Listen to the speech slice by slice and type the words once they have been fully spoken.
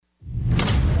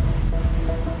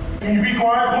Can you be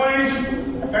quiet, please?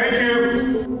 Thank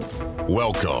you.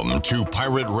 Welcome to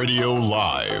Pirate Radio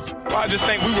Live. Well, I just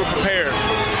think we were prepared.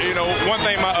 You know, one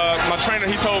thing my trainer,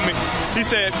 he told me, he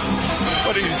said,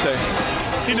 what did he say?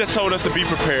 He just told us to be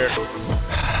prepared.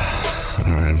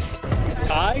 All right.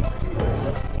 Ty?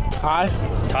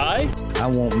 I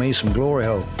want me some glory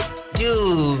hole.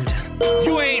 Dude,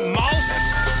 you ain't mouse.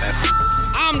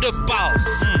 I'm the boss.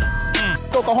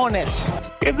 Go cojones.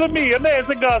 It's me,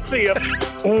 Nancy Garcia.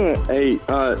 Hey,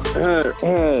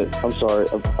 I'm sorry.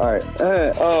 All right.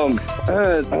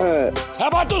 How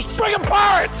about those friggin'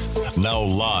 pirates? Now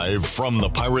live from the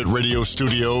Pirate Radio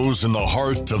studios in the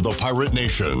heart of the Pirate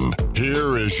Nation,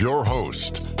 here is your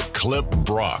host, Clip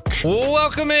Brock.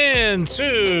 Welcome in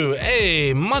to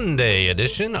a Monday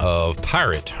edition of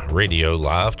Pirate Radio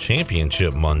Live,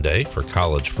 Championship Monday for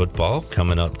college football.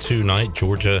 Coming up tonight,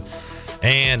 Georgia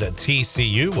and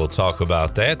TCU. We'll talk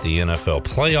about that. The NFL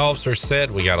playoffs are set.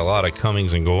 We got a lot of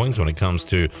comings and goings when it comes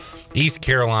to East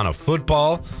Carolina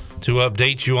football to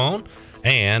update you on,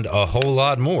 and a whole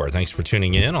lot more. Thanks for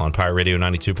tuning in on Pirate Radio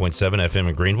 92.7 FM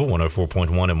in Greenville,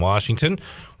 104.1 in Washington.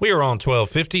 We are on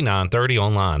 1250, 930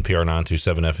 online,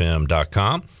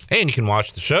 pr927fm.com. And you can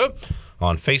watch the show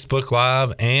on Facebook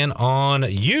Live and on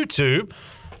YouTube.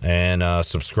 And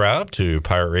subscribe to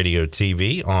Pirate Radio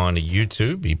TV on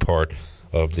YouTube. Be part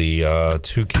of the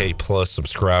 2K plus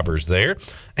subscribers there.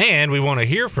 And we want to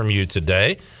hear from you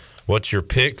today. What's your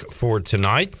pick for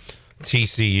tonight?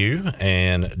 TCU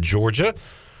and Georgia.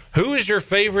 Who is your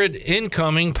favorite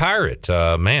incoming Pirate?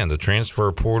 Man, the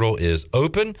transfer portal is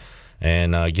open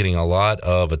and getting a lot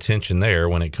of attention there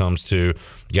when it comes to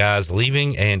guys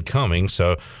leaving and coming.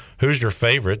 So who's your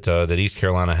favorite that East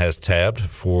Carolina has tabbed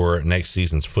for next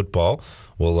season's football?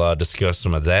 We'll discuss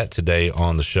some of that today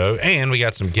on the show. And we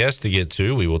got some guests to get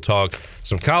to. We will talk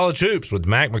some college hoops with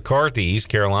Mac McCarthy. East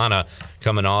Carolina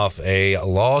coming off a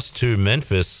loss to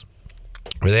Memphis,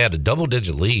 where they had a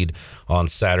double-digit lead on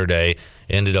Saturday,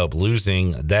 ended up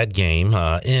losing that game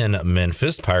in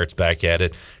Memphis. Pirates back at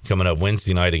it coming up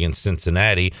Wednesday night against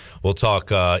Cincinnati. We'll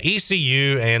talk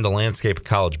ECU and the landscape of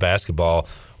college basketball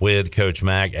with Coach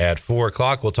Mack at 4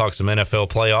 o'clock. We'll talk some NFL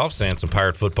playoffs and some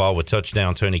Pirate football with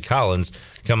Touchdown Tony Collins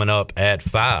coming up at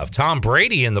 5. Tom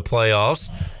Brady in the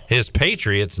playoffs. His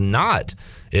Patriots not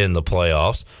in the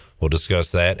playoffs. We'll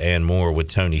discuss that and more with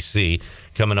Tony C.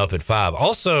 coming up at 5.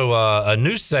 Also, a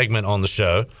new segment on the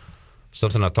show,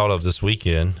 something I thought of this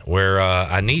weekend, where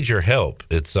I need your help.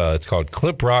 It's called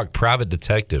Clip Rock Private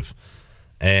Detective,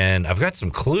 and I've got some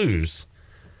clues.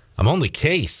 I'm on the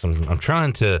case. I'm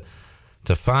trying to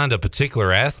find a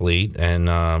particular athlete,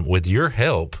 and with your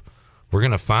help, we're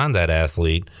going to find that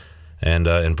athlete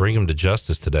and bring him to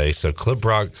justice today. So Clip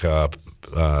Rock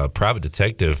Private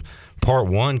Detective Part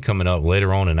 1 coming up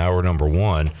later on in hour number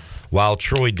 1. While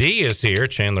Troy D is here,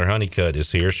 Chandler Honeycutt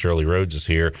is here, Shirley Rhodes is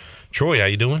here. Troy, how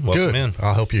you doing? Welcome Good. in.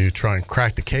 I'll help you try and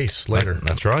crack the case later.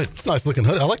 That's right. It's a nice looking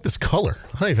hoodie. I like this color.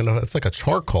 I don't even know. It's like a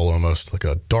charcoal almost, like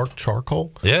a dark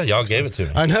charcoal. Yeah, y'all gave it to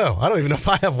me. I know. I don't even know if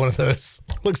I have one of those.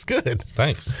 Looks good.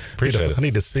 Thanks. Appreciate it. I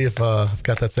need to see if I've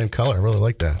got that same color. I really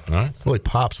like that. All right. Really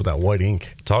pops with that white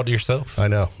ink. Talk to yourself. I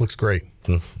know. Looks great.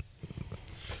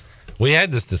 We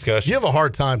had this discussion. You have a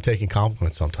hard time taking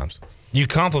compliments sometimes. You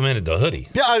complimented the hoodie.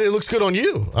 Yeah, it looks good on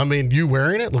you. I mean, you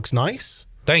wearing it looks nice.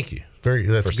 Thank you.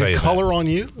 That's a good color on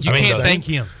you. You can't thank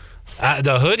him.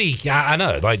 The hoodie, I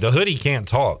know. Like, the hoodie can't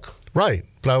talk. Right.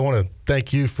 But I want to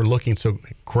thank you for looking so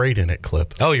great in it,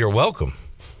 Clip. Oh, you're welcome.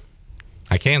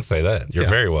 I can say that. You're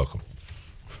very welcome.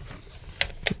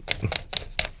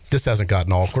 This hasn't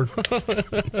gotten awkward.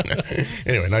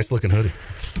 Anyway, nice looking hoodie.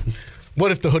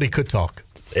 What if the hoodie could talk?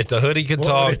 If the hoodie could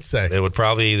talk, would it say? It would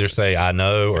probably either say "I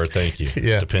know" or "Thank you,"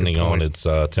 depending on its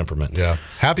temperament. Yeah.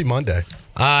 Happy Monday.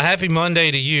 Happy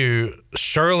Monday to you,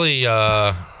 Shirley.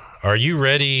 Are you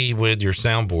ready with your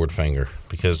soundboard finger?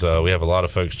 Because we have a lot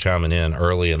of folks chiming in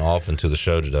early and often to the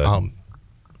show today.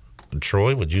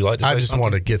 Troy, would you like to say something? I just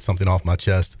want to get something off my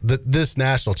chest. This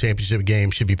national championship game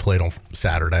should be played on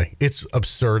Saturday. It's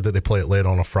absurd that they play it late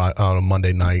on a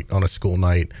Monday night, on a school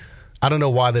night. I don't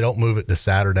know why they don't move it to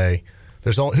Saturday.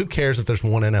 Who cares if there's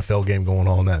one NFL game going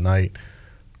on that night?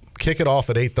 Kick it off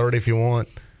at 8:30 if you want,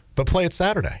 but play it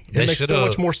Saturday. It makes so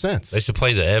much more sense. They should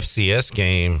play the FCS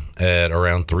game at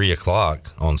around 3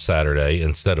 o'clock on Saturday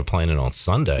instead of playing it on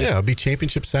Sunday. Yeah, it'll be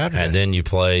championship Saturday. And then you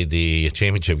play the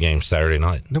championship game Saturday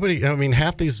night.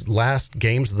 Half these last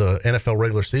games of the NFL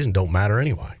regular season don't matter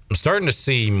anyway. I'm starting to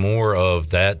see more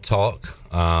of that talk,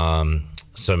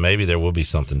 so maybe there will be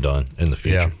something done in the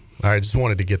future. Yeah, I just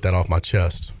wanted to get that off my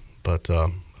chest. But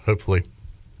hopefully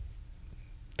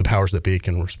the powers that be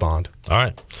can respond. All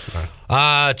right.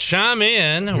 Chime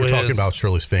in. We're talking about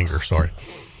Shirley's finger. Sorry.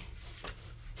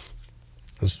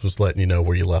 I just was letting you know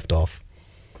where you left off.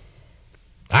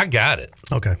 I got it.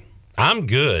 Okay. I'm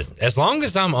good. As long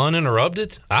as I'm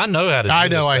uninterrupted, I know how to do I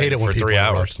know. this I thing hate it when for people 3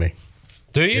 hours. interrupt me.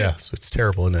 Do you? Yes. It's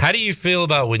terrible, isn't it? How do you feel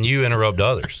about when you interrupt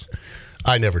others?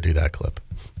 I never do that, Clip.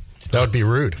 That would be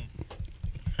rude.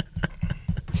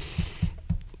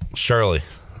 Shirley.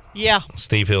 Yeah.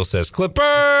 Steve Hill says Clipper.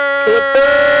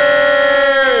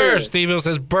 Steve Hill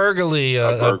says Burgley.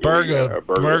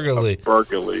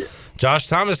 Burgley. Josh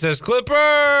Thomas says Clipper.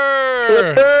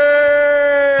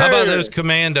 How about those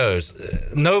Commandos?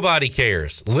 Nobody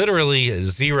cares. Literally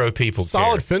 0 people care.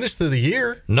 Solid finish to the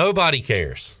year. Nobody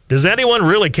cares. Does anyone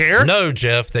really care? No,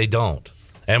 Jeff, they don't.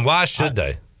 And why should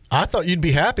they? I thought you'd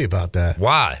be happy about that.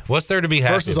 Why? What's there to be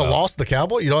happy Versus about? a loss to the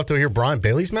Cowboy, you don't have to hear Brian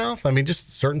Bailey's mouth. I mean,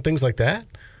 just certain things like that.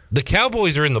 The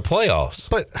Cowboys are in the playoffs.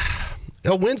 But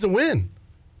a win's a win.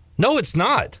 No, it's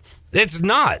not. It's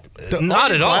not.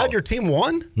 Not Are you at all. glad your team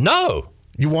won? No.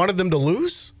 You wanted them to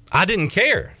lose? I didn't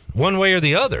care one way or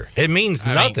the other. It means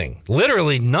nothing.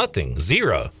 Literally nothing.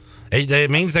 0. It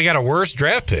means they got a worse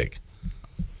draft pick.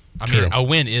 I mean, a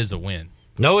win is a win.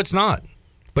 No, it's not.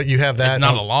 But you have that. It's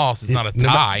not a loss. It's not a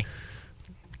tie.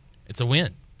 It's a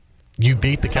win. You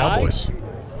beat the Cowboys.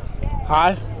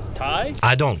 Hi. Tie?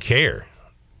 I don't care.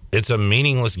 It's a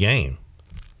meaningless game.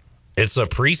 It's a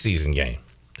preseason game.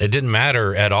 It didn't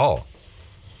matter at all.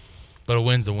 But a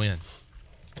win's a win.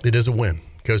 It is a win.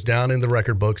 Goes down in the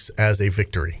record books as a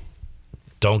victory.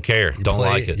 Don't care. Don't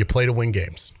like it. You play to win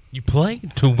games. You play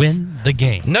to win the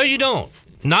game. No, you don't.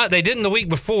 They didn't the week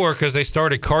before because they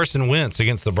started Carson Wentz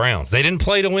against the Browns. They didn't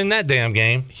play to win that damn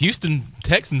game. Houston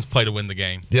Texans play to win the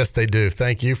game. Yes, they do.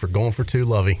 Thank you for going for 2,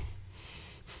 Lovey.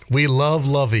 We love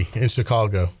Lovey in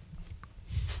Chicago.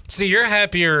 See, you're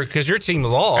happier because your team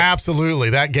lost.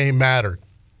 Absolutely. That game mattered.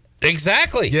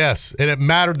 Exactly. Yes, and it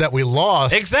mattered that we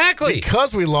lost. Exactly.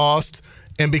 Because we lost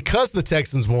and because the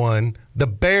Texans won, the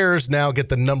Bears now get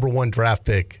the number 1 draft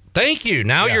pick. Thank you.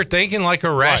 Now you're thinking like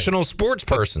a rational sports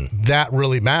person. That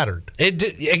really mattered.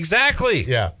 Exactly.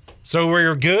 Yeah. So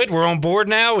we're good. We're on board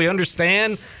now. We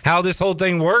understand how this whole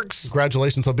thing works.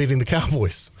 Congratulations on beating the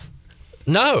Cowboys.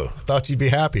 No. I thought you'd be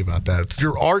happy about that. It's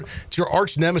your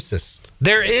arch nemesis.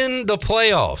 They're in the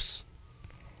playoffs.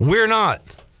 We're not.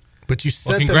 But you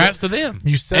sent congrats to them.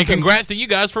 And congrats to you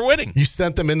guys for winning. You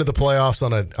sent them into the playoffs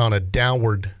on a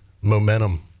downward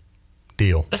momentum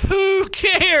deal. Who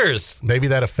cares? Maybe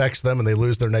that affects them and they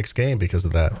lose their next game because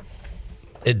of that.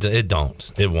 It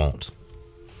don't. It won't.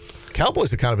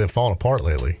 Cowboys have kind of been falling apart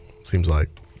lately, seems like.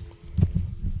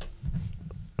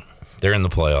 They're in the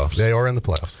playoffs. They are in the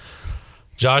playoffs.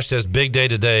 Josh says, big day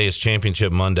today is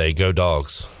Championship Monday. Go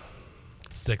Dogs.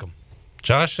 Sick 'em.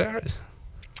 Josh, I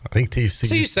think TCU.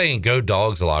 So you saying go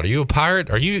Dogs a lot. Are you a Pirate?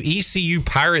 Are you ECU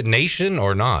Pirate Nation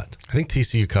or not? I think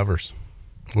TCU covers.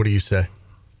 What do you say?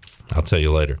 I'll tell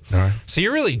you later. All right. So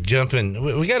you're really jumping.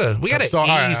 We gotta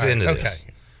ease into this.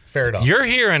 Okay. Fair enough. You're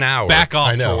here an hour. Back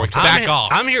off, George. Back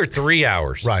off. I'm here 3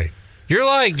 hours. Right. You're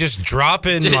like just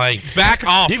dropping like back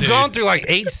off. You've dude. gone through like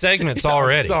 8 segments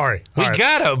already. Sorry. We All right.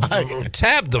 gotta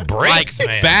tap the brakes, like,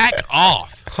 man. Back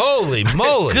off. Holy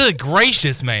moly. Good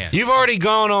gracious, man. You've already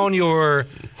gone on your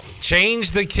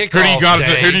change the kickoff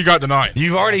Who do you got tonight?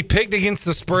 You've already picked against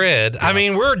the spread. I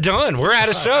mean, we're done. We're out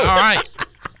of show. All right.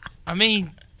 I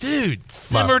mean, dude,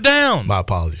 simmer down. My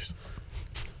apologies.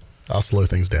 I'll slow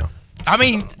things down. I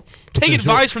mean, take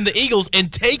advice from the Eagles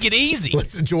and take it easy.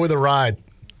 Let's enjoy the ride.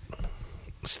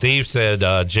 Steve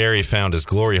said Jerry found his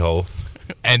glory hole.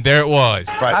 And there it was.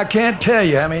 Right. I can't tell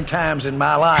you how many times in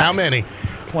my life. How many?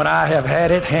 When I have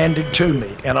had it handed to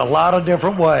me in a lot of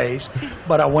different ways.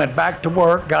 But I went back to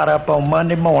work, got up on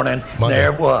Monday morning, and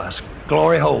there it was.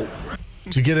 Glory hole.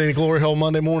 Did you get any glory hole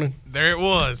Monday morning? There it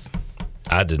was.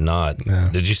 I did not. No.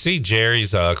 Did you see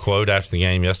Jerry's quote after the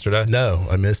game yesterday? No,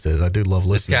 I missed it. I do love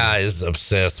listening. This guy is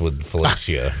obsessed with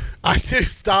Felicia. I do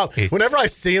stop. Whenever I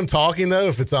see him talking, though,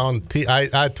 if it's on,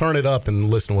 I turn it up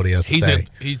and listen to what he has to say.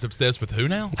 He's obsessed with who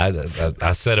now?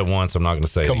 I said it once. I'm not going to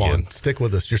say it again. Come on, stick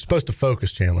with us. You're supposed to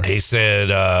focus, Chandler. He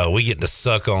said, we get to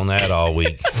suck on that all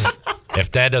week.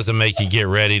 If that doesn't make you get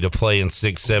ready to play in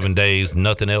 6-7 days,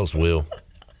 nothing else will.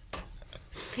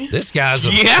 This guy's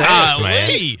obsessed,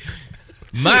 man.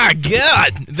 My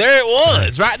God, there it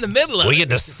was, right in the middle of it. We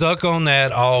get to suck on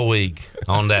that all week,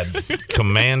 on that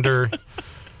Commander,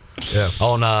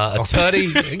 on a Tutty,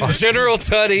 General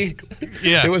Tutty.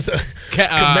 Yeah, it was a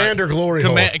Commander Glory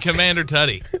Hole. Commander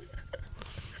Tutty.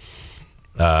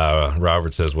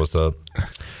 Robert says, "What's up?"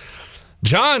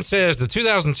 John says the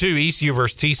 2002 ECU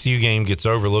versus TCU game gets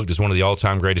overlooked as one of the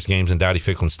all-time greatest games in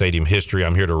Dowdy-Ficklin Stadium history.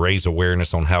 I'm here to raise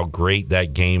awareness on how great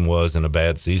that game was in a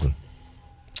bad season.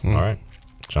 All right.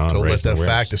 John, don't let that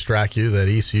fact distract you that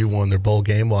ECU won their bowl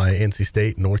game while NC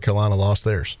State and North Carolina lost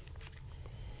theirs.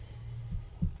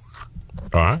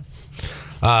 All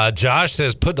right. Josh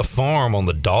says put the farm on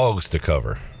the dogs to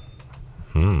cover.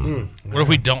 What if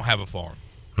we don't have a farm?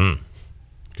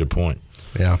 Good point.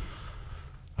 Yeah.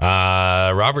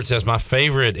 Robert says my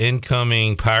favorite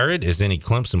incoming Pirate is any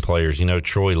Clemson players. You know,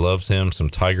 Troy loves him. Some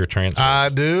Tiger transfers. I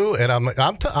do, and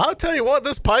I'll tell you what.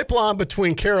 This pipeline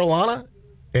between Carolina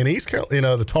and East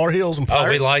Carolina, the Tar Heels and Pirates.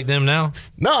 Oh, we like them now?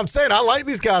 No, I'm saying I like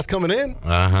these guys coming in.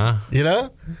 You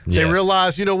know, Yeah. they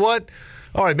realize, you know what?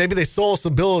 All right, maybe they sold us a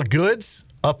bill of goods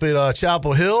up at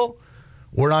Chapel Hill.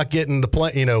 We're not getting the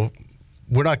play. You know,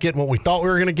 we're not getting what we thought we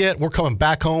were going to get. We're coming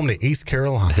back home to East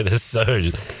Carolina. It is so.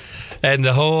 And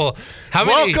the whole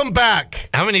welcome back.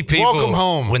 How many people welcome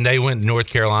home when they went to North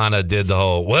Carolina did the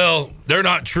whole, well, they're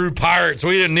not true Pirates.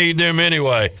 We didn't need them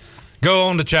anyway. Go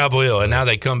on to Chapel Hill. And now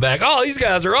they come back. Oh, these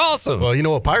guys are awesome. Well, you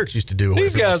know what Pirates used to do?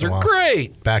 These guys are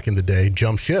great. Back in the day,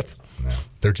 jump ship. Yeah.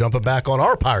 They're jumping back on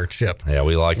our pirate ship. Yeah,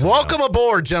 we like them. Welcome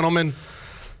aboard, gentlemen.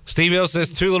 Steve Hill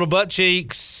says 2 little butt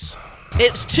cheeks.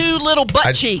 It's 2 little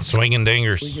butt cheeks. Swinging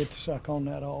dingers. We get to suck on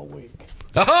that all week.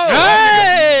 Oh,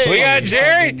 hey! We got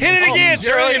Jerry. Hit it again,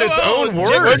 Jerry, in his own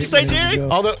words. What'd you say, Jerry?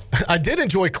 Although I did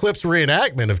enjoy Clip's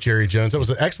reenactment of Jerry Jones. That was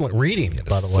an excellent reading,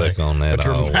 by the way. Suck on that a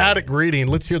dramatic reading.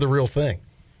 Let's hear the real thing.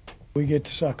 We get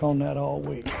to suck on that all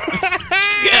week.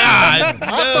 God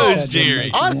knows, Jerry.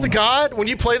 Honest to God, when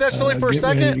you play that silly for a Get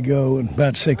ready to second, go in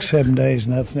about 6-7 days.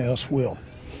 Nothing else will.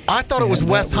 I thought it was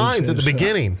Wes Hines at the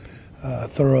beginning.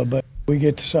 Thorough, but we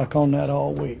get to suck on that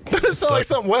all week. Does it sound like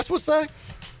something Wes would say?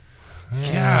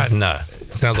 God. No.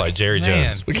 Sounds like Jerry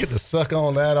Jones. We get to suck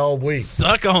on that all week.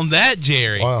 Suck on that,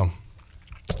 Jerry. Wow.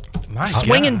 My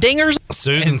Swinging God. dingers.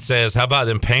 Susan says, how about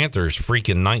them Panthers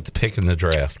freaking 9th pick in the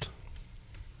draft?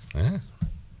 Yeah.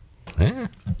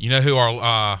 You know who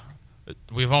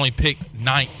we've only picked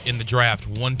 9th in the draft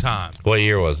one time. What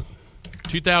year was it?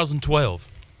 2012.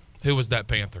 Who was that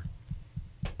Panther?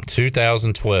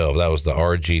 2012. That was the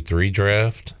RG3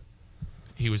 draft.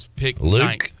 He was picked Luke.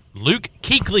 9th. Luke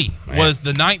Kuechly was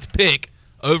the 9th pick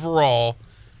overall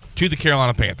to the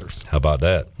Carolina Panthers. How about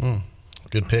that?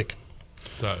 Good pick.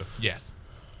 So, yes.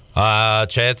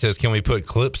 Chad says, can we put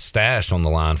Clip's stash on the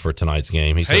line for tonight's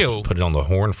game? He says put it on the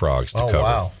Horned Frogs to cover. Oh,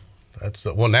 wow. That's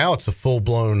well, now it's a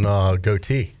full-blown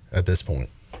goatee at this point.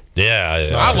 Yeah.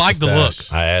 I like the look.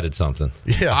 I added something.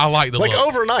 Yeah. I like the look. Like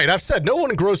overnight, I've said no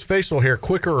one grows facial hair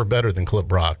quicker or better than Clip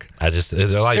Brock.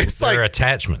 They're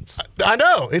attachments. I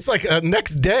know. It's like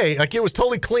next day, like it was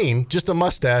totally clean, just a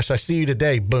mustache. I see you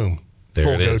today, boom. There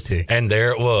full it is. goatee. And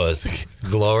there it was.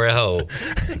 Glory hole.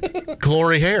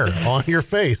 Glory hair on your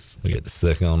face. We get to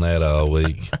sick on that all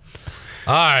week.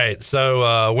 All right,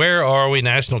 so where are we?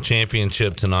 National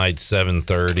championship tonight,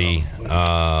 7:30.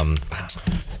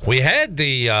 We had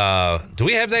the. Do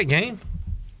we have that game?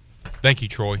 Thank you,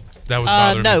 Troy. That was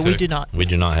bothering no, me too. we do not. We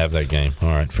do not have that game. All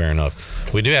right, fair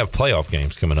enough. We do have playoff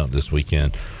games coming up this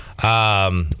weekend.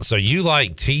 So you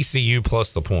like TCU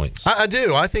plus the points? I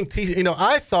do. I think TCU.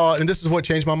 I thought, and this is what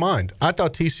changed my mind. I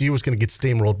thought TCU was going to get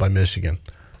steamrolled by Michigan.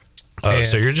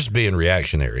 So you're just being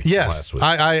reactionary. Yes,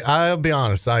 I'll be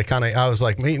honest. I was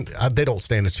like, they don't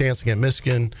stand a chance against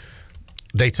Michigan.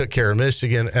 They took care of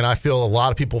Michigan, and I feel a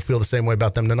lot of people feel the same way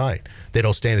about them tonight. They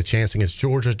don't stand a chance against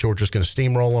Georgia. Georgia's going to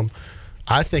steamroll them.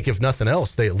 I think if nothing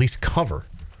else, they at least cover.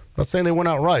 I'm not saying they went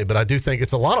out right, but I do think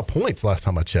it's a lot of points last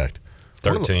time I checked.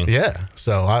 13. Yeah,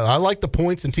 so I like the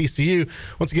points in TCU.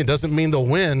 Once again, doesn't mean they'll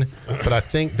win, but I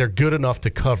think they're good enough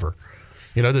to cover.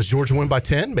 Does Georgia win by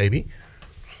 10? Maybe.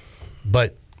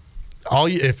 But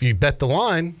if you bet the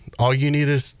line, all you need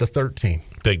is the 13.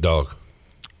 Big dog.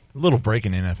 A little break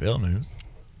in NFL news.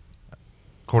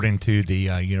 According to the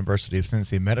University of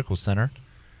Cincy Medical Center,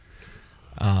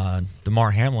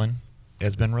 DeMar Hamlin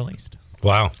has been released.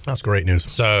 Wow. That's great news.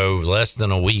 So less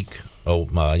than a week,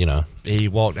 He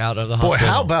walked out of the hospital. Boy,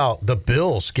 how about the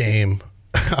Bills game?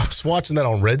 I was watching that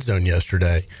on Red Zone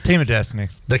yesterday. Team of Destiny.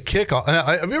 The kickoff.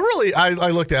 I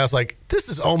looked at it, I was like, this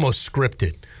is almost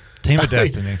scripted. Team of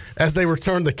Destiny. As they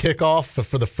returned the kickoff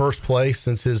for the first play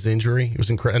since his injury. It was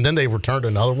incredible. And then they returned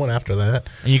another one after that.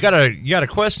 And you gotta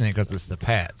question it because it's the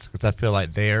Pats. Because I feel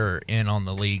like they're in on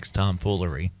the league's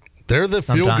tomfoolery. They're the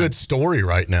feel-good story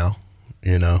right now.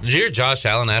 Did you hear Josh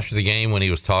Allen after the game when he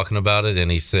was talking about it?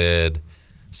 And he said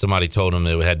somebody told him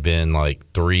it had been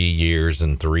like 3 years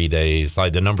and 3 days.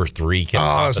 Like the number 3 kept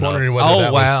I was popping wondering up. whether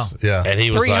that was. Yeah. And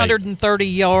he was 330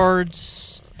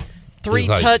 yards 3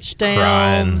 like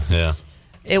touchdowns. crying. Yeah.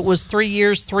 It was 3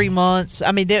 years, 3 months.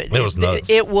 I mean, it was nuts.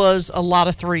 It was a lot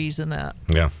of threes in that.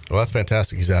 Yeah. Well, that's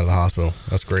fantastic. He's out of the hospital.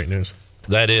 That's great news.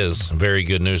 That is very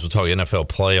good news. We'll talk NFL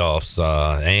playoffs,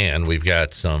 and we've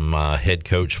got some head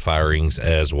coach firings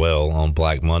as well on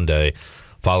Black Monday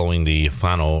following the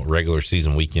final regular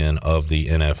season weekend of the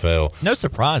NFL. No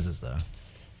surprises, though.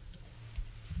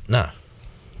 No.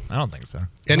 I don't think so.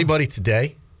 Anybody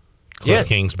today? Cliff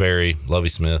Kingsbury, Lovie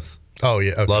Smith. Oh,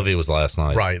 yeah. Okay. Lovie was last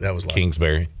night. Right, that was last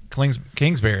Kingsbury.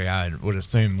 Kingsbury, I would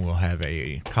assume, will have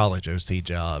a college OC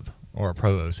job or a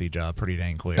pro OC job pretty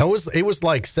dang quick. It was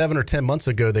like 7 or 10 months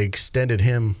ago they extended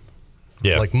him.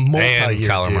 Yeah. Like multi-year and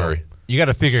Kyler deal. Murray. You got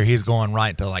to figure he's going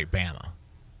right to like Bama.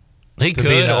 He to be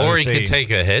could, the or he OC. could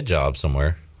take a head job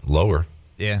somewhere lower.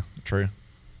 Yeah, true.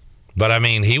 But I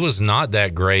mean, he was not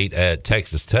that great at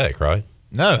Texas Tech, right?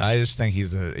 No, I just think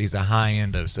he's a high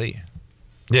end OC.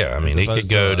 Yeah, I mean, he could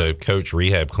opposed go to, to coach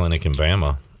rehab clinic in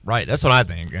Bama. Right, that's what I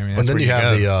think. I mean, that's then where you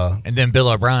have go. the, and then Bill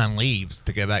O'Brien leaves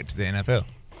to go back to the NFL.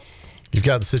 You've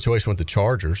got the situation with the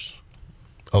Chargers,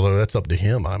 although that's up to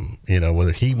him.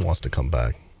 Whether he wants to come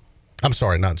back. I'm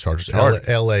sorry, not the Chargers.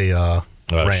 L.A.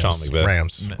 Rams. Sean McVay.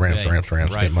 Rams.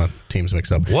 Right. Get my teams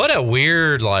mixed up. What a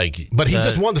weird, But he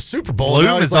just won the Super Bowl. Bloom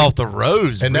now he's is off the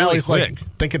road, and now really he's quick.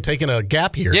 thinking taking a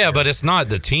gap year. Yeah, but it's not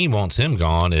the team wants him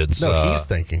gone. It's he's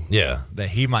thinking. Yeah, that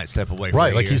he might step away. For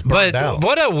Right, a like year. he's burned out. But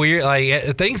what a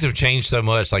weird things have changed so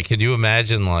much. Like, can you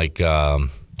imagine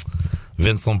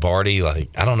Vince Lombardi? Like,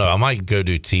 I don't know. I might go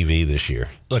do TV this year.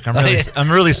 Look,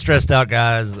 I'm really stressed out,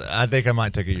 guys. I think I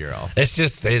might take a year off. It's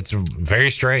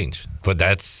very strange, but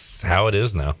that's how it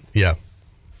is now. Yeah,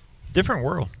 different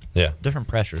world. Yeah, different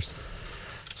pressures.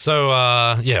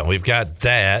 So we've got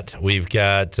that. We've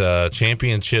got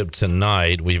championship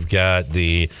tonight. We've got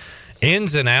the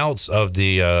ins and outs of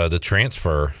the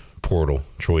transfer portal.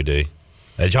 Troy D.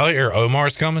 Did y'all hear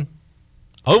Omar's coming?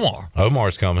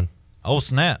 Omar's coming. Oh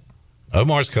snap!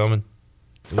 Omar's coming.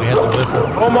 Do we have to listen?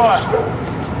 Omar.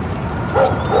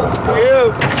 Omar's coming.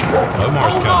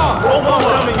 Omar's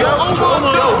coming, yo. Omar's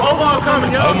coming,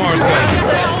 yo. Omar's coming.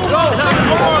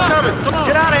 Omar's coming.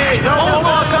 Get out of here, yo.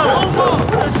 Omar's coming.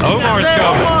 Omar's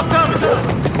coming. Omar's coming.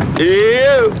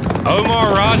 Omar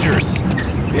Rogers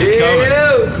is coming.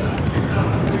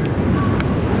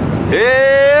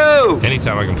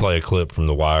 Anytime I can play a clip from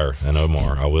The Wire and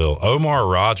Omar, I will. Omar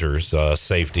Rogers,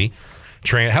 safety.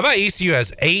 How about ECU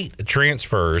has 8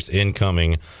 transfers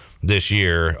incoming this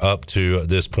year up to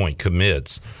this point,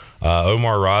 commits.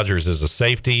 Omar Rogers is a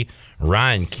safety.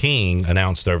 Ryan King,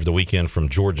 announced over the weekend from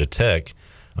Georgia Tech,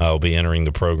 will be entering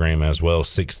the program as well.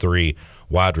 6'3"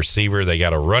 wide receiver. They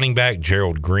got a running back,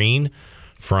 Gerald Green,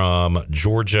 from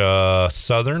Georgia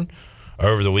Southern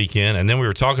over the weekend. And then we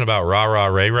were talking about Ra-Ra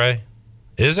Ray.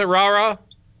 Is it Ra-Ra?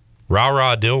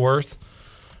 Ra-Ra Dilworth.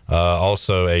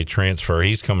 Also a transfer.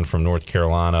 He's coming from North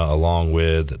Carolina along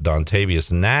with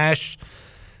Dontavius Nash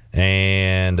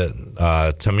and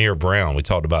Tamir Brown. We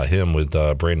talked about him with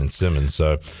Brandon Simmons.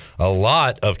 So a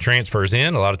lot of transfers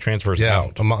in, a lot of transfers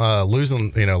out.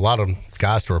 Losing a lot of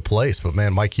guys to replace, but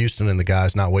man, Mike Houston and the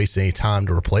guys not wasting any time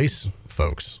to replace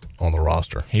folks on the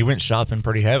roster. He went shopping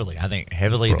pretty heavily. I think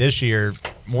this year,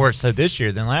 more so this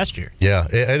year than last year. Yeah,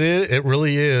 it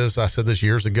really is. I said this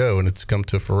years ago, and it's come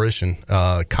to fruition.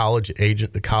 College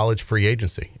free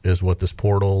agency is what this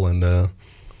portal and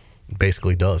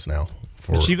basically does now.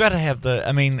 But you got to have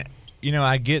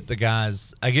I get the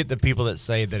guys. I get the people that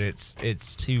say that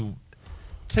it's too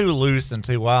loose and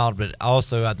too wild. But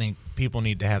also, I think people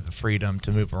need to have the freedom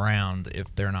to move around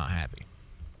if they're not happy.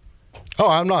 Oh,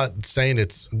 I'm not saying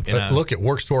look, it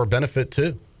works to our benefit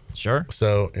too. Sure.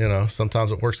 So,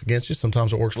 sometimes it works against you,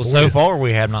 sometimes it works for you. So far,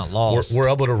 we have not lost. We're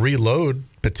able to reload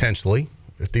potentially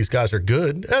if these guys are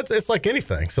good. It's like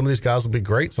anything. Some of these guys will be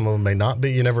great. Some of them may not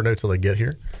be. You never know till they get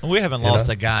here. We haven't lost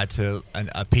a guy to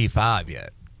a P5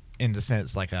 yet, in the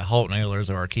sense like a Holt Nailers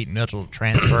or a Keaton Mitchell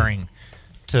transferring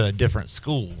to a different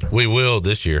school. We will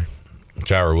this year.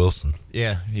 Jair Wilson.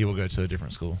 Yeah, he will go to a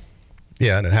different school.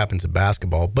 Yeah, and it happens in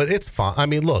basketball, but it's fine. I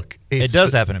mean, look. It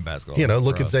does happen in basketball.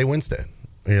 Look at Zay Winstead.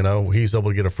 He's able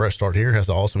to get a fresh start here, has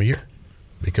an awesome year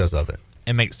because of it.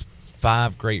 And makes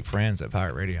 5 great friends at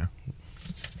Pirate Radio.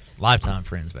 Lifetime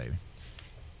friends, baby.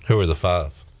 Who are the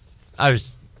 5? I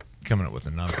was coming up with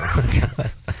a number.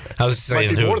 I was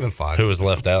saying more than 5. Who was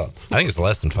left out? I think it's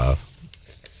less than 5.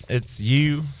 It's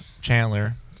you,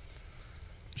 Chandler,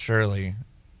 Shirley,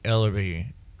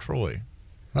 Ellerby, Troy.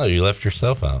 Oh, you left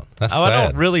yourself out. That's sad. I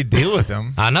don't really deal with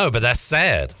them. I know, but that's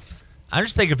sad. I'm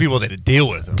just thinking of people that deal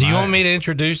with them. Do you want me to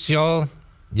introduce y'all?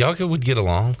 Y'all would get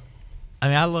along. I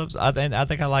mean, I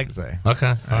think I like Zay.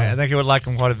 Okay. I think I would like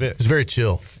him quite a bit. He's very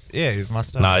chill. Yeah, he's my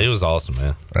stuff. No, he was awesome,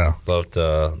 man. Yeah.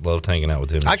 Loved hanging out with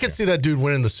him. I could see that dude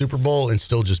winning the Super Bowl and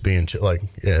still just being like,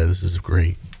 yeah, this is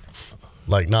great.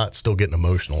 Like, not still getting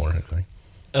emotional or anything.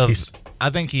 I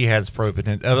think he has pro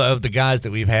potential. Of the guys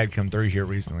that we've had come through here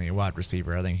recently, a wide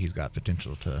receiver, I think he's got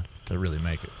potential to really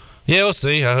make it. Yeah, we'll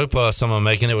see. I hope someone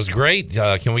making it was great.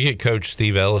 Can we get Coach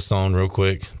Steve Ellis on real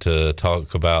quick to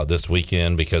talk about this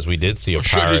weekend, because we did see a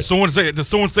Pirate. Did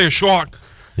someone say a shark?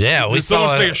 Yeah, we Did someone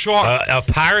saw say a shark? a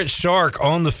Pirate shark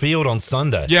on the field on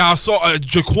Sunday. Yeah, I saw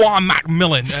Jaquan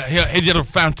McMillan. He did a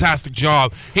fantastic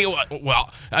job.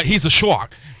 He's a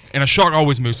shark, and a shark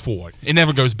always moves forward. It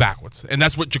never goes backwards, and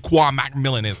that's what Jaquan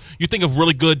McMillan is. You think of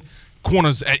really good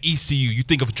corners at ECU. You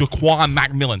think of Jaquan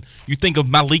McMillan. You think of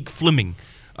Malik Fleming.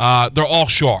 They're all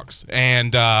sharks,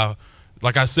 and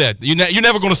like I said, you're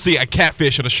never going to see a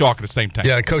catfish and a shark at the same time.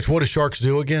 Yeah, Coach, what do sharks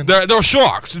do again? They're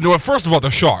sharks. First of all,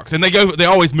 they're sharks, and they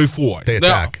always move forward. They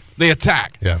attack. They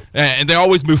attack. Yeah, and they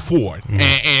always move forward.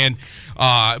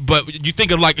 Mm-hmm. But you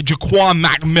think of like Jaquan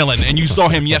McMillan, and you saw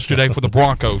him yesterday for the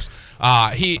Broncos.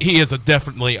 He is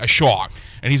definitely a shark,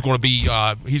 and he's going to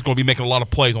be making a lot of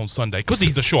plays on Sunday because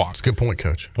he's a shark. That's a good point,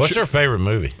 Coach. What's your favorite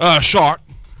movie? Shark.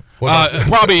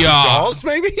 Probably Jaws,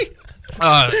 maybe.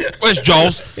 Where's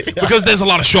Jaws? Because there's a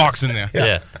lot of sharks in there.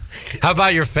 Yeah. How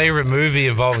about your favorite movie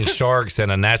involving sharks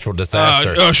and a natural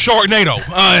disaster? Sharknado.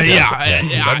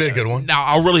 That'd be a good one. Now,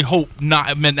 I really hope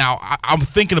not. I'm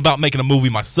thinking about making a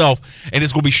movie myself, and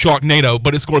it's going to be Sharknado,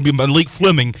 but it's going to be Malik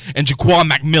Fleming and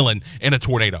Jaquan McMillan in a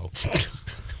tornado.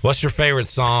 What's your favorite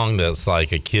song that's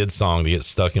like a kid song that gets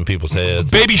stuck in people's heads?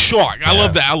 Baby Shark. I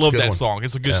love that. I love that song.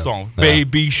 It's a good song. Yeah.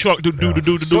 Baby Shark.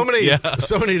 So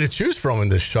many to choose from in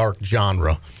this shark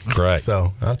genre. Correct.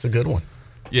 So that's a good one.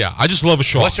 Yeah, I just love a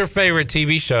shark. What's your favorite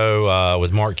TV show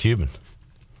with Mark Cuban?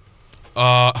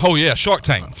 Shark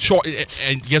Tank.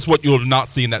 And guess what? You'll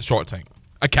not see in that Shark Tank?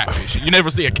 A catfish. You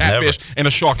never see a catfish and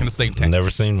a shark in the same tank.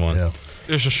 Never seen one. Yeah.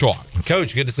 There's a shark.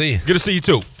 Coach, good to see you. Good to see you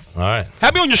too. All right.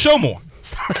 Have me on your show more.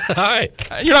 All right.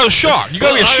 You're not a shark. You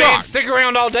gotta be a shark. Stick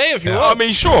around all day if you want. I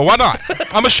mean, sure. Why not?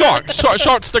 I'm a shark.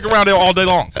 Sharks stick around there all day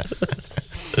long.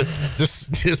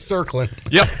 Just circling.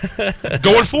 Yep.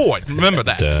 Going forward. Remember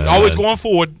that. Always going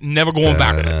forward, never going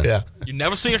backward. Yeah. You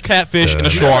never see a catfish and a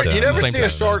shark. You never see a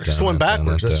shark swim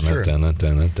backwards. That's true. Now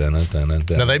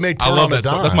they may turn I love on the that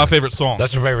song. dime. That's my favorite song.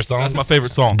 That's your favorite song? That's my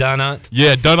favorite song. Donut?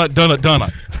 Yeah,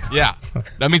 Donut. Yeah.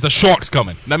 That means the shark's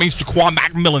coming. That means Jaquan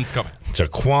McMillan's coming.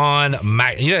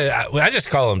 I just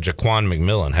call him Jaquan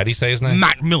McMillan. How do you say his name?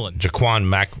 McMillan. Jaquan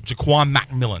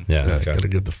McMillan. Yeah, okay. Gotta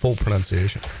get the full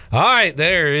pronunciation. All right,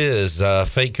 there is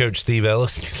fake coach Steve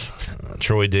Ellis,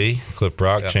 Troy D, Clip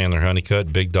Brock, Chandler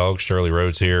Honeycutt, Big Dog, Shirley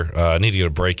Rhodes here. I need to get a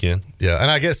break in. Yeah,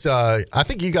 and I guess I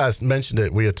think you guys mentioned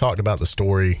it. We had talked about the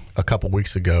story a couple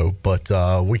weeks ago, but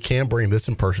we can bring this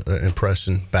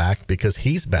impression back because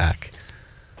he's back.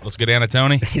 Let's get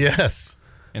Anatoni. Yes.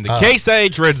 In the Case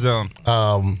Age Red Zone.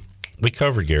 We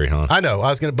covered Gary Hahn. I know.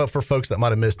 But for folks that might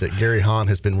have missed it, Gary Hahn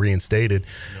has been reinstated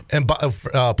and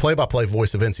play-by-play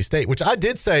voice of NC State, which I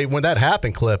did say when that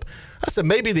happened, Clip, I said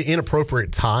maybe the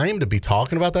inappropriate time to be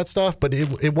talking about that stuff, but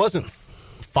it wasn't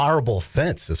fireable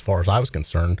offense as far as I was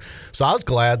concerned. So I was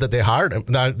glad that they hired him,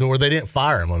 or they didn't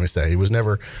fire him, let me say. He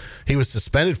was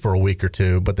suspended for a week or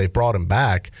two, but they brought him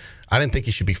back. I didn't think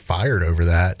he should be fired over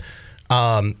that.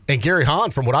 And Gary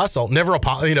Hahn, from what I saw, never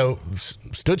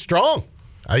stood strong.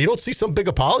 You don't see some big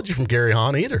apology from Gary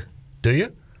Hahn either, do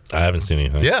you? I haven't seen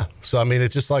anything. Yeah. So, I mean,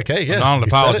 it's just like, hey, yeah. Not an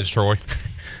apologist, Troy.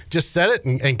 Just said it,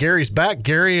 and Gary's back.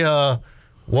 Gary,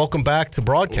 welcome back to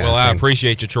broadcasting. Well, I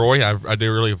appreciate you, Troy. I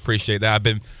do really appreciate that. I've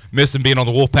been missing being on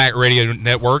the Wolfpack Radio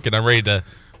Network, and I'm ready to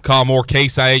call more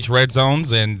Case IH Red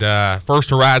Zones and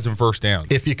First Horizon First Down.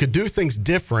 If you could do things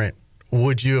different,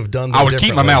 would you have done them I would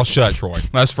keep my mouth shut, Troy.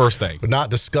 That's first thing. But not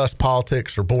discuss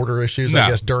politics or border issues, No. I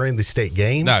guess, during the state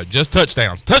game? No, just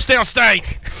touchdowns. Touchdown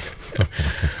state!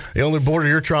 The only border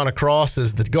you're trying to cross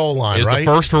is the goal line, right? Is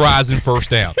the First Horizon First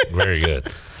Down. Very good.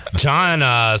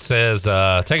 John says,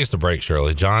 take us to break,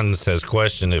 Shirley. John says,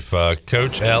 question, if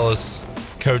Coach Ellis,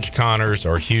 Coach Connors,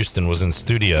 or Houston was in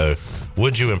studio,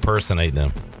 would you impersonate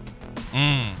them?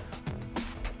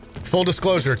 Full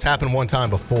disclosure, it's happened one time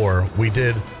before. We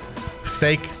did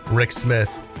fake Rick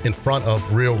Smith in front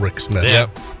of real Rick Smith.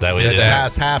 Yep. That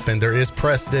has happened. There is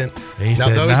precedent. He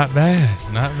said, not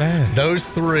bad. Those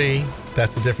three,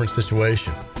 that's a different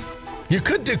situation. You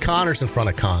could do Connors in front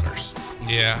of Connors.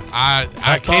 Yeah,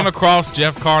 I came across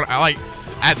Jeff Connors.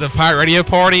 At the Pirate Radio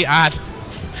party. I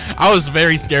was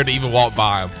very scared to even walk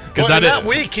by him That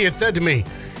week he had said to me,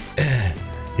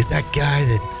 "Is that guy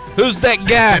that Who's that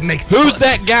guy? Who's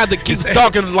that guy that keeps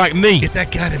talking like me? Is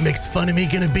that guy that makes fun of me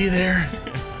going to be there?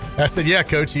 I said, yeah,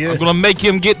 Coach, he is. I'm going to make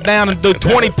him get down and do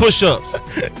 20 push-ups.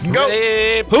 Go.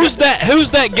 Who's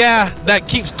that guy that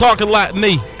keeps talking like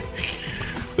me?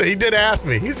 So he did ask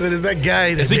me. He said, is that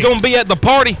guy that Is he going to be at the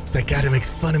party? Is that guy that makes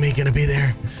fun of me going to be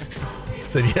there? I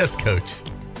said, yes, Coach.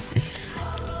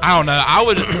 I don't know. I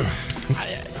would.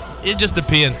 It just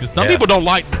depends because some people don't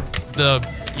like the,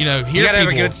 hear You gotta have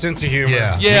a people. good sense of humor.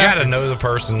 Yeah. You gotta know the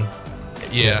person.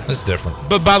 Yeah. It's different.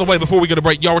 But by the way, before we go to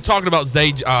break, y'all were talking about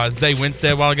Zay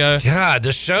Winstead a while ago. God,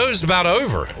 the show's about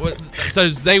over. So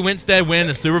Zay Winstead winning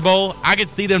the Super Bowl, I could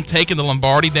see them taking the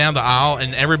Lombardi down the aisle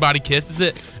and everybody kisses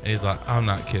it. And he's like, I'm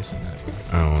not kissing that. Bro.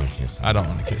 I don't want to kiss that. I don't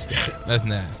want to kiss that. That's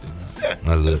nasty, man.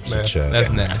 My lips are chapped.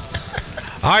 That's nasty.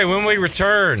 All right, when we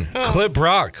return, Clip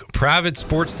Brock, private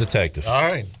sports detective. All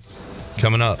right.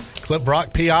 Coming up. Clip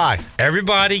Brock, PI.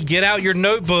 Everybody get out your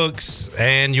notebooks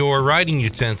and your writing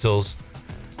utensils.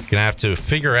 You're going to have to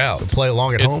figure out. So play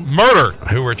along at home. Murder.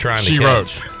 Who we're trying to She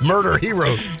catch. wrote. Murder, he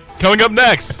wrote. Coming up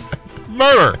next,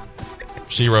 murder.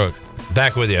 She wrote.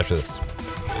 Back with you after this.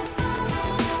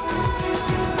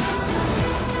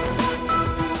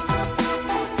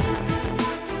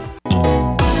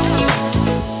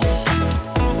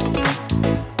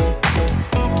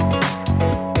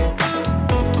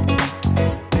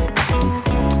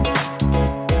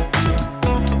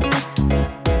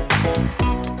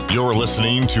 You're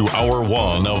listening to Hour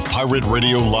 1 of Pirate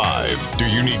Radio Live. Do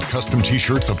you need custom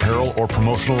t-shirts, apparel, or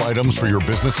promotional items for your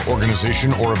business,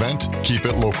 organization, or event? Keep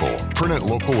it local. Print it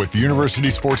local with University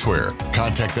Sportswear.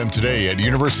 Contact them today at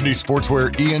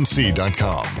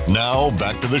universitysportswearenc.com. Now,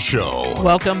 back to the show.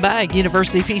 Welcome back.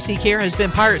 University PC Care has been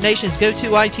Pirate Nation's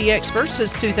go-to IT expert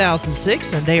since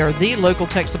 2006, and they are the local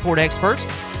tech support experts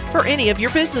for any of your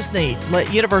business needs.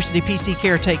 Let University PC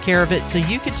Care take care of it so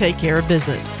you can take care of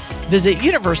business. Visit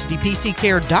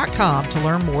universitypccare.com to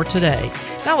learn more today.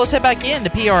 Now let's head back into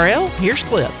PRL. Here's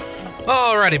Clip.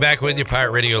 Alrighty, back with you,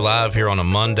 Pirate Radio Live here on a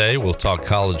Monday. We'll talk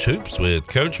college hoops with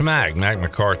Coach Mac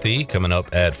McCarthy, coming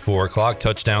up at 4 o'clock.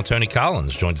 Touchdown, Tony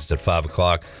Collins joins us at 5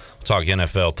 o'clock. We'll talk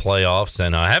NFL playoffs.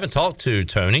 And I haven't talked to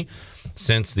Tony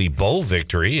since the bowl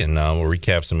victory, and we'll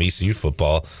recap some ECU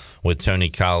football with Tony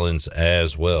Collins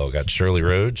as well. Got Shirley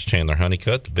Rhodes, Chandler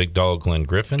Honeycutt, the big dog Glenn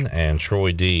Griffin, and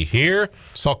Troy D here.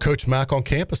 Saw Coach Mack on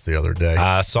campus the other day.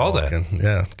 I saw that.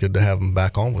 Yeah, good to have him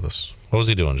back on with us. What was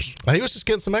he doing? He was just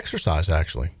getting some exercise,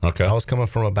 actually. Okay. I was coming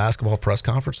from a basketball press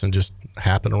conference and just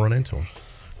happened to run into him.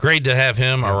 Great to have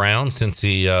him around since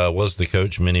he was the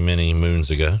coach many, many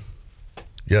moons ago.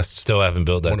 Yes. Still haven't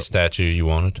built that statue you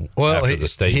wanted. Well, after the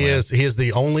state he win. is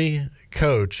the only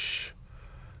coach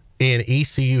in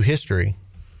ECU history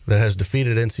that has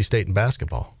defeated NC State in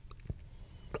basketball.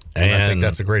 And I think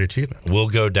that's a great achievement. Will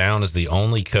go down as the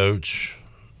only coach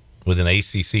with an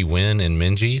ACC win in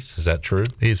Minges. Is that true?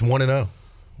 He's 1-0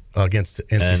 against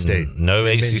NC State. No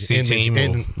ACC team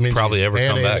will probably ever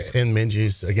come back. In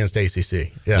Minges against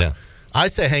ACC. Yeah. I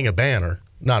say hang a banner,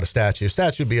 not a statue.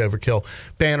 Statue would be overkill.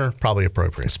 Banner, probably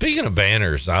appropriate. Speaking of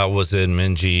banners, I was in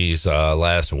Minges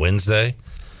last Wednesday.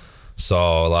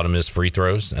 Saw a lot of missed free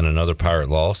throws and another Pirate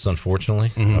loss,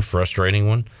 unfortunately. A frustrating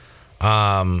one.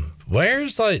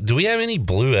 Do we have any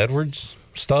Blue Edwards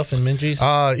stuff in Minges?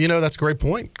 That's a great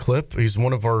point, Clip. He's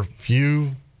one of our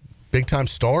few big-time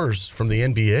stars from the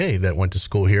NBA that went to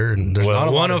school here. And there's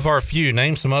not one of our few.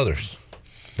 Name some others.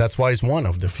 That's why he's one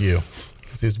of the few.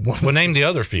 Name the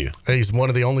other few. He's one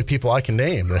of the only people I can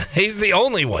name. He's the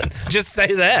only one. Just say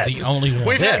that. The only one.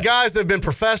 We've had guys that have been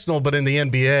professional, but in the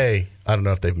NBA, I don't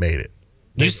know if they've made it.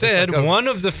 You said one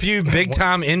of the few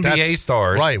big-time NBA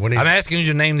stars. Right. I'm asking you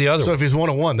to name the other So one. if he's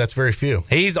 1-1, that's very few.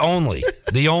 He's the only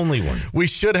one. We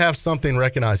should have something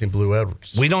recognizing Blue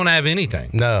Edwards. We don't have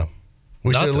anything. No.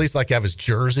 We should Nothing. at least have his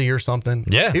jersey or something.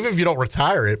 Yeah. Even if you don't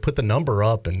retire it, put the number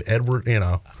up and Edward,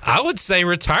 I would say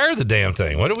retire the damn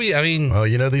thing. Well,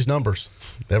 these numbers.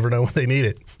 Never know when they need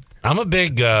it. I'm a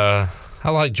big, I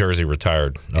like jersey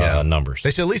retired numbers. They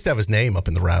should at least have his name up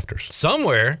in the rafters.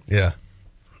 Somewhere. Yeah.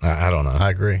 I don't know. I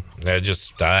agree.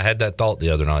 I had that thought the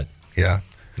otother night. Yeah.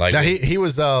 Like now, he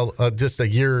was just a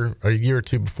year or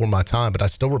two before my time, but I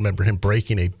still remember him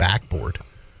breaking a backboard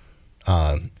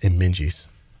in Minges,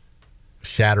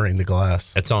 shattering the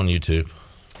glass. It's on YouTube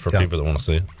for people that want to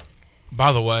see it.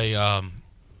 By the way,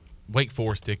 Wake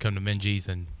Forest did come to Minges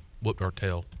and whooped our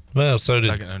tail. Well, so did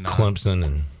Back in 09. Clemson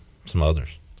and some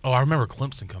others. Oh, I remember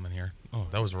Clemson coming here. Oh,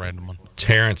 that was a random one.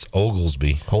 Terrence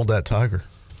Oglesby. Hold that tiger.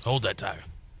 Hold that tiger.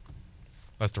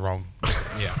 That's the wrong.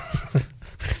 Yeah.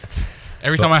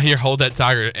 Every time I hear "Hold That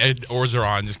Tiger," Ed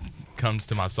Orgeron just comes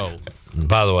to my soul.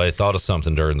 By the way, I thought of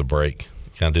something during the break.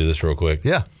 Can I do this real quick?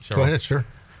 Yeah. Go ahead. Sure.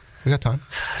 We got time.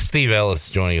 Steve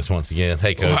Ellis joining us once again.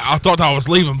 Hey, Coach. Well, I thought I was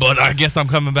leaving, but I guess I'm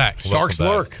coming back. Sharks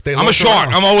lurk. I'm a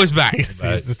shark. I'm always back. He's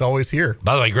just always here.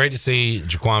 By the way, great to see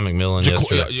Jaquan McMillan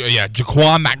yesterday. Yeah,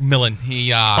 Jaquan McMillan.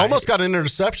 He almost got an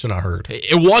interception, I heard.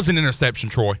 It was an interception,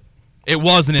 Troy. It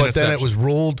was an interception. But then it was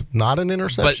ruled not an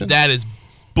interception? But that is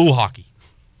bull hockey.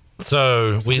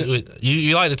 So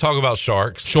you like to talk about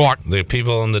sharks? Shark. The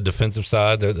people on the defensive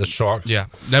side, they're the sharks. Yeah,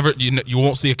 never. You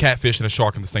won't see a catfish and a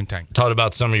shark in the same tank. Talked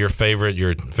about some of your favorite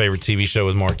TV show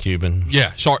with Mark Cuban.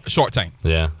 Yeah, Shark Tank.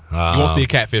 Yeah, you won't see a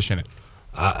catfish in it.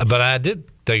 But I did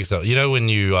think so. You know when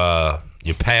you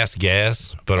pass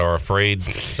gas but are afraid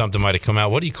something might have come out.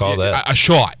 What do you call that? A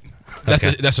shot.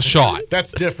 That's a shot.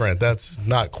 That's different. That's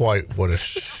not quite what a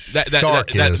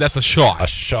shark is. That's a shot. A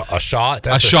shot. A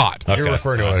shot. Okay. You're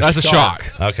referring to that's a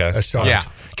shark. Okay. A shark. Yeah.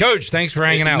 Coach, thanks for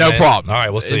hanging out. No man. problem. All right,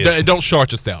 we'll see you. Don't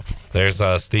short yourself. There's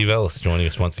Steve Ellis joining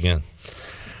us once again.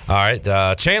 All right,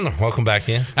 Chandler, welcome back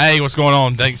in. Hey, what's going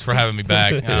on? Thanks for having me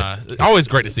back. Always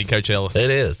great to see Coach Ellis. It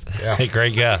is. Yeah. Hey,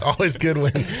 great guy. Always good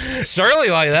when Shirley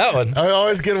like that one.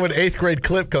 Always good when 8th grade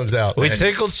clip comes out. We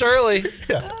tickled Shirley.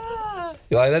 Yeah.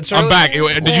 You like that, Shirley? I'm back.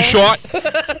 Did you short?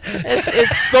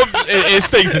 It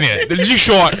stinks in here. Did you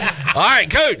short? All right,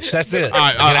 Coach. That's it. All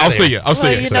right, I'll see you. I'll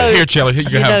see you. Here, Chelly. You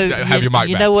can have your mic back.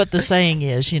 You know what the saying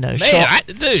is,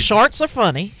 sharks are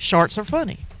funny. Sharks are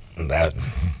funny.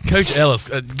 Coach Ellis,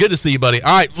 good to see you, buddy.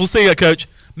 All right, we'll see you, Coach.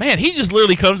 Man, he just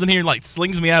literally comes in here and like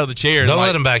slings me out of the chair. Don't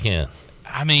let him back in.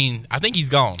 I mean, I think he's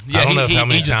gone. Yeah, I don't know how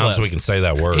many times we can say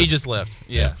that word. He just left.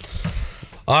 Yeah.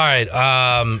 All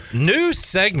right, new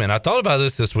segment. I thought about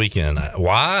this weekend.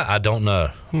 Why? I don't know,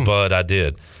 but I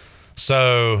did.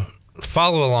 So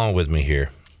follow along with me here.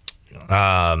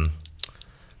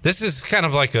 This is kind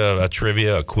of like a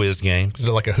trivia, a quiz game. Is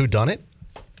it like a whodunit?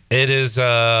 It is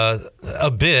a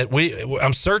bit.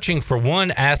 I'm searching for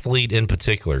one athlete in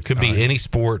particular. Could be any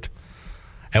sport.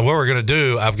 And what we're going to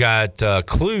do, I've got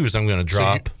clues I'm going to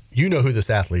drop. So you know who this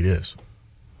athlete is?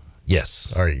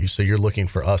 Yes. All right. So you're looking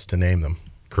for us to name them.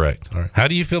 Correct. All right. How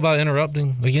do you feel about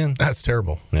interrupting again? That's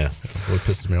terrible. Yeah. It really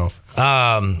pisses me off.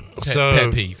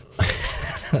 Pet peeve.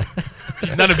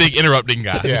 Not a big interrupting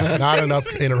guy. Yeah, not an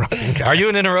interrupting guy. Are you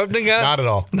an interrupting guy? Not at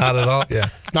all. Not at all? Yeah,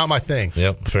 it's not my thing.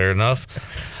 Yep, fair enough.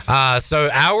 So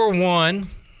hour 1,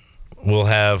 we'll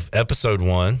have episode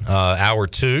 1. Hour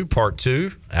 2, part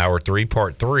 2. Hour 3,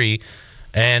 part 3.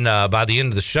 And by the end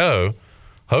of the show,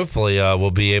 hopefully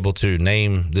we'll be able to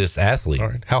name this athlete. All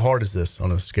right. How hard is this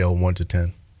on a scale of 1 to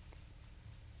 10?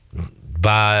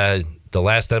 By the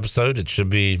last episode,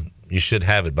 you should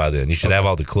have it by then. You should have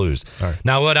all the clues. All right.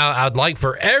 Now, what I'd like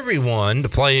for everyone to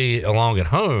play along at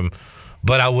home,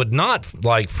 but I would not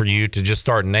like for you to just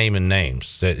start naming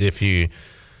names. If you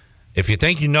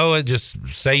think you know it, just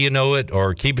say you know it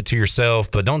or keep it to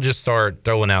yourself, but don't just start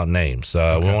throwing out names. We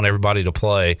want everybody to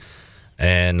play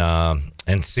and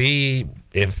see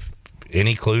if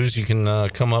any clues you can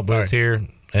come up with here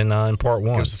in part 1.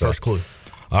 Give us the first clue.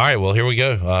 All right, well, here we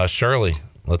go. Shirley,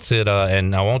 let's hit.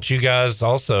 And I want you guys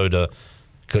also to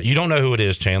 – you don't know who it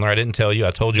is, Chandler. I didn't tell you.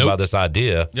 I told you about this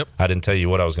idea. Yep. I didn't tell you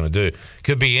what I was going to do.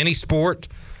 Could be any sport,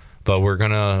 but we're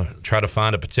going to try to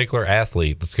find a particular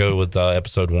athlete. Let's go with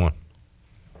episode 1.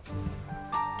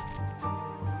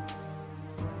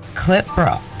 Clip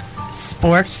Brock,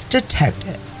 Sports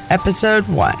Detective, Episode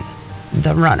 1,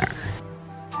 The Runner.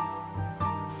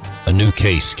 A new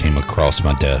case came across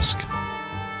my desk.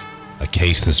 A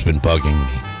case that's been bugging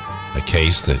me. A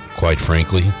case that, quite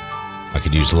frankly, I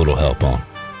could use a little help on.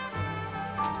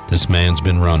 This man's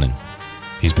been running.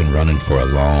 He's been running for a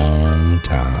long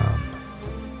time.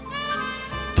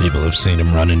 People have seen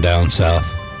him running down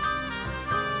south.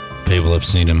 People have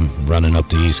seen him running up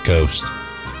the East Coast.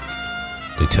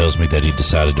 They tells me that he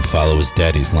decided to follow his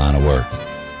daddy's line of work.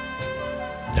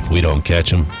 If we don't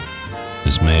catch him,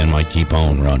 this man might keep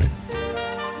on running.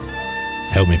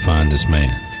 Help me find this man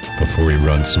before he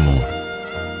runs some more.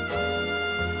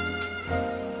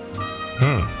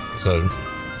 So,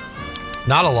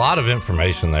 not a lot of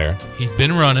information there. He's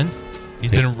been running.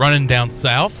 He's been running down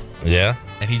south. Yeah.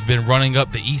 And he's been running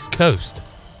up the East Coast.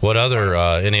 What other,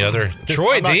 any other?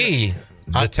 Troy D.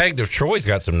 Detective Troy's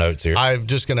got some notes here. I'm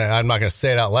not gonna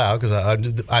say it out loud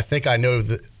because I think I know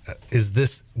that. Is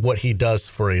this what he does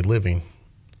for a living?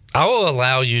 I will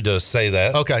allow you to say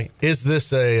that. Okay. Is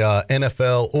this a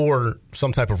NFL or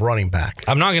some type of running back?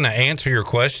 I'm not going to answer your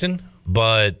question,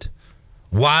 but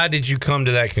why did you come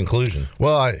to that conclusion?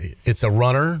 Well, it's a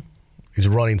runner. He's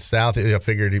running south. I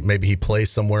figured maybe he plays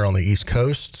somewhere on the East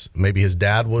Coast. Maybe his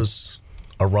dad was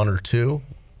a runner too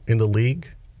in the league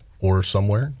or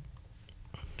somewhere.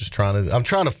 I'm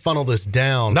trying to funnel this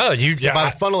down. No, So by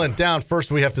funneling down,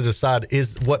 first we have to decide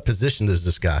what position is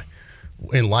this guy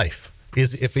in life?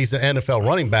 If he's an NFL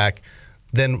running back,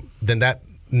 then that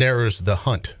narrows the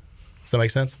hunt. Does that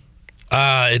make sense?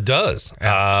 It does.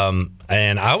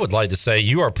 And I would like to say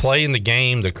you are playing the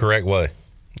game the correct way.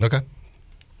 Okay.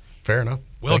 Fair enough.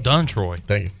 Well done, Troy.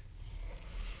 Thank you.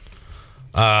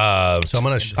 So I'm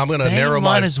gonna narrow Same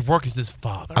line as work as his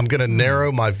father. I'm gonna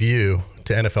narrow my view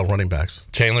to NFL running backs.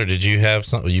 Chandler, did you have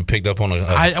something you picked up on?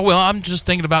 I'm just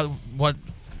thinking about what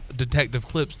Detective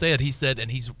Clip said. He said,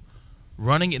 and he's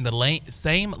running in the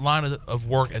same line of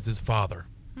work as his father.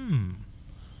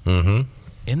 Mm-hmm.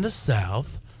 In the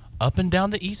South, up and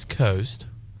down the East Coast.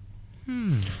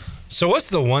 So what's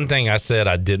the one thing I said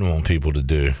I didn't want people to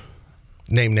do?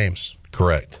 Name names.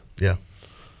 Correct. Yeah.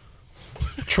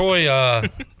 Troy,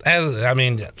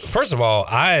 first of all,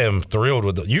 I am thrilled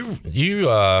with you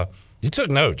took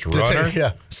notes. Runner,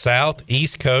 yeah. South,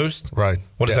 East Coast. Right.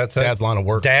 What does that say? Dad's line of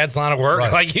work. Dad's line of work.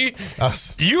 Right. Like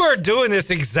you are doing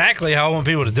this exactly how I want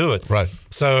people to do it. Right.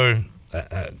 So,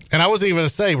 and I wasn't even going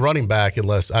to say running back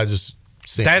unless I just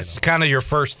see. That's kind of your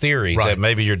first theory that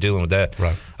maybe you're dealing with that.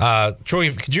 Right.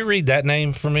 Troy, could you read that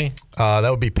name for me? That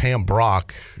would be Pam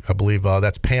Brock. I believe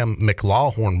that's Pam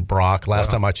McLaughlin Brock.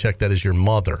 Last time I checked, that is your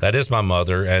mother. That is my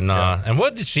mother. And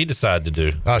what did she decide to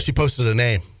do? She posted a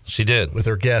name. She did. With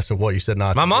her guess of what you said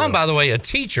not My to mom, do. by the way, a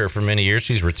teacher for many years.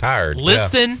 She's retired.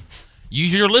 Listen.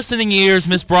 Use your listening ears,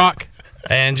 Miss Brock.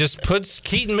 And just puts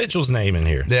Keaton Mitchell's name in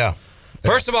here. Yeah.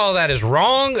 First of all, that is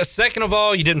wrong. Second of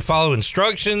all, you didn't follow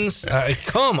instructions.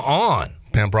 Come on.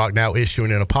 Pam Brock now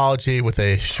issuing an apology with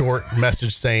a short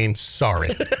message saying sorry.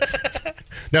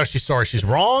 No, she's sorry she's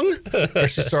wrong, or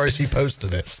she's sorry she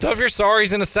posted it. Stuff your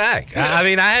sorries in a sack. I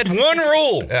had one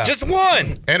rule. Yeah. Just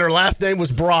one. And her last name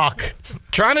was Brock.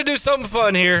 Trying to do something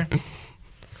fun here.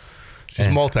 She's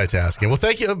multitasking. Well,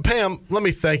 thank you, Pam. Let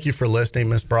me thank you for listening,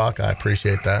 Miss Brock. I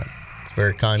appreciate that. It's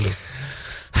very kind of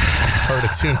her to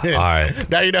tune in. All right.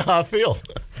 Now you know how I feel.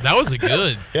 That was a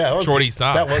good Shorty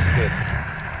side. That was good.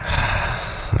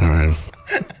 All right.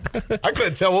 I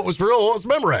couldn't tell what was real, what was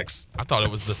Memorex. I thought it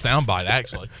was the soundbite,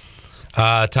 actually.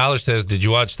 Tyler says, did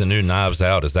you watch the new Knives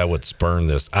Out? Is that what spurred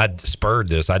this? I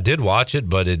did watch it,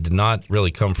 but it did not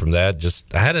really come from that.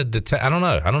 Just I had I don't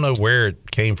know. I don't know where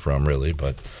it came from, really.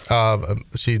 But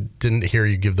she didn't hear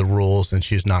you give the rules, and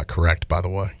she's not correct, by the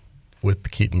way,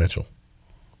 with Keaton Mitchell.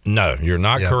 No, you're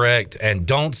not correct. And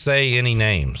don't say any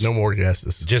names. No more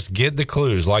guesses. Just get the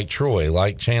clues like Troy,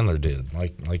 like Chandler did,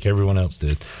 like everyone else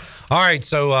did. All right,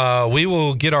 so we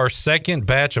will get our second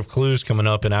batch of clues coming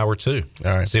up in hour 2.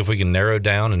 All right. See if we can narrow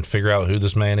down and figure out who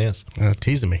this man is.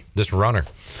 Teasing me. This runner.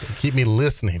 Keep me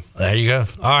listening. There you go.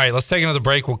 All right, let's take another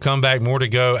break. We'll come back. More to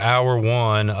go. Hour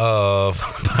 1 of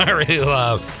Pirate Radio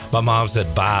Live. My mom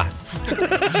said bye.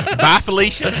 Bye,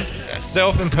 Felicia.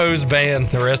 Self-imposed ban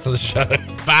the rest of the show.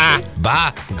 Bye.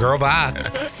 Bye. Girl, bye.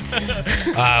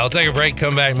 I'll take a break.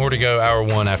 Come back. More to go. Hour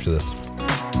 1 after this.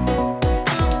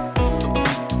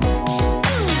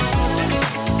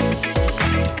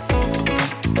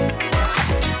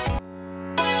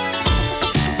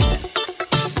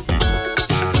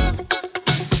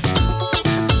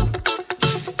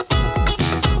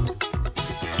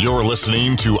 You're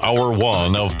listening to Hour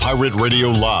 1 of Pirate Radio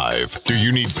Live. Do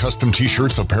you need custom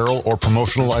t-shirts, apparel, or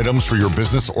promotional items for your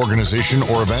business, organization,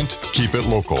 or event? Keep it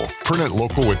local. Print it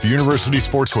local with University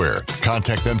Sportswear.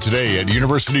 Contact them today at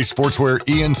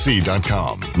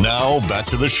universitysportswearenc.com. Now, back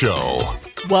to the show.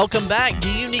 Welcome back.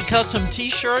 Do you need custom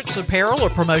t-shirts, apparel, or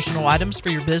promotional items for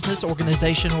your business,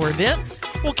 organization, or event?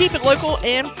 Well, keep it local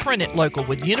and print it local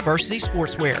with University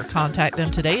Sportswear. Contact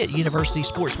them today at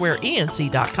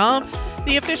universitysportswearenc.com,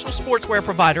 the official sportswear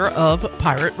provider of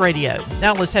Pirate Radio.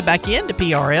 Now let's head back into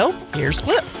PRL. Here's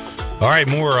Clip. All right,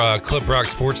 more Clip Rock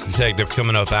Sports Detective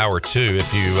coming up hour 2.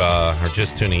 If you are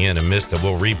just tuning in and missed it,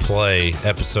 we'll replay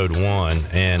episode 1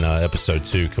 and episode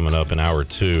 2 coming up in hour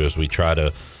 2 as we try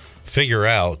to figure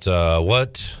out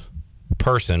what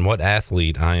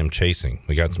athlete I am chasing.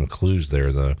 We got some clues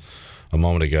there, though, a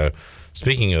moment ago.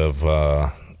 Speaking of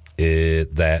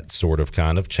that sort of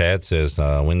kind of, Chad says,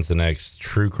 when's the next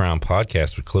True Crime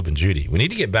podcast with Clip and Judy? We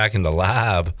need to get back in the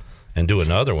lab and do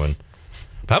another one.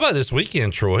 How about this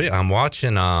weekend, Troy? I'm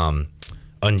watching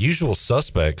Unusual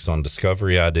Suspects on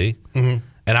Discovery ID. Mm-hmm.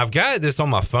 And I've got this on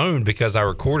my phone because I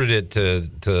recorded it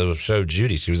to show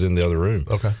Judy. She was in the other room.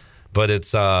 Okay. But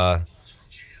it's, I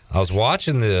was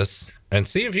watching this, and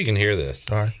see if you can hear this.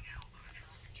 All right.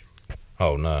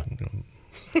 Oh, no.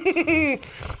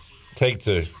 Take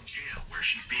 2. Where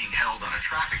she's being held on a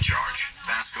traffic charge,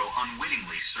 Vasco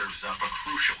unwittingly serves up a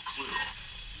crucial clue.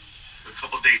 a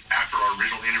couple of days after our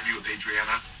original interview with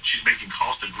Adriana. She's making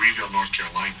calls to Greenville, North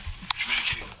Carolina,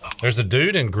 communicating with somebody. There's a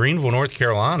dude in Greenville, North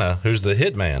Carolina, who's the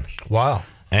hitman. Wow.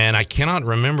 And I cannot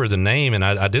remember the name, and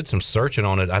I did some searching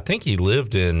on it. I think he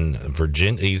lived in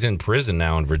Virginia. He's in prison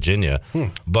now in Virginia.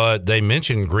 But they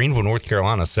mentioned Greenville, North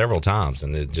Carolina several times,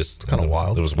 and it just kind of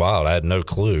wild. It was wild. I had no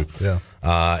clue. Yeah.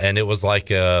 And it was like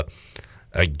a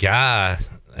guy,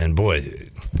 and boy,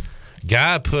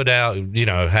 guy put out,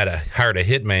 hired a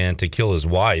hitman to kill his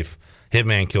wife.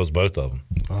 Hitman kills both of them.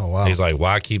 Oh, wow. He's like,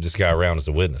 why keep this guy around as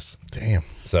a witness? Damn.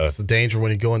 So that's the danger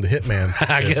when you go into hitman.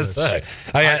 I guess so.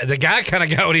 The guy kind of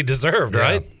got what he deserved,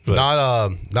 right? But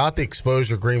not the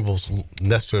exposure Greenville's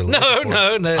necessarily. No.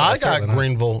 I got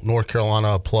Greenville, North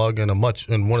Carolina, a plug in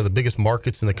one of the biggest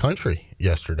markets in the country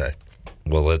yesterday.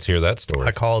 Well, let's hear that story.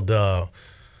 I called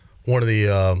one of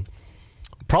the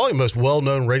probably most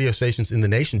well-known radio stations in the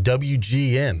nation,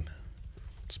 WGN.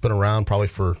 It's been around probably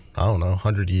for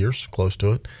 100 years, close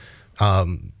to it.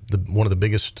 One of the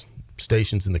biggest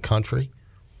stations in the country.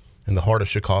 In the heart of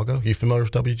Chicago. You familiar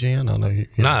with WGN? I know you.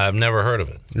 No, I've never heard of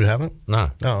it. You haven't? No.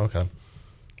 Oh, okay.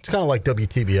 It's kind of like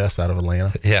WTBS out of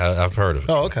Atlanta. Yeah, I've heard of it.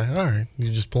 Oh, okay. All right.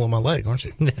 You're just pulling my leg, aren't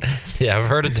you? Yeah, I've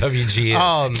heard of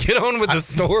WGN. Get on with the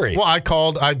story. Well,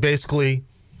 I basically,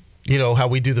 how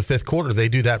we do the fifth quarter, they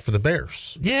do that for the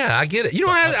Bears. Yeah, I get it.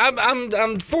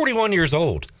 I'm 41 years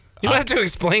old. You don't have to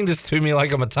explain this to me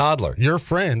like I'm a toddler. Your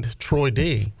friend, Troy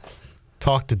D.,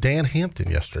 talked to Dan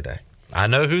Hampton yesterday. I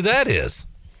know who that is.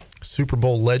 Super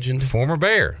Bowl legend. Former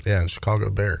Bear. Yeah, Chicago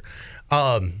Bear.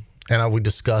 And we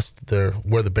discussed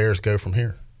where the Bears go from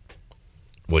here.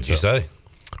 What'd you say?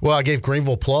 Well, I gave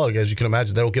Greenville a plug. As you can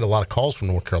imagine, they'll get a lot of calls from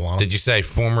North Carolina. Did you say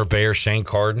former Bear Shane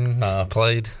Carden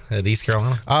played at East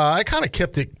Carolina? I kind of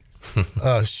kept it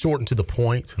short and to the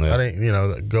point. Yeah. I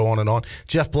didn't, go on and on.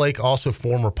 Jeff Blake, also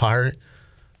former Pirate,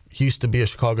 used to be a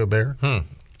Chicago Bear.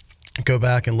 Go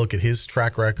back and look at his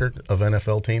track record of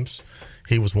NFL teams.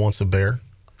 He was once a Bear.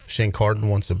 Shane Carden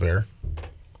once a Bear.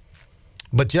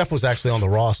 But Jeff was actually on the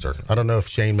roster. I don't know if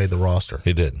Shane made the roster.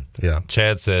 He didn't. Yeah.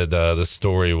 Chad said this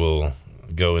story will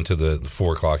go into the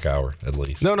 4 o'clock hour at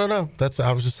least. No.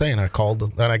 I was just saying. I called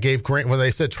them. And I gave Grant, when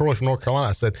they said Troy from North Carolina,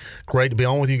 I said, great to be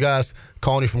on with you guys.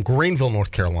 Calling you from Greenville,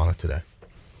 North Carolina today.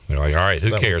 They're like, all right,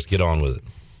 who cares? Get on with it.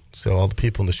 So all the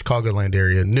people in the Chicagoland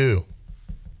area knew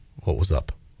what was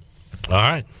up. All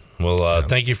right. Well,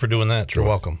 thank you for doing that, Troy. You're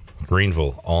welcome.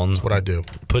 Greenville on. That's what I do.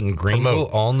 Putting Greenville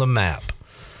on the map.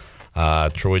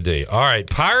 Troy D. All right,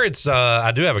 Pirates.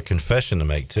 I do have a confession to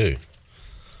make too.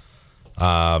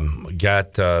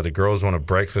 Got the girls on a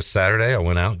breakfast Saturday. I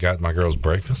went out, got my girls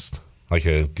breakfast like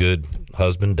a good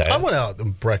husband, dad. I went out to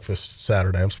breakfast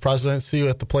Saturday. I'm surprised I didn't see you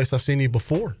at the place I've seen you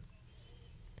before.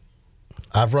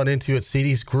 I've run into you at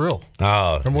CD's Grill.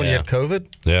 Oh, remember when you had COVID?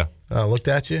 Yeah. I looked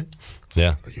at you.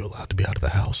 Yeah. Are you allowed to be out of the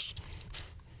house?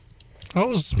 That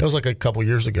was like a couple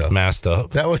years ago. Masked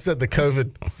up. That was at the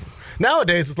COVID.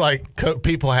 Nowadays, it's like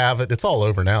people have it. It's all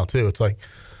over now too. It's like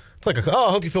I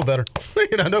hope you feel better.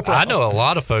 No problem. I know a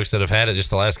lot of folks that have had it just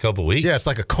the last couple of weeks. Yeah, it's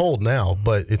like a cold now,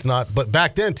 but it's not. But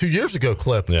back then, 2 years ago,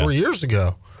 3 years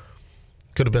ago,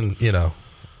 could have been.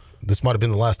 This might have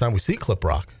been the last time we see Clip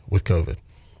Rock with COVID.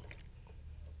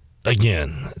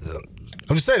 Again,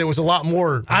 I'm just saying it was a lot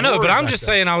more. I know, but I'm just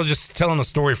saying I was just telling a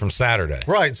story from Saturday.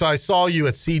 Right. So I saw you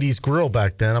at CD's Grill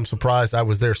back then. I'm surprised I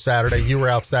was there Saturday. You were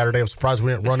out Saturday. I'm surprised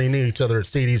we didn't run into each other at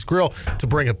CD's Grill to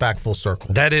bring it back full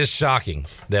circle. That is shocking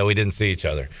that we didn't see each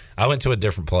other. I went to a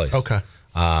different place. Okay.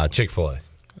 Chick-fil-A.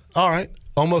 All right.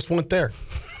 Almost went there.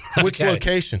 Which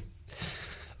location?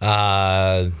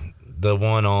 The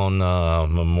one on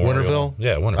Memorial. Winterville?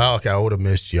 Yeah, Winterville. Oh, okay. I would have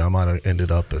missed you. I might have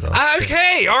ended up at.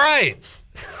 Okay. All right.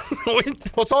 Well,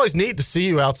 it's always neat to see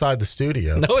you outside the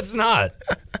studio. No, it's not.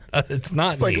 It's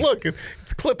not. It's like, look,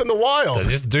 it's Clip in the wild.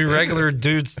 Just do regular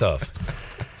dude stuff.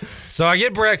 So I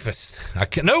get breakfast.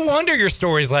 No wonder your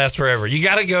stories last forever. You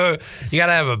got to go. You got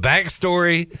to have a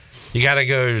backstory. You got to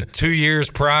go 2 years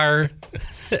prior.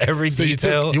 Every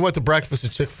detail. You went to breakfast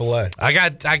at Chick-fil-A. I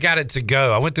got it to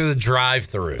go. I went through the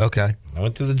drive-through. Okay. I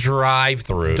went through the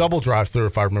drive-through. Double drive-through,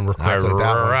 if I remember correctly.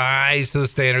 I rise to the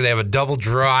standard. They have a double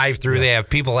drive-through. They have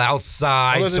people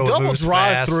outside. Although the double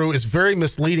drive-through is very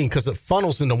misleading because it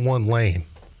funnels into one lane.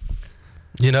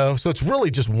 So it's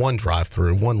really just one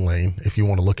drive-through, one lane, if you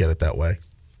want to look at it that way.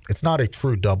 It's not a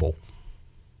true double.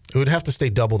 It would have to stay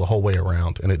double the whole way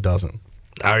around, and it doesn't.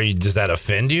 Does that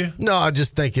offend you? No, I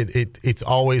just think it's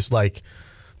always like,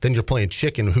 then you're playing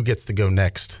chicken. Who gets to go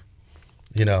next?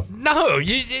 No,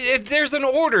 there's an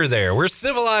order there. We're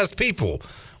civilized people.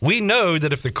 We know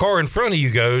that if the car in front of you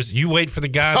goes, you wait for the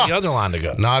guy on the other line to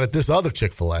go. Not at this other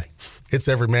Chick-fil-A. It's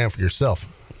every man for yourself.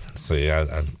 See,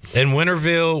 in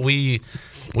Winterville, we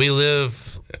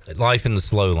live life in the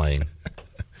slow lane.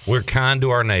 We're kind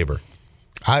to our neighbor.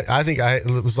 I think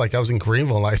it was like I was in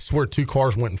Greenville, and I swear 2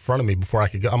 cars went in front of me before I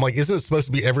could go. I'm like, isn't it supposed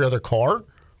to be every other car?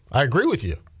 I agree with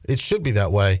you. It should be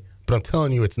that way, but I'm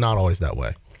telling you, it's not always that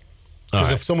way. Because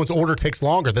if someone's order takes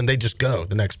longer, then they just go,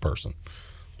 the next person.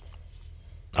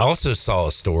 I also saw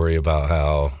a story about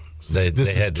how they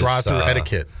had drive-through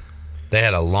etiquette. They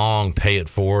had a long pay it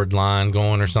forward line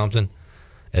going or something,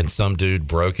 and some dude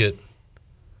broke it.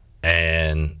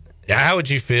 And how would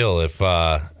you feel if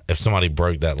somebody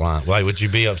broke that line? Like, would you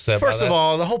be upset? First of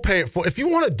all, the whole pay it forward. If you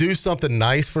want to do something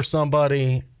nice for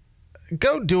somebody,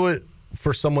 go do it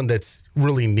for someone that's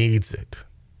really needs it.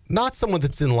 Not someone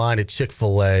that's in line at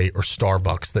Chick-fil-A or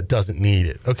Starbucks that doesn't need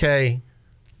it, okay?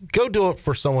 Go do it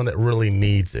for someone that really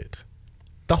needs it.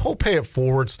 The whole pay it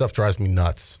forward stuff drives me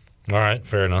nuts. All right,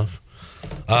 fair enough.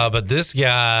 But this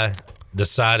guy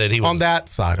decided he was on that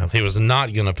side of it. He was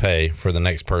not going to pay for the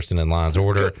next person in line's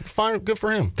order. Good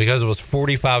for him. Because it was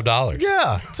 $45.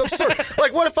 Yeah, it's absurd.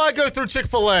 Like, what if I go through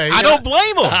Chick-fil-A? I don't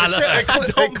blame him.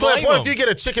 What if you get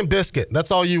a chicken biscuit? That's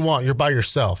all you want. You're by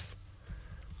yourself.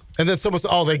 And then someone says,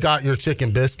 "Oh, they got your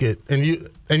chicken biscuit," and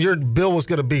your bill was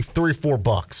going to be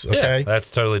 $3-4. Okay, yeah,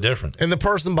 that's totally different. And the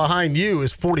person behind you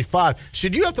is $45.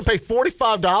 Should you have to pay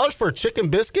 $45 for a chicken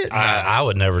biscuit? I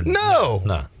would never. No.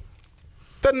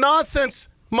 The nonsense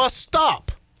must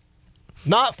stop.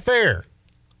 Not fair.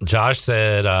 Josh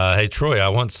said, "Hey Troy, I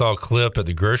once saw a clip at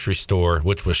the grocery store,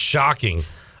 which was shocking.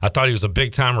 I thought he was a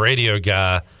big time radio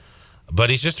guy, but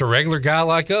he's just a regular guy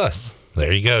like us."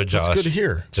 There you go, Josh. That's good to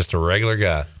hear. Just a regular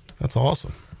guy. That's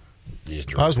awesome.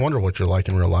 I was wondering what you're like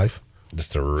in real life.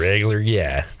 Just a regular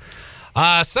guy.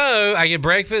 So I get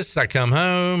breakfast. I come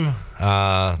home,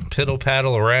 piddle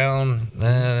paddle around,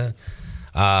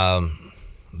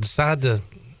 decide to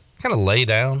kind of lay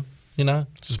down. You know,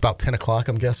 it's just about 10 o'clock.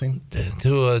 I'm guessing.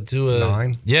 Do a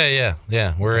 9. Yeah.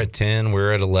 We're at 10.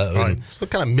 We're at 11. All right. So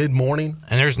kind of mid morning.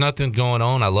 And there's nothing going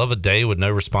on. I love a day with no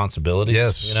responsibilities.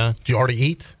 Yes. You know. Did you already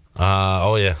eat?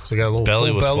 Oh yeah. So you got a little belly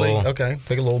full was belly. Full. Okay.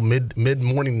 Take a little mid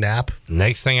morning nap.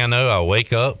 Next thing I know, I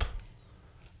wake up,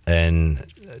 and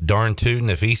darn tootin'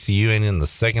 if ECU ain't in the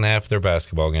second half of their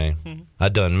basketball game. I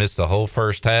done missed the whole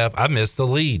first half. I missed the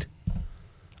lead.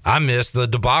 I missed the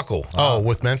debacle.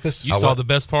 With Memphis? You saw the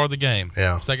best part of the game.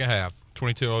 Yeah. Second half,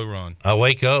 22-0 run. I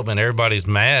wake up and everybody's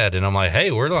mad, and I'm like, hey,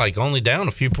 we're like only down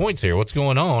a few points here. What's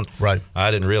going on? Right.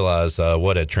 I didn't realize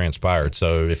what had transpired.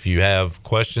 So if you have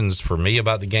questions for me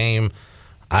about the game,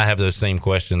 I have those same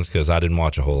questions because I didn't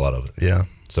watch a whole lot of it. Yeah.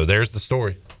 So there's the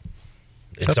story.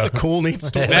 That's a cool, neat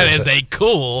story. That is a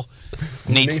cool,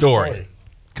 neat story.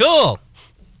 Cool.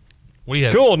 What do you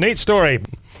have? Cool, neat story.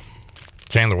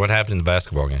 Chandler, what happened in the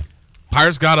basketball game?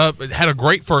 Pirates got up, had a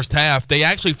great first half. They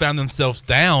actually found themselves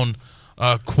down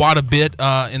quite a bit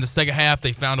in the second half.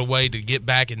 They found a way to get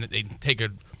back and they take a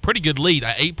pretty good lead,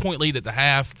 an 8-point lead at the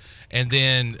half, and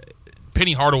then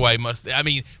Penny Hardaway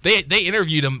they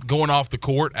interviewed him going off the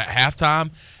court at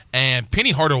halftime, and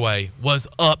Penny Hardaway was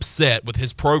upset with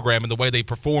his program and the way they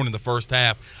performed in the first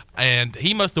half, and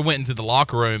he must have went into the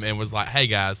locker room and was like, hey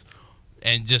guys,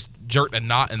 and just jerked a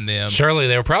knot in them. Surely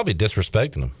they were probably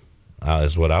disrespecting him,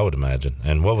 is what I would imagine.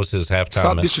 And what was his halftime?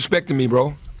 Stop disrespecting me,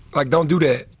 bro. Like, don't do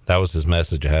that. That was his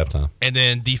message at halftime. And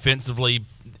then defensively,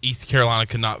 East Carolina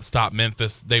could not stop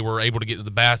Memphis. They were able to get to the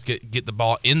basket, get the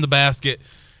ball in the basket,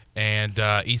 and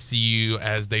ECU,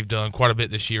 as they've done quite a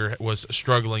bit this year, was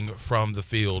struggling from the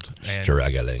field.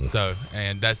 Struggling.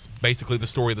 And that's basically the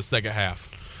story of the second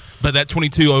half. But that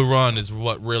 22-0 run is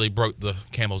what really broke the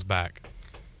Camel's back.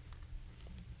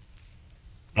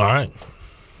 All right.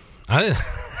 I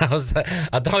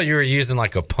thought you were using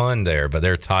like a pun there, but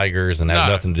they're Tigers and have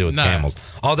nothing to do with Camels.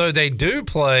 Although they do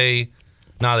play.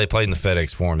 No, they play in the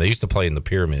FedEx Forum. They used to play in the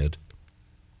Pyramid.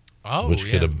 Oh, which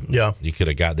could have you could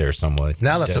have got there some way.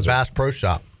 Now that's a Bass Pro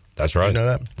Shop. That's right. You know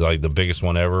that? Like the biggest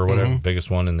one ever or whatever.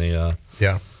 Biggest one in the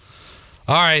Yeah.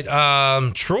 All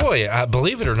right, Troy,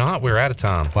 believe it or not, we're out of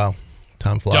time. Wow.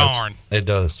 Time flies. Darn. It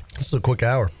does. This is a quick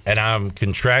hour. And I'm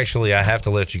contractually, I have to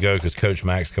let you go because Coach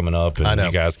Mack's coming up and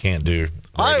you guys can't do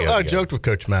I joked with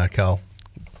Coach Mack how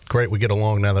great we get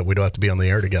along now that we don't have to be on the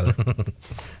air together.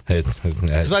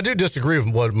 Because I do disagree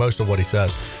with most of what he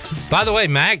says. By the way,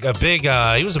 Mack,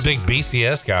 he was a big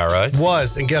BCS guy, right?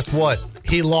 Was, and guess what?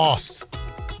 He lost.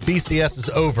 BCS is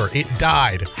over. It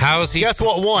died. How is he? Guess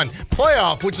what won?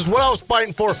 Playoff, which is what I was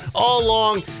fighting for all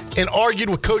along and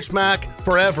argued with Coach Mack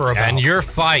forever about. And your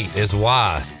fight is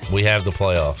why we have the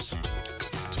playoffs.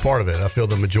 It's part of it. I feel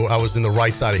I was in the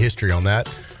right side of history on that.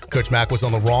 Coach Mack was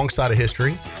on the wrong side of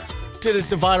history. Did it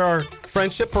divide our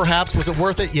friendship, perhaps. Was it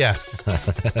worth it? Yes.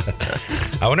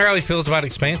 I wonder how he feels about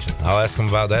expansion. I'll ask him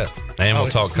about that. And we'll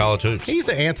talk college hoops. He's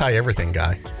an anti-everything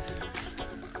guy.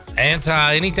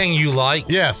 Anti anything you like?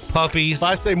 Yes. Puppies. If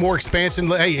I say more expansion,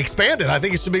 hey, expand it. I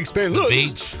think it should be expanded. Look,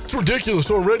 beach. It's ridiculous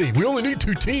already. We only need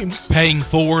 2 teams. Paying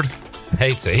forward.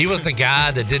 Hates it. He was the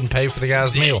guy that didn't pay for the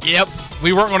guy's meal. Yep.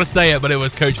 We weren't going to say it, but it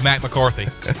was Coach Mac McCarthy.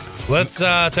 Let's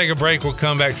take a break. We'll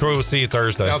come back. Troy, we'll see you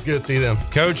Thursday. Sounds good. See you then.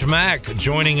 Coach Mac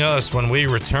joining us when we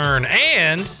return,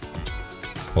 and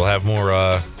we'll have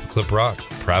more Clip Rock,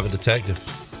 Private Detective.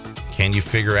 Can you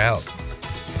figure out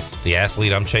the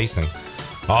athlete I'm chasing?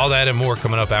 All that and more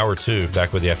coming up hour 2.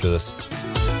 Back with you after this.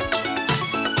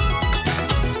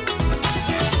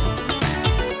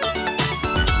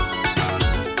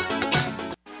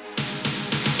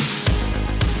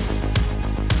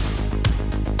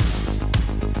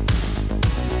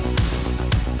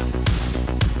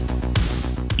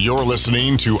 You're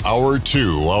listening to Hour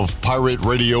 2 of Pirate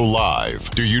Radio Live.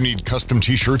 Do you need custom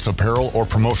t-shirts, apparel, or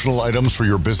promotional items for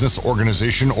your business,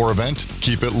 organization, or event?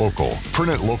 Keep it local.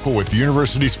 Print it local with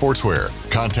University Sportswear.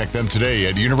 Contact them today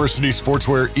at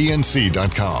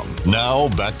universitysportswearenc.com. Now,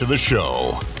 back to the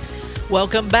show.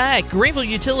 Welcome back. Greenville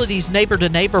Utilities Neighbor to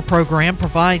Neighbor program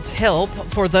provides help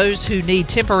for those who need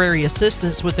temporary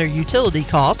assistance with their utility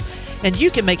costs, and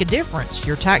you can make a difference.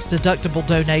 Your tax-deductible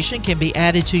donation can be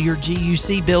added to your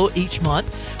GUC bill each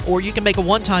month, or you can make a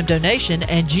one-time donation,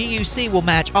 and GUC will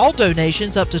match all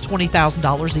donations up to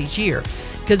 $20,000 each year.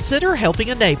 Consider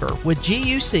helping a neighbor with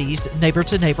GUC's Neighbor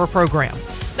to Neighbor program.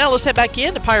 Now let's head back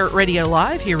into Pirate Radio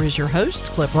Live. Here is your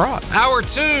host, Clip Rock. Hour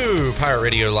 2, Pirate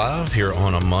Radio Live here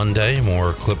on a Monday.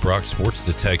 More Clip Rock Sports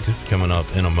Detective coming up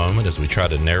in a moment as we try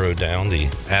to narrow down the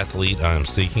athlete I am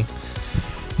seeking.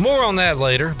 More on that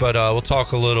later, but we'll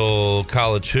talk a little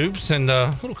college hoops and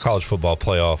a little college football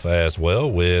playoff as well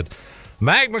with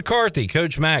Mac McCarthy.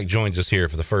 Coach Mac joins us here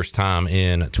for the first time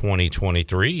in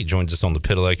 2023. He joins us on the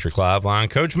Pit Electric Live line.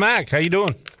 Coach Mac, how you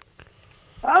doing?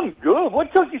 I'm good.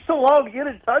 What took you so long to get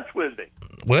in touch with me?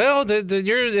 Well,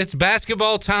 it's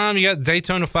basketball time. You got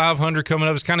Daytona 500 coming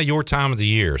up. It's kind of your time of the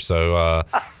year. So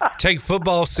take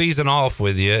football season off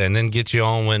with you and then get you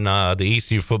on when the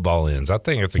ECU football ends. I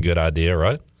think it's a good idea,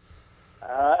 right?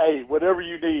 Hey, whatever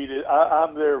you need,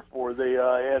 I'm there for the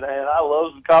and I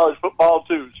love some college football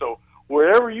too. So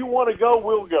wherever you want to go,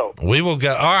 we'll go. We will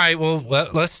go. All right. Well,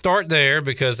 let's start there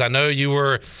because I know you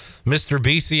were Mr.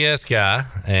 BCS guy,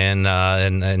 and I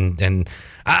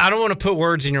don't want to put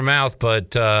words in your mouth,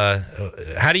 but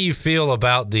how do you feel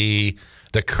about the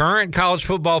current college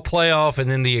football playoff and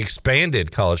then the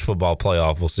expanded college football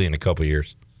playoff we'll see in a couple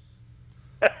years?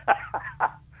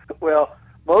 Well,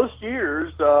 most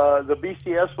years the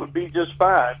BCS would be just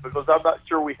fine because I'm not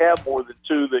sure we have more than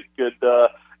 2 that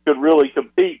could really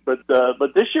compete. But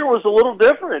this year was a little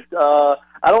different. I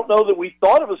don't know that we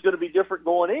thought it was going to be different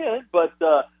going in, but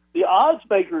the odds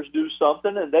makers do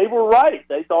something, and they were right.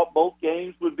 They thought both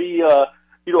games would be, a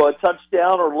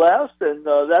touchdown or less, and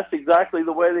that's exactly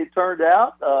the way they turned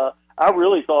out. I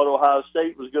really thought Ohio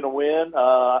State was going to win.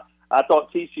 I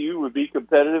thought TCU would be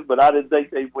competitive, but I didn't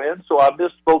think they'd win, so I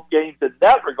missed both games in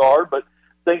that regard, but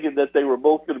thinking that they were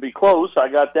both going to be close, I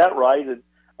got that right. And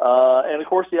of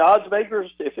course, the odds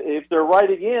makers, if they're right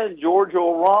again, Georgia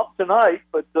will romp tonight,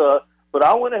 but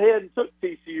I went ahead and took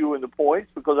TCU in the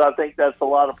points because I think that's a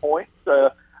lot of points.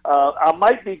 I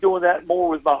might be doing that more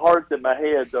with my heart than my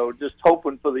head, though, just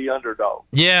hoping for the underdog.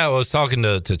 Yeah, I was talking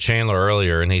to Chandler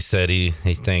earlier, and he said he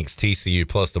thinks TCU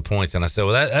plus the points. And I said,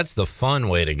 well, that's the fun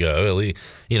way to go. At least,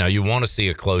 you want to see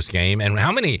a close game. And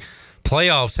how many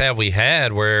playoffs have we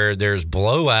had where there's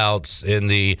blowouts in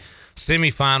the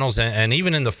semifinals and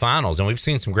even in the finals? And we've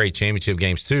seen some great championship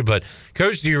games, too. But,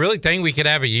 Coach, do you really think we could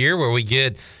have a year where we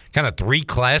get kind of 3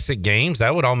 classic games?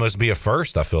 That would almost be a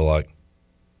first, I feel like.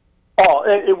 Oh,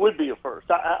 it would be a first.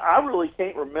 I really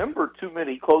can't remember too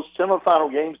many close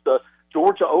semifinal games. The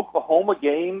Georgia-Oklahoma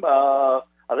game, I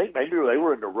think maybe they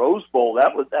were in the Rose Bowl.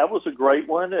 That was a great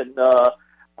one. And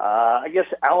I guess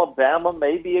Alabama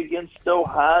maybe against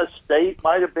Ohio State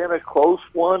might have been a close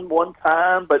one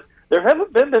time. But there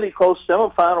haven't been many close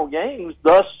semifinal games,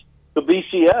 thus the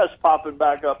BCS popping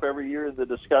back up every year in the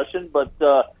discussion. But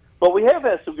we have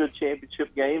had some good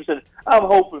championship games, and I'm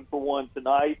hoping for one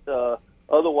tonight.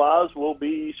 Otherwise, we'll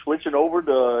be switching over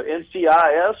to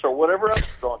NCIS or whatever else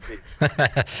is on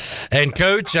TV. And,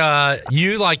 Coach,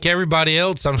 you, like everybody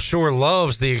else, I'm sure,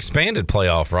 loves the expanded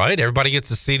playoff, right? Everybody gets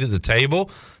a seat at the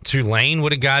table. Tulane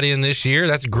would have got in this year.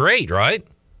 That's great, right?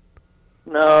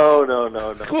 No.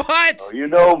 What? No, you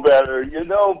know better.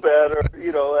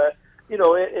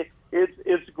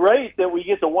 It's great that we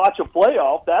get to watch a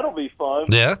playoff. That'll be fun.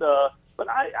 Yeah. But, but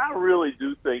I really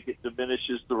do think it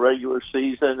diminishes the regular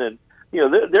season. And,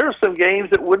 there are some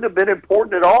games that wouldn't have been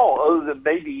important at all other than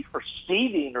maybe for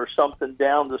seeding or something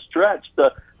down the stretch.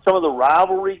 Some of the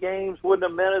rivalry games wouldn't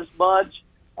have meant as much.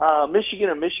 Michigan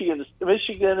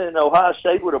and Ohio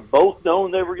State would have both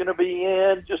known they were going to be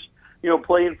in, just,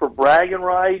 playing for bragging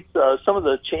rights. Some of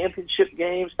the championship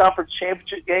games, conference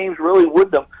championship games, really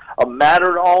wouldn't have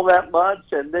mattered all that much.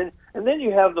 And then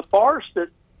you have the farce that,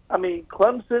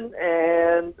 Clemson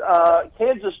and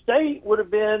Kansas State would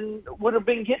have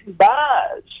been getting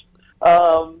buys,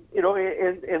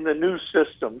 in the new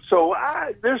system. So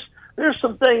there's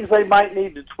some things they might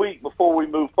need to tweak before we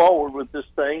move forward with this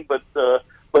thing.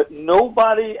 But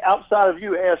nobody outside of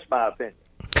you asked my opinion.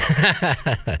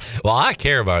 Well, I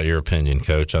care about your opinion,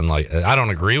 Coach. I don't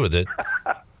agree with it.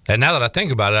 And now that I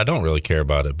think about it, I don't really care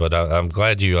about it. But I'm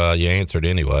glad you answered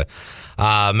anyway.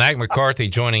 Mac McCarthy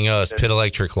joining us, Pit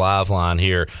Electric Live Line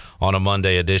here on a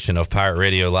Monday edition of Pirate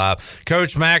Radio Live.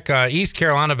 Coach Mac, East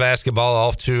Carolina basketball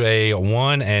off to a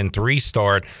 1-3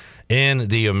 start in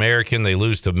the American. They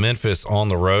lose to Memphis on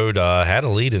the road. Had a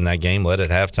lead in that game, led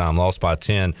at halftime, lost by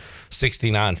 10,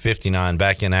 69-59.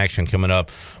 Back in action coming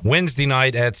up Wednesday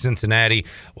night at Cincinnati.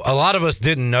 A lot of us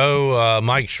didn't know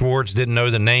Mike Schwartz, didn't know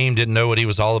the name, didn't know what he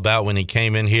was all about when he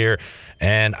came in here.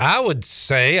 And I would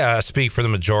say, I speak for the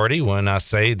majority when I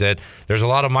say that there's a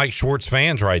lot of Mike Schwartz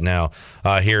fans right now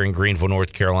here in Greenville,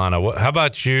 North Carolina. How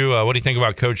about you? What do you think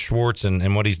about Coach Schwartz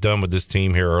and what he's done with this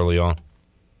team here early on?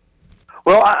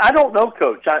 Well, I don't know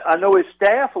Coach. I know his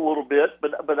staff a little bit,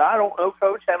 but I don't know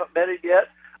Coach. Haven't met him yet.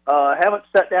 Haven't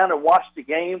sat down and watched the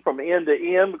game from end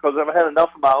to end because I've had enough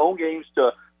of my own games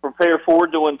to prepare for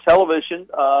doing television.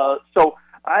 So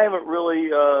I haven't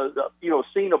really,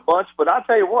 seen a bunch. But I'll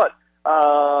tell you what,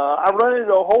 I run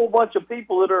into a whole bunch of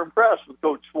people that are impressed with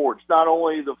Coach Schwartz. Not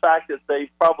only the fact that they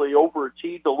probably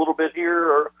overachieved a little bit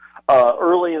here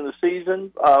early in the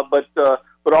season,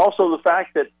 but also the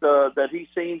fact that he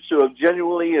seems to have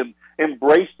genuinely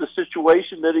embraced the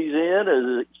situation that he's in,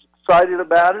 is excited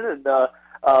about it, and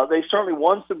they certainly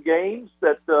won some games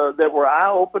that were eye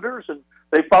openers, and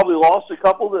they probably lost a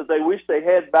couple that they wish they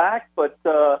had back, but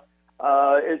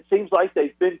it seems like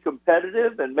they've been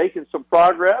competitive and making some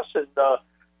progress, and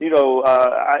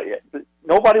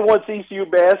nobody wants ECU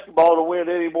basketball to win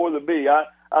any more than me. I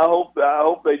hope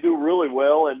they do really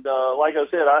well, and like I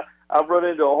said, I've run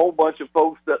into a whole bunch of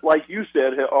folks that, like you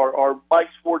said, are Mike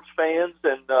Schwartz fans,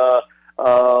 and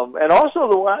also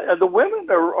the women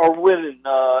are winning,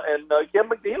 and Kim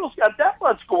McNeil's got that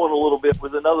much going a little bit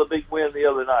with another big win the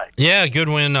other night. Yeah, good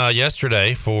win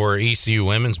yesterday for ECU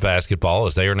women's basketball,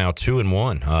 as they are now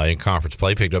 2-1 in conference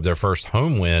play. Picked up their first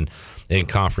home win in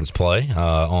conference play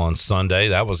on Sunday.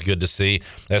 That was good to see.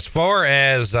 As far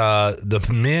as the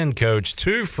men, Coach,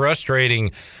 2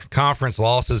 frustrating conference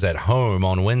losses at home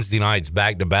on Wednesday nights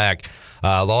back-to-back.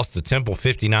 Lost to Temple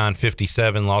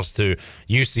 59-57, lost to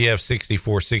UCF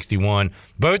 64-61.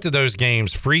 Both of those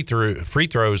games, free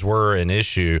throws were an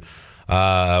issue,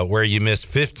 where you missed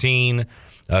 15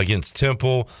 against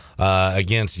Temple.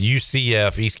 Against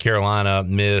UCF, East Carolina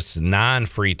missed 9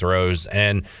 free throws.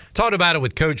 And talked about it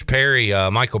with Coach Perry,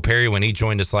 Michael Perry, when he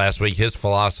joined us last week, his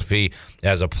philosophy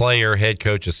as a player, head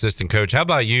coach, assistant coach. How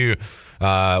about you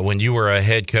when you were a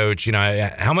head coach?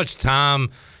 How much time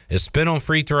is spent on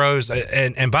free throws?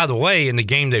 And by the way, in the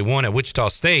game they won at Wichita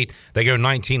State, they go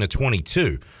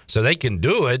 19-22. So they can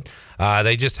do it.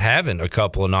 They just haven't a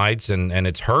couple of nights, and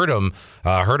it's hurt them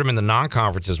in the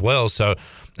non-conference as well. So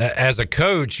as a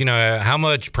coach, how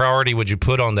much priority would you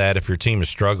put on that if your team is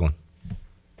struggling?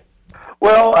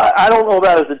 Well, I don't know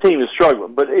about if the team is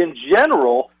struggling, but in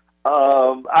general,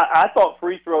 I thought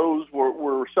free throws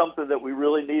were something that we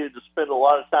really needed to spend a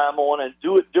lot of time on and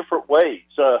do it different ways.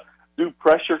 Do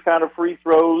pressure kind of free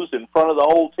throws in front of the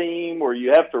whole team, where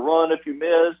you have to run if you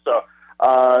miss.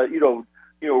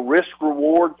 Risk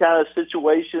reward kind of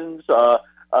situations,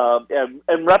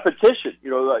 and repetition.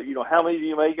 How many do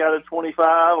you make out of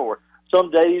 25? Or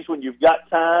some days when you've got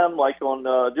time, like on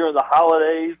during the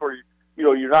holidays, where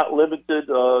you're not limited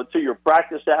to your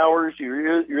practice hours.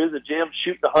 You're in the gym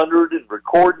shooting 100 and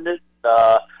recording it.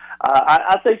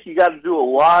 I think you got to do a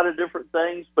lot of different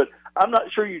things, but I'm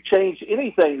not sure you change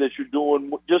anything that you're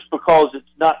doing just because it's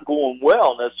not going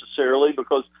well necessarily,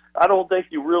 because I don't think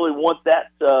you really want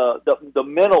that the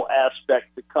mental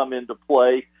aspect to come into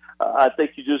play. I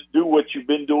think you just do what you've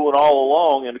been doing all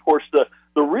along, and of course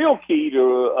the real key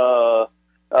to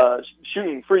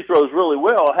shooting free throws really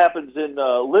well happens in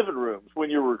living rooms when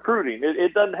you're recruiting.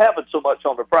 It doesn't happen so much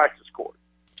on the practice court.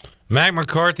 Mac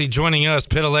McCarthy joining us,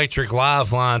 Pit Electric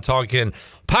Live Line, talking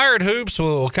Pirate Hoops.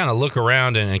 We'll kind of look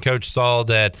around, and Coach saw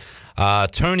that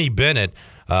Tony Bennett,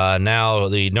 now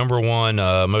the number one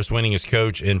most winningest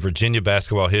coach in Virginia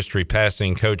basketball history,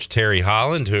 passing Coach Terry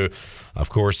Holland, who, of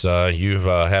course, you've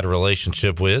had a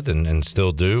relationship with and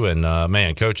still do. And,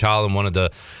 man, Coach Holland, one of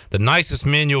the nicest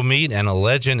men you'll meet and a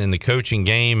legend in the coaching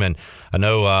game. And I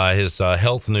know his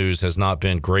health news has not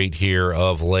been great here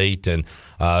of late. And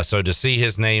so to see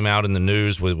his name out in the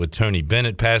news with Tony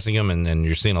Bennett passing him, and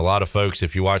you're seeing a lot of folks,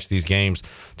 if you watch these games,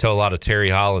 tell a lot of Terry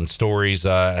Holland stories.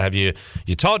 Have you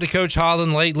talked to Coach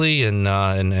Holland lately?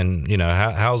 And you know,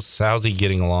 how's he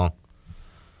getting along?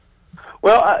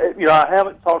 Well, I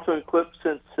haven't talked to him, Clip,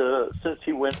 since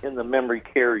he went in the memory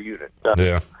care unit.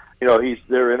 Yeah. You know,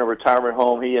 they're in a retirement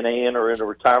home. He and Ann are in a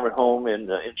retirement home in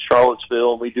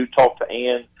Charlottesville. We do talk to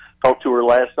Ann. Talked to her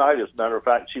last night. As a matter of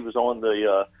fact, she was on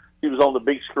the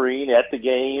big screen at the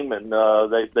game, and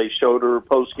they showed her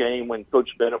post game when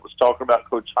Coach Bennett was talking about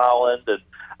Coach Holland, and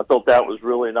I thought that was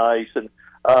really nice. And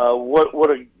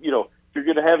if you're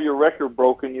going to have your record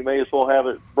broken, you may as well have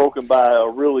it broken by a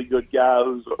really good guy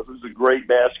who's a great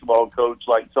basketball coach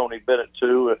like Tony Bennett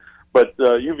too. But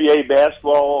UVA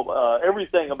basketball,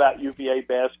 everything about UVA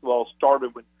basketball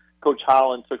started when Coach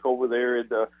Holland took over there in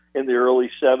the early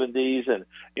 '70s, and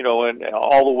and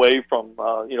all the way from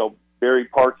Barry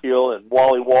Parkhill and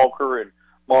Wally Walker and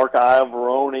Mark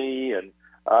Iavaroni and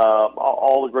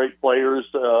all the great players,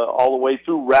 all the way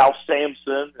through Ralph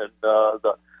Sampson and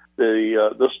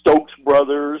the Stokes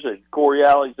brothers and Corey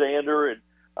Alexander and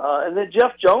then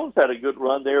Jeff Jones had a good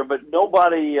run there, but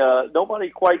nobody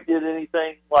quite did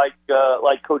anything like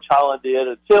Coach Holland did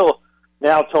until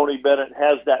now. Tony Bennett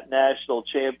has that national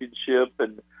championship,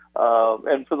 and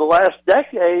for the last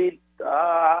decade,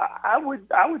 I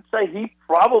would say he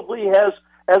probably has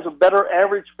a better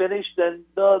average finish than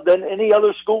any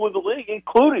other school in the league,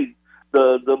 including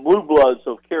the Blue Bloods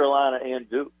of Carolina and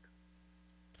Duke.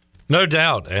 No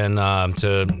doubt, and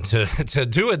to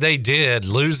do what they did,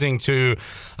 losing to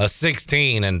a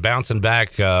 16 and bouncing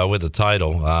back with a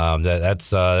title,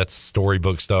 that's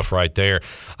storybook stuff right there.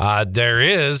 There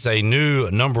is a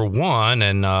new number one,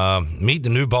 and meet the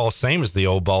new boss, same as the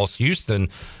old boss, Houston,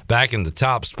 back in the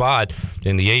top spot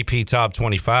in the AP Top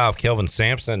 25. Kelvin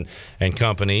Sampson and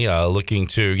company looking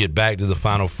to get back to the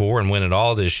Final Four and win it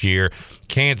all this year.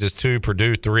 Kansas 2,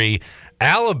 Purdue 3,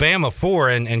 Alabama 4,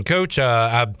 and Coach,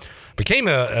 I became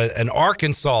an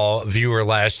Arkansas viewer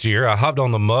last year. I hopped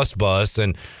on the Must Bus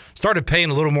and started paying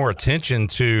a little more attention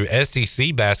to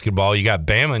SEC basketball. You got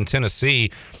Bama and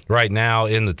Tennessee right now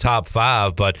in the top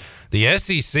 5, but the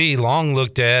SEC, long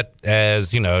looked at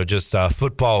as, just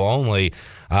football only,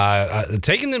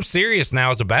 taking them serious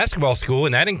now as a basketball school,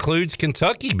 and that includes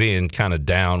Kentucky being kind of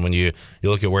down when you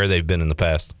look at where they've been in the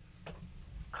past.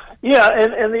 Yeah,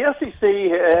 and the SEC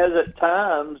has at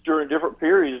times during different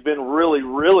periods been really,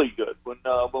 really good.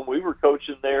 When we were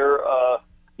coaching there,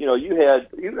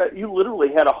 you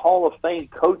literally had a Hall of Fame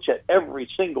coach at every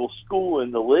single school in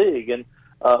the league, and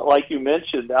like you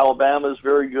mentioned, Alabama is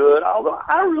very good. Although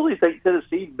I really think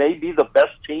Tennessee may be the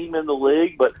best team in the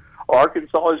league, but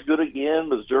Arkansas is good again.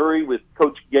 Missouri with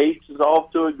Coach Gates is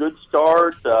off to a good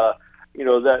start.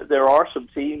 That there are some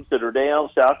teams that are down.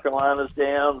 South Carolina's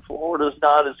down. Florida's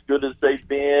not as good as they've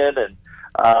been, and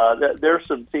there's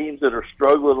some teams that are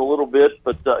struggling a little bit.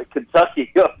 But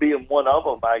Kentucky being one of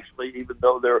them, actually, even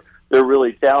though they're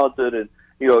really talented, and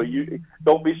you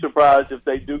don't be surprised if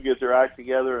they do get their act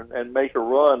together and make a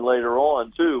run later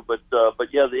on too. But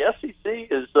yeah, the SEC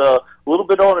is a little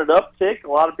bit on an uptick.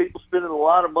 A lot of people spending a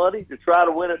lot of money to try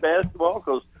to win at basketball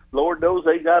because Lord knows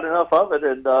they got enough of it,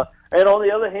 and on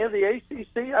the other hand, the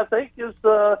ACC I think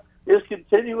is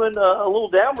continuing a little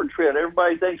downward trend.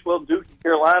 Everybody thinks, well, Duke and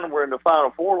Carolina were in the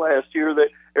Final Four last year, that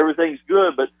everything's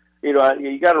good, but you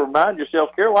got to remind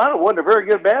yourself, Carolina wasn't a very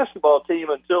good basketball team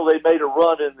until they made a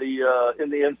run in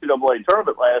the NCAA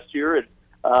tournament last year,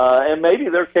 and maybe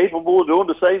they're capable of doing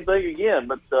the same thing again,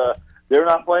 but they're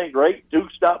not playing great.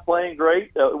 Duke's not playing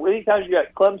great. Anytime you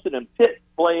got Clemson and Pitt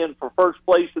playing for first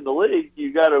place in the league,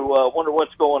 you got to wonder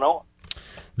what's going on.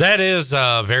 That is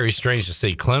very strange to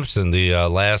see. Clemson, the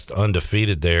last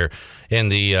undefeated there in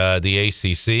the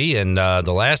ACC, and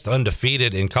the last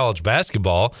undefeated in college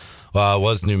basketball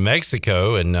was New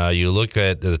Mexico. And you look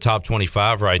at the top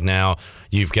 25 right now,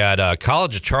 you've got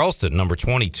College of Charleston, number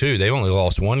 22. They only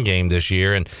lost one game this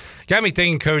year. And got me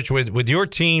thinking, Coach, with your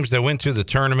teams that went to the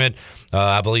tournament,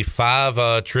 I believe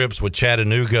 5 trips with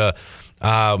Chattanooga,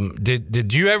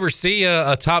 did you ever see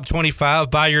a top 25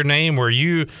 by your name where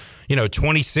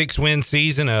 26 win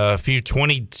season, a few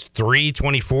 23,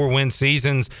 24 win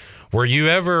seasons? Were you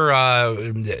ever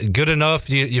good enough,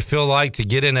 you feel like, to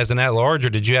get in as an at-large, or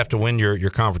did you have to win your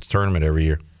conference tournament every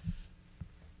year?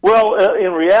 Well,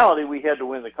 in reality, we had to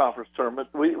win the conference tournament.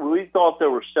 We thought there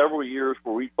were several years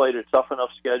where we played a tough enough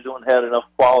schedule and had enough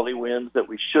quality wins that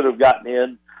we should have gotten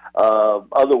in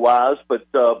otherwise. But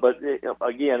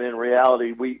again, in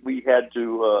reality, we had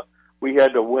to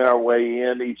win our way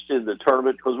in each in the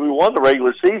tournament because we won the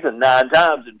regular season 9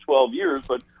 times in 12 years,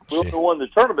 but we only won the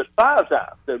tournament 5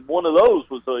 times. And one of those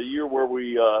was a year where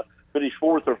we finished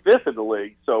 4th or 5th in the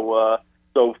league.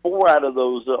 So 4 out of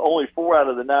those, only 4 out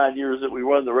of the 9 years that we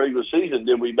won the regular season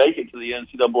did we make it to the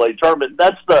NCAA tournament.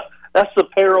 That's the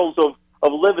perils of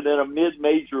living in a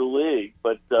mid-major league.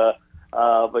 But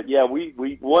yeah,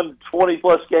 we won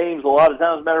 20-plus games a lot of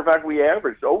times. As a matter of fact, we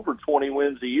averaged over 20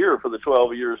 wins a year for the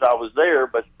 12 years I was there.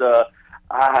 But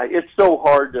it's so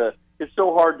hard to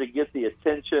get the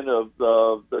attention of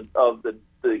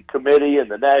the committee and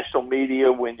the national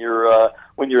media when you're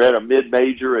at a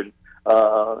mid-major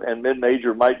and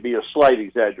mid-major might be a slight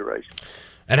exaggeration.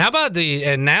 And how about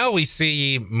and now we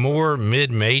see more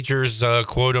mid-majors,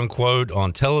 quote unquote,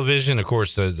 on television. Of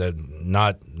course, all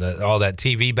that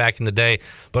TV back in the day,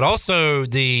 but also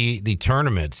the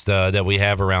tournaments that we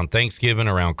have around Thanksgiving,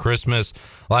 around Christmas.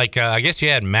 Like, I guess you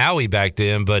had Maui back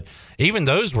then, but even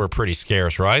those were pretty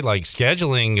scarce, right? Like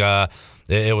scheduling,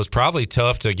 it was probably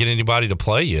tough to get anybody to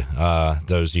play you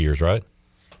those years, right?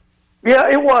 Yeah,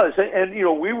 it was, and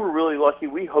we were really lucky.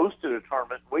 We hosted a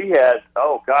tournament. We had,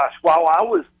 while I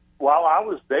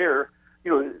was there,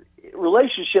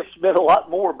 relationships meant a lot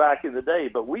more back in the day.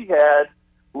 But we had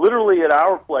literally at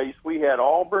our place, we had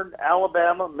Auburn,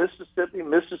 Alabama,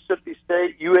 Mississippi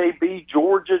State, UAB,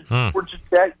 Georgia, Georgia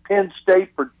Tech, Penn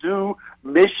State, Purdue,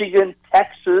 Michigan,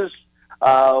 Texas.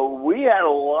 We had a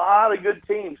lot of good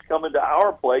teams coming to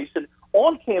our place, and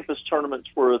on-campus tournaments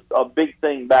were a big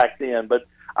thing back then. But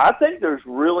I think there's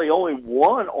really only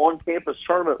one on-campus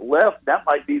tournament left. That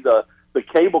might be the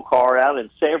cable car out in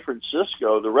San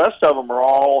Francisco. The rest of them are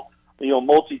all,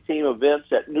 multi-team events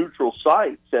at neutral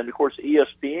sites. And, of course,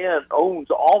 ESPN owns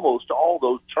almost all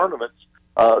those tournaments.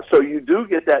 So you do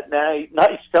get that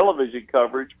nice television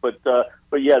coverage. But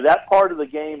yeah, that part of the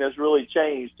game has really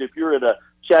changed. If you're at a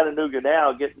Chattanooga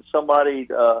now, getting somebody,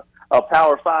 a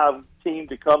Power 5 team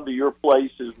to come to your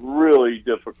place is really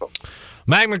difficult.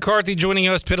 Mac McCarthy joining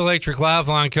us, Pit Electric Live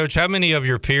Line. Coach, how many of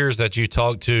your peers that you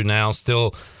talk to now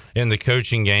still in the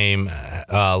coaching game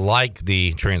like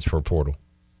the transfer portal?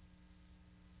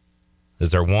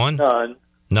 Is there one? None.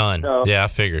 No. Yeah, I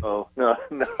figured. Oh, no,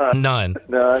 none.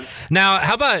 None. Now,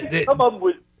 how about some of them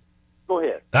would? Go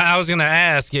ahead. I was going to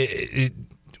ask.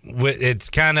 It's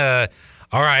kind of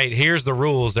all right. Here's the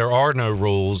rules. There are no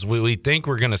rules. We think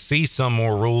we're going to see some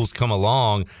more rules come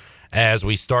along as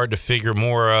we start to figure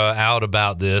more out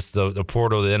about this, the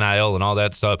portal, the NIL, and all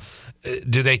that stuff.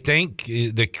 Do they think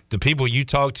the people you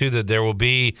talk to that there will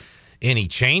be any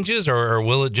changes, or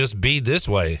will it just be this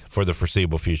way for the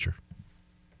foreseeable future?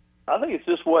 I think it's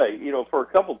this way, for a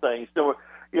couple things. So,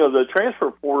 the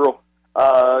transfer portal,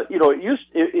 right,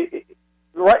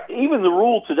 even the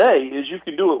rule today is you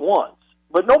can do it once,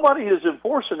 but nobody is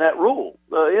enforcing that rule.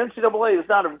 The NCAA is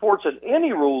not enforcing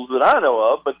any rules that I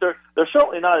know of, but they're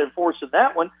certainly not enforcing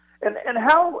that one. And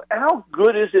how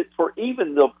good is it for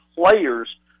even the players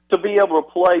to be able to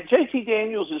play? JT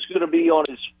Daniels is going to be on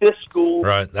his 5th school.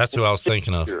 Right, that's who I was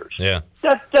thinking of. Yeah,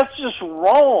 that's just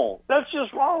wrong. That's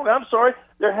just wrong. I'm sorry.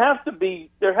 There have to be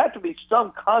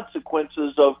some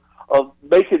consequences of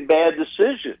making bad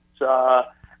decisions.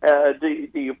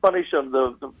 Do you punish them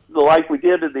the like we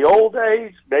did in the old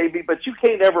days? Maybe, but you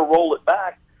can't ever roll it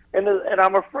back. And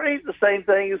I'm afraid the same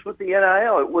thing is with the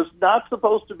NIL. It was not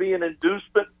supposed to be an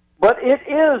inducement, but it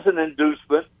is an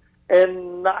inducement.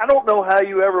 And I don't know how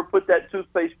you ever put that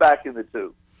toothpaste back in the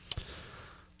tube.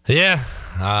 Yeah,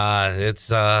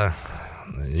 it's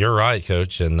you're right,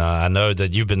 Coach, and I know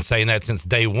that you've been saying that since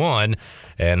day one,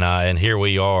 and here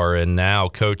we are, and now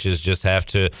coaches just have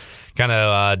to kind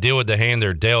of deal with the hand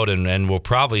they're dealt, and we'll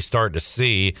probably start to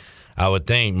see, I would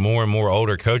think, more and more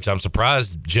older coaches. I'm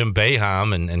surprised Jim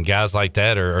Boeheim and guys like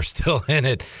that are still in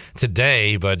it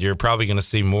today, but you're probably going to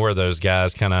see more of those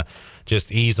guys kind of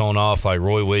just ease on off like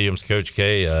Roy Williams, Coach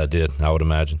K did, I would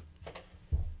imagine.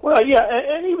 Well, yeah,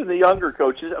 and even the younger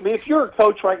coaches. I mean, if you're a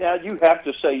coach right now, you have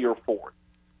to say you're for it.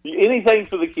 Anything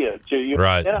for the kids.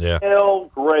 Right,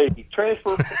 NFL, great.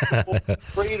 Transfer,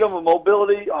 freedom and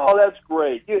mobility, that's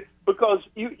great. Because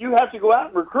you have to go out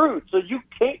and recruit, so you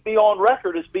can't be on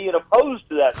record as being opposed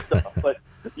to that stuff. But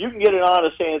you can get an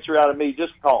honest answer out of me.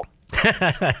 Just call me.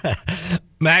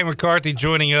 Mac McCarthy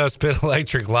joining us, Pit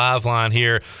Electric Live Line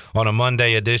here on a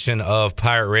Monday edition of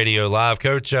Pirate Radio Live.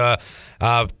 Coach, all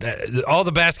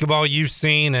the basketball you've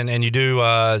seen, and you do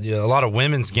a lot of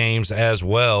women's games as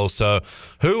well. So,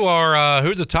 who are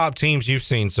the top teams you've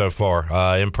seen so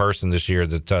far in person this year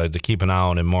that to keep an eye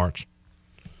on in March?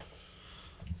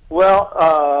 Well,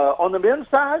 on the men's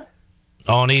side?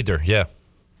 On either, yeah.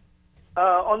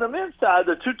 On the men's side,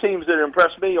 the two teams that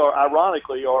impressed me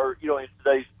ironically, are in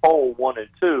today's poll 1 and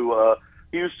 2,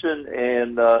 Houston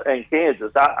and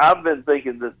Kansas. I've been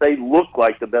thinking that they look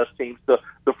like the best teams. The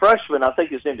freshman, I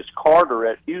think his name is Carter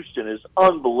at Houston, is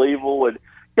unbelievable, and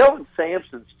Kelvin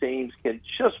Sampson's teams can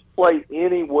just play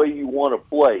any way you want to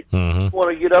play. Mm-hmm. You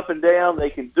want to get up and down, they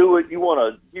can do it. You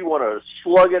want to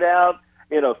slug it out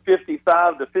in a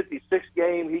 55 to 56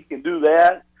 game, he can do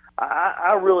that.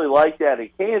 I really like that. And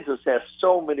Kansas has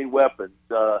so many weapons.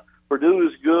 Purdue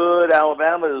is good.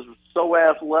 Alabama is so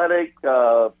athletic.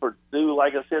 Purdue,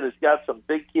 like I said, has got some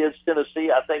big kids. Tennessee,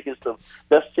 I think, is the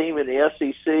best team in the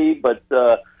SEC. But,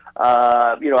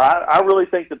 I really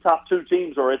think the top two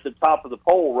teams are at the top of the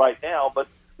poll right now. But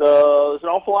there's an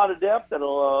awful lot of depth, and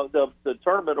the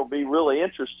tournament will be really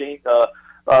interesting.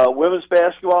 Women's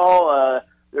basketball,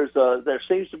 there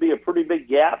seems to be a pretty big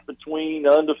gap between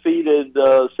undefeated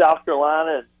South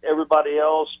Carolina and everybody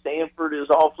else. Stanford is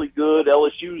awfully good.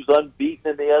 LSU's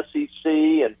unbeaten in the SEC,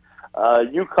 and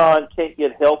UConn can't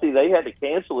get healthy. They had to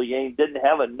cancel a game, didn't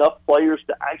have enough players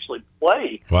to actually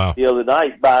play the other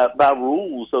night by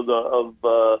rules of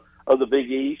the Big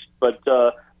East. But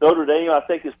Notre Dame, I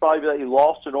think, is probably they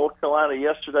lost to North Carolina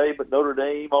yesterday, but Notre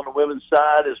Dame on the women's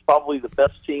side is probably the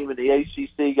best team in the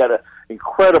ACC. Got an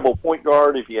incredible point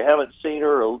guard. If you haven't seen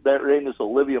her, that name is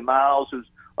Olivia Miles, who's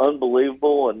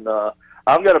unbelievable. And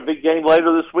I've got a big game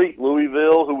later this week.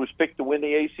 Louisville, who was picked to win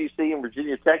the ACC, and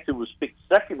Virginia Tech, who was picked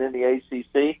second in the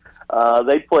ACC.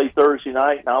 They play Thursday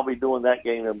night, and I'll be doing that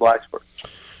game in Blacksburg.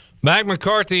 Mac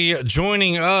McCarthy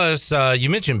joining us. You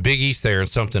mentioned Big East there, and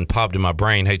something popped in my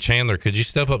brain. Hey, Chandler, could you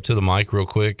step up to the mic real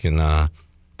quick and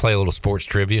play a little sports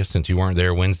trivia since you weren't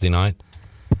there Wednesday night?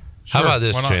 Sure, how about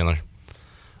this, Chandler?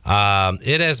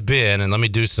 It has been, and let me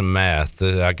do some math.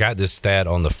 I got this stat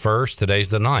on the 1st. Today's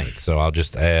the 9th, so I'll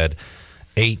just add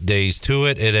 8 days to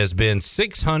it. It has been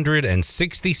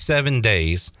 667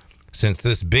 days since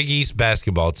this Big East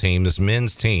basketball team, this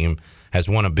men's team, has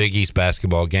won a Big East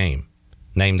basketball game.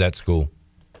 Name that school.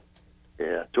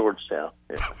 Yeah, Georgetown.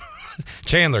 Yeah.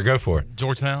 Chandler, go for it.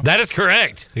 Georgetown? That is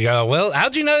correct. Yeah, well,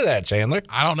 how'd you know that, Chandler?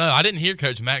 I don't know. I didn't hear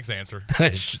Coach Mac's answer.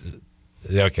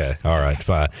 Okay, all right,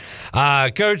 fine.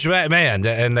 Coach Mac, man,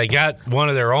 and they got one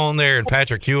of their own there in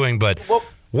Patrick Ewing, but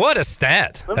what a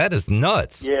stat. That is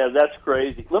nuts. Yeah, that's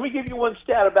crazy. Let me give you one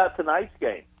stat about tonight's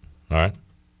game. All right.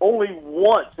 Only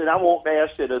once, and I won't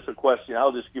ask it as a question,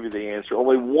 I'll just give you the answer.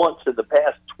 Only once in the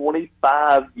past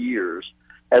 25 years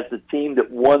has the team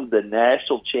that won the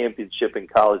national championship in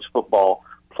college football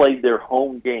played their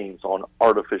home games on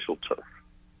artificial turf.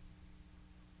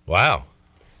 Wow.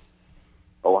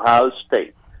 Ohio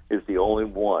State is the only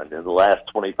one in the last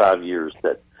 25 years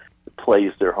that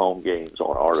plays their home games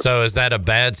on artificial. So is that a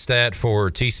bad stat for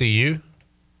TCU?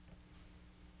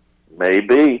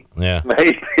 Maybe. Yeah.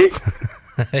 Maybe.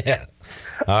 Yeah.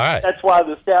 All right. That's why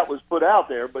the stat was put out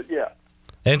there, but yeah.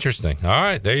 Interesting. All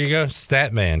right, there you go.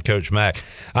 Stat man, Coach Mac.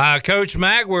 Coach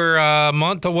Mac, we're a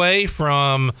month away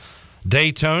from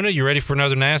Daytona. You ready for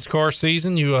another NASCAR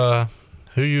season?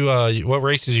 What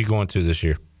races are you going to this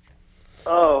year?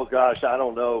 Oh gosh, I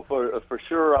don't know. For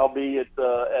sure, I'll be at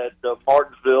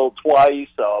Martinsville twice.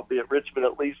 I'll be at Richmond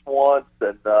at least once,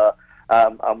 and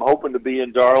I'm hoping to be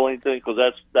in Darlington because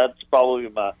that's probably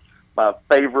my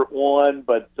favorite one.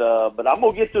 But I'm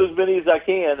gonna get to as many as I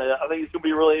can. I think it's gonna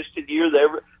be a really interesting year.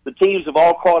 The teams have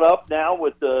all caught up now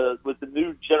with the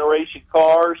new generation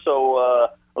car. So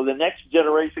or the next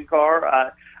generation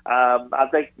car. I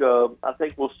think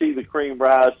we'll see the cream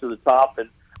rise to the top, and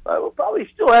we'll probably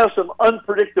still have some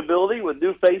unpredictability with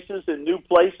new faces and new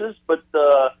places. But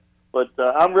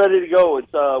I'm ready to go.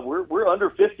 It's we're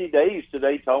under 50 days to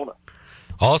Daytona.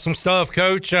 Awesome stuff,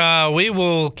 Coach. We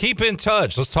will keep in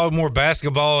touch. Let's talk more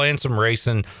basketball and some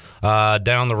racing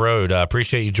down the road. I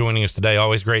appreciate you joining us today.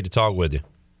 Always great to talk with you.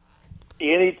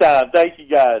 Anytime. Thank you,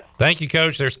 guys. Thank you,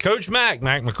 Coach. There's Coach Mac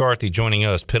McCarthy joining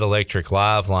us, Pit Electric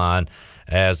Live Line.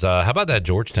 As how about that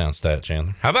Georgetown stat,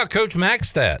 Chandler? How about Coach Mac's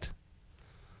stat?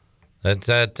 That's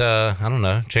that. I don't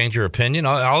know. Change your opinion.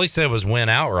 All he said was win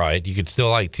outright. You could still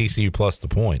like TCU plus the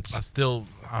points. I'm still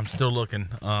looking.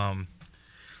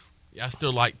 I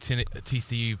still like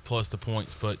TCU plus the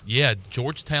points, but yeah,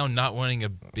 Georgetown not winning a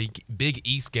Big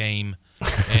East game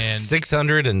And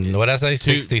 600 and what I say,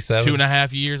 67?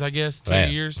 2.5 years, I guess.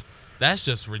 2 years. That's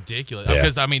just ridiculous. Yeah.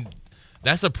 Because, I mean,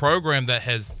 that's a program that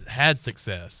has had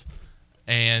success.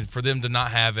 And for them to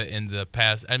not have it in the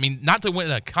past, I mean, not to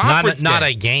win a conference not game.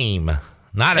 a game.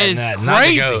 Not It's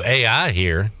to go AI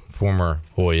here, former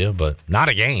Hoya, but not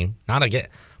a game. Not a game.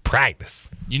 Practice.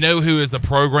 You know who is a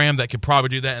program that could probably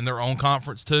do that in their own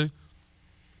conference too?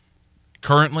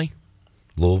 Currently?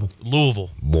 Louisville.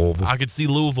 I could see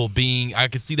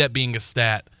that being a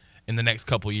stat in the next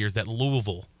couple of years that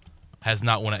Louisville has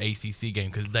not won an ACC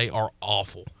game because they are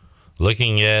awful.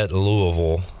 Looking at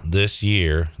Louisville this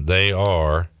year, they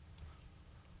are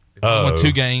won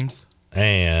 2 games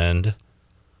and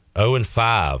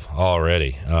 0-5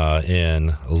 already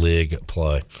in league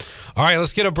play. All right,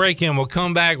 let's get a break in. We'll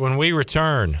come back when we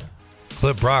return.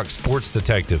 Clip Brock, Sports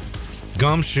Detective.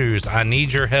 Gumshoes, I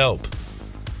need your help.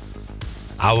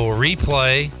 I will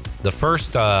replay the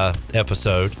first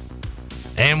episode,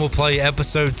 and we'll play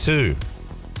episode 2.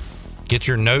 Get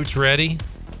your notes ready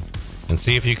and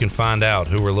see if you can find out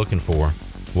who we're looking for,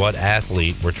 what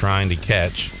athlete we're trying to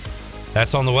catch.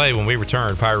 That's on the way when we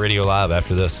return. Pirate Radio Live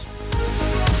after this.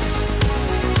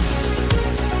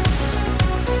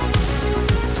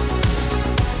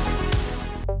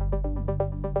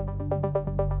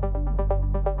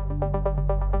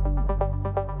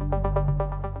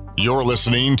 You're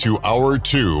listening to Hour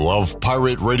 2 of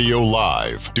Pirate Radio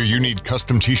Live. Do you need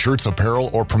custom t-shirts,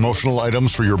 apparel, or promotional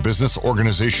items for your business,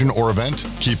 organization, or event?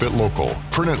 Keep it local.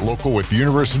 Print it local with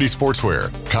University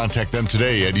Sportswear. Contact them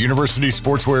today at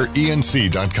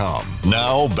universitysportswearenc.com.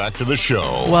 Now, back to the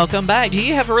show. Welcome back. Do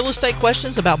you have real estate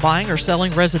questions about buying or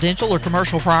selling residential or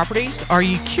commercial properties? Are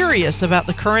you curious about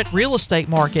the current real estate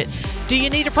market? Do you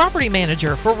need a property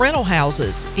manager for rental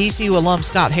houses? ECU alum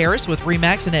Scott Harris with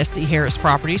RE/MAX and SD Harris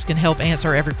Properties can help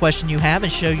answer every question you have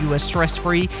and show you a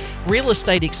stress-free real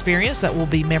estate experience that will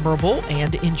be memorable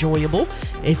and enjoyable.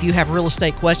 If you have real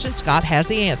estate questions, Scott has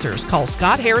the answers. Call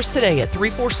Scott Harris today at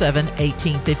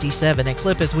 347-1857. And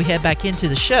Clip, as we head back into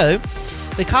the show,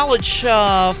 the College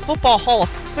Football Hall of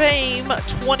Fame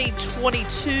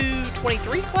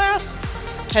 2022-23 class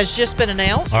has just been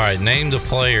announced. All right, name the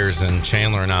players, and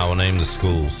Chandler and I will name the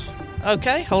schools.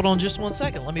 Okay, hold on just 1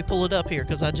 second. Let me pull it up here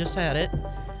because I just had it.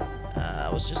 I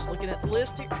was just looking at the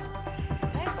list here.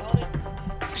 Dang on it.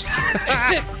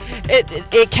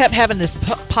 it kept having this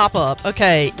pop up.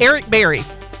 Okay, Eric Berry.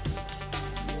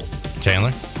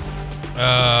 Chandler?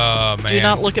 Man. Do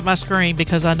not look at my screen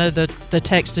because I know the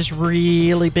text is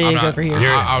really big over here.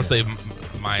 I would say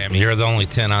Miami. You're the only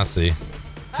 10 I see.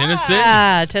 Tennessee.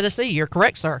 Tennessee. You're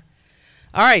correct, sir.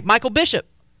 All right, Michael Bishop.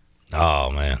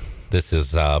 Oh, man. This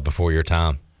is before your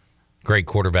time. Great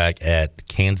quarterback at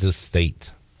Kansas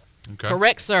State. Okay.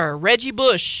 Correct, sir. Reggie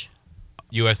Bush.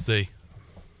 USC.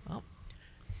 Oh.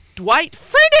 Dwight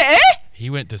Freeney. He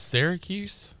went to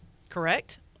Syracuse.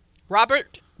 Correct.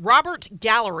 Robert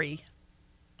Gallery.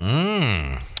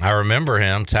 I remember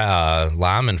him.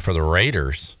 Lineman for the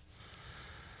Raiders.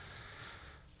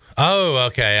 Oh,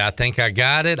 okay. I think I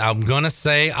got it. I'm going to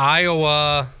say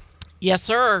Iowa. Yes,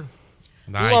 sir.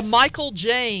 Nice. Michael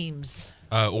James.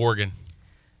 Oregon.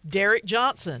 Derek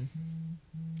Johnson.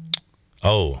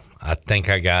 Oh, I think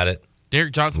I got it.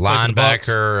 Derek Johnson.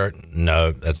 Linebacker. No,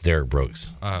 that's Derek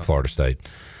Brooks, Florida State.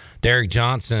 Derek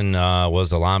Johnson was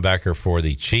the linebacker for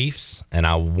the Chiefs, and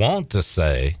I want to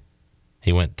say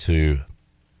he went to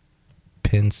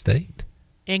Penn State.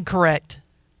 Incorrect.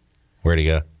 Where'd he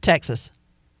go? Texas.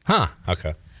 Huh,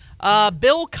 okay.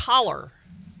 Bill Collar.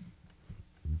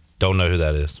 Don't know who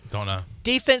that is. Don't know.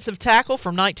 Defensive tackle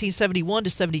from 1971 to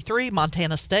 73,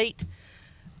 Montana State.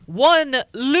 One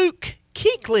Luke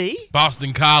Kuechly.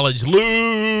 Boston College.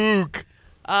 Luke.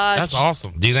 That's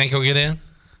awesome. Do you think he'll get in?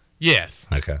 Yes.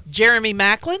 Okay. Jeremy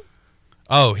Maclin.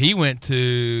 Oh, he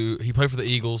played for the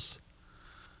Eagles.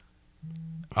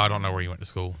 I don't know where he went to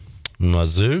school.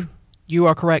 Mizzou? You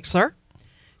are correct, sir.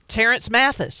 Terrence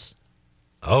Mathis.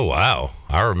 Oh, wow.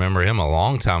 I remember him a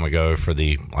long time ago for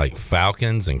the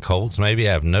Falcons and Colts. Maybe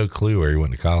I have no clue where he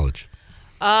went to college.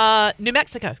 New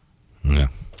Mexico. Yeah.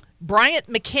 Bryant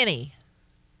McKinney.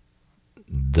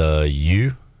 The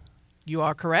U? You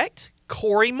are correct.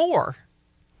 Corey Moore.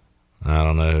 I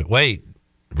don't know. Wait,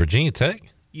 Virginia Tech?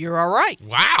 You're all right.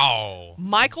 Wow.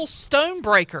 Michael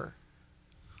Stonebreaker.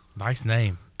 Nice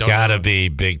name. Gotta be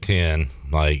Big Ten.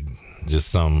 Just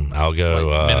some, I'll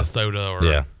go. Minnesota or.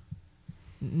 Yeah.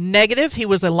 Negative. He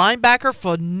was a linebacker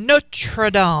for Notre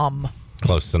Dame.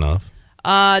 Close enough.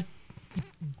 Tim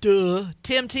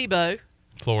Tebow.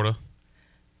 Florida.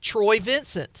 Troy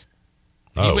Vincent.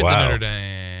 He went to Notre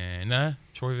Dame. No?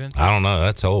 Troy Vincent? I don't know.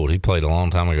 That's old. He played a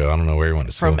long time ago. I don't know where he went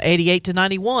to school. From 88 to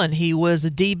 91, he was a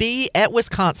DB at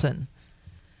Wisconsin.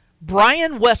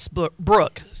 Brian Westbrook.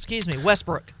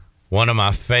 One of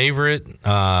my favorite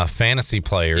fantasy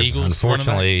players. Eagles,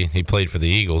 Unfortunately, he played for the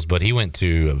Eagles, but he went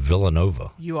to Villanova.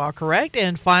 You are correct.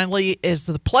 And finally, as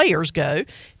the players go,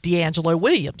 D'Angelo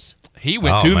Williams. He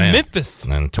went to Memphis.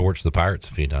 And torched the Pirates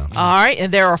a few times. All right,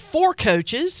 and there are 4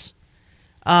 coaches.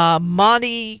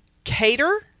 Monty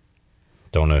Cater.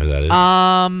 Don't know who that is.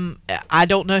 I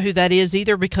don't know who that is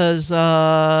either because,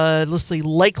 let's see,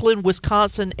 Lakeland,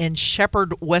 Wisconsin, and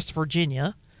Shepherd, West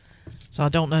Virginia. So I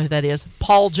don't know who that is.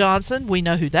 Paul Johnson, we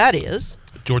know who that is.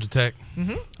 Georgia Tech.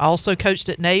 Mm-hmm. Also coached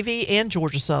at Navy and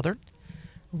Georgia Southern.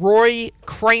 Roy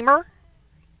Kramer.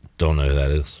 Don't know who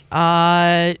that is.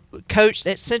 Coached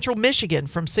at Central Michigan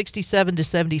from 67 to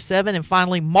 77. And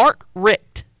finally, Mark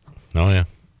Richt. Oh, yeah.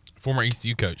 Former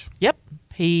ECU coach. Yep.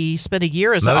 He spent a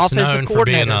year as an Most offensive known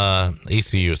coordinator. For being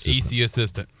ECU assistant. ECU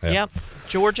assistant. Yeah. Yep.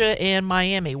 Georgia and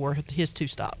Miami were his 2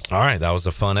 stops. All right. That was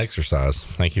a fun exercise.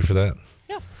 Thank you for that.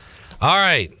 Yeah. All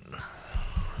right.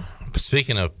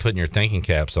 Speaking of putting your thinking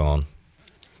caps on,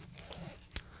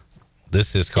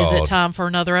 this is called... Is it time for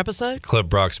another episode? Clip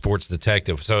Brock Sports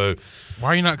Detective. So, why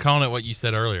are you not calling it what you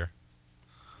said earlier?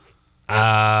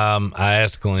 I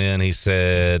asked Glenn. He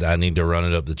said I need to run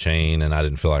it up the chain, and I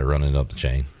didn't feel like running it up the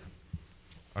chain.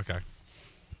 Okay.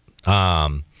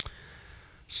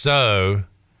 So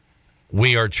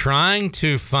we are trying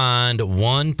to find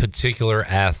one particular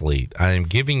athlete. I am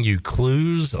giving you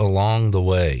clues along the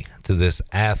way to this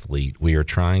athlete we are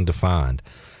trying to find.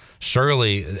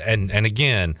 Shirley, and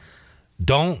again,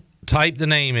 don't type the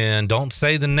name in. Don't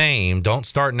say the name. Don't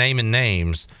start naming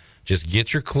names. Just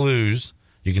get your clues.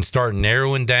 You can start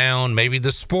narrowing down maybe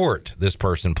the sport this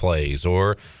person plays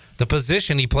or the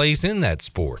position he plays in that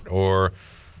sport or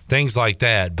things like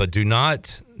that. But do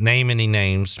not name any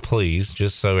names, please,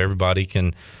 just so everybody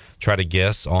can try to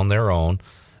guess on their own.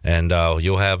 And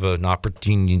you'll have an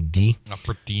opportunity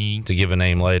to give a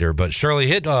name later. But Shirley,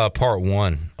 hit part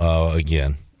 1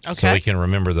 again so we can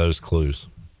remember those clues.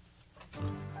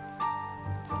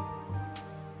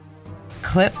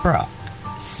 Clip Brock,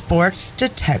 Sports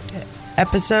Detective,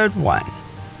 Episode 1,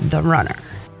 The Runner.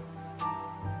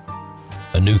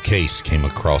 A new case came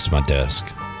across my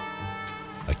desk.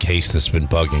 A case that's been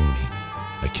bugging me.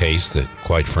 A case that,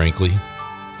 quite frankly,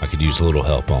 I could use a little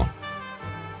help on.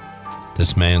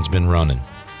 This man's been running.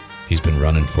 He's been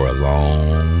running for a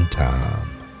long time.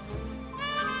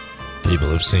 People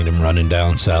have seen him running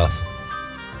down south.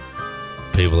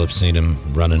 People have seen him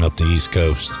running up the East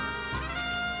Coast.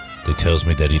 It tells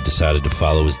me that he decided to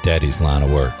follow his daddy's line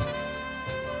of work.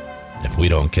 If we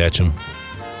don't catch him,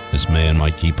 this man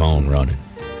might keep on running.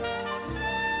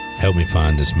 Help me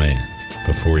find this man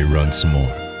before he runs some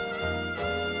more.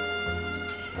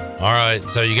 All right,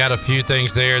 so you got a few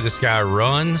things there. This guy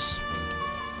runs,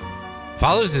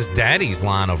 follows his daddy's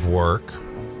line of work.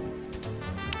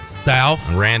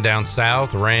 South. Ran down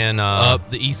south, ran up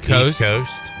the East Coast.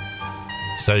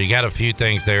 So you got a few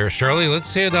things there. Shirley,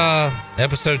 let's hit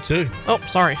episode 2. Oh,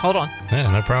 sorry. Hold on.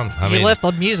 Yeah, no problem. You left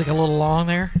the music a little long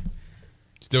there.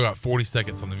 Still got 40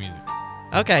 seconds on the music.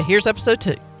 Okay, here's episode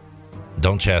 2.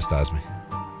 Don't chastise me.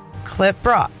 Clip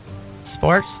Brock,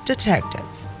 Sports Detective,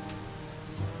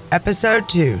 Episode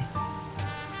 2,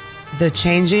 The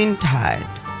Changing Tide.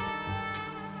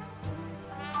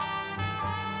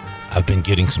 I've been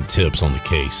getting some tips on the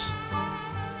case.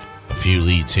 A few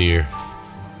leads here,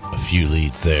 a few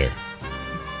leads there.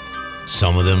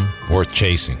 Some of them worth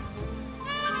chasing.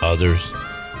 Others,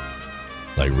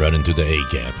 like running through the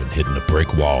A-gap and hitting a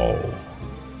brick wall.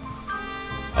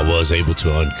 I was able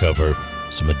to uncover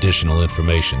some additional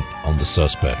information on the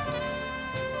suspect.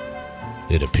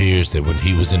 It appears that when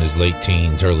he was in his late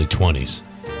teens, early 20s,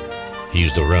 he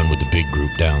used to run with the big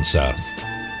group down south.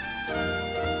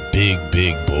 Big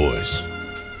boys.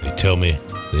 They tell me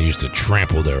they used to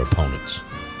trample their opponents.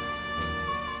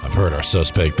 I've heard our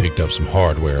suspect picked up some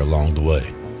hardware along the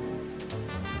way.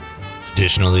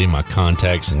 Additionally, my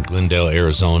contacts in Glendale,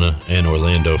 Arizona and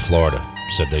Orlando, Florida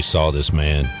said they saw this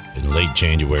man in late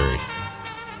January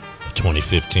of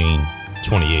 2015,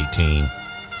 2018,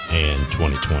 and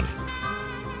 2020.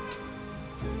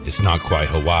 It's not quite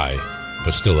Hawaii,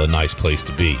 but still a nice place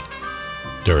to be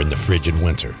during the frigid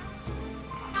winter.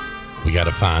 We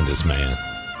gotta find this man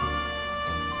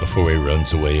before he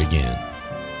runs away again.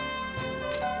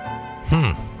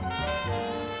 All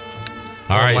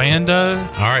right. Orlando.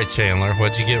 All right, Chandler,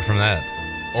 what'd you get from that?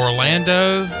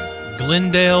 Orlando,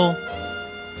 Glendale,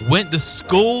 went to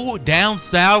school down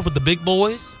south with the big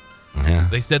boys. Yeah.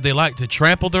 They said they like to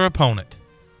trample their opponent.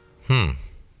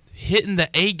 hitting the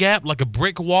A gap like a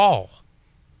brick wall.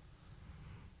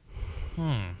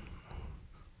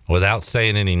 Without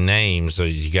saying any names, so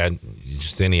you got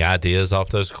just any ideas off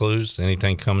those clues?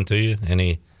 Anything coming to you?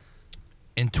 Any?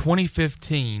 In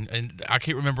 2015, and I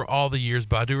can't remember all the years,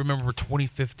 but I do remember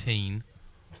 2015.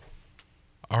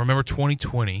 I remember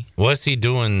 2020. What's he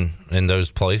doing in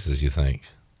those places, you think?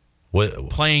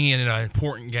 Playing in an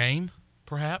important game,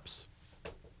 perhaps?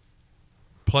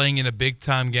 Playing in a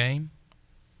big-time game?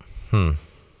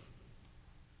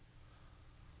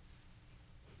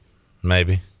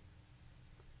 Maybe.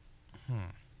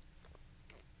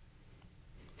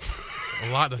 A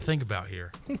lot to think about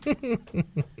here.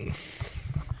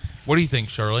 What do you think,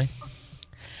 Shirley?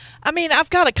 I mean, I've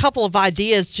got a couple of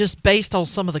ideas just based on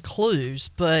some of the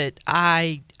clues, but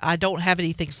I don't have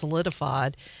anything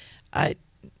solidified.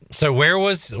 So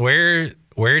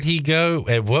where'd he go?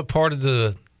 At what part of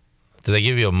did they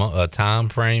give you a time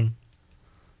frame?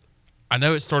 I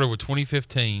know it started with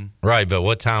 2015. Right, but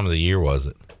what time of the year was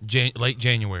it? Late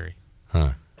January.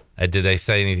 Huh. Did they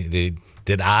say anything?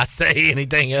 Did I say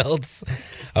anything else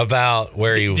about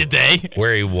where he Did they?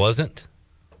 Where he wasn't?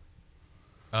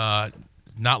 Not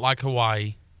like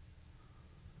Hawaii.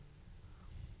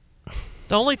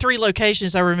 The only 3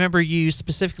 locations I remember you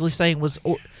specifically saying was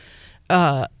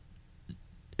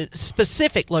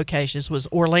specific locations was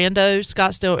Orlando,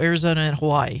 Scottsdale, Arizona, and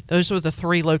Hawaii. Those were the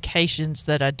 3 locations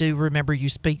that I do remember you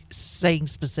saying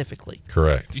specifically.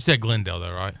 Correct. You said Glendale,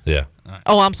 though, right? Yeah. Right.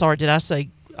 Oh, I'm sorry. Did I say?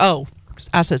 Oh,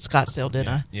 I said Scottsdale, didn't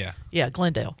I? Yeah. Yeah,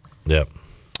 Glendale. Yep.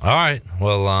 All right.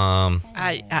 Well,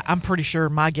 I'm pretty sure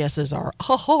my guesses are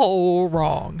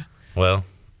wrong. Well,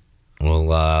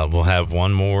 we'll have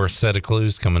one more set of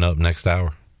clues coming up next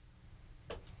hour.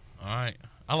 All right.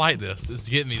 I like this. It's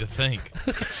getting me to think.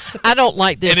 I don't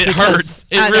like this. And it hurts.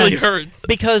 It really hurts.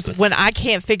 Because when I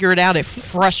can't figure it out, it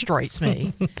frustrates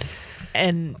me.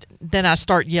 And then I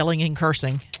start yelling and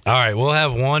cursing. All right. We'll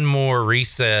have one more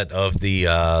reset of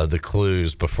the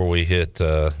clues before we hit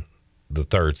the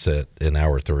third set in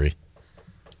hour 3.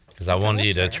 Because I wanted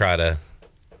you to try to...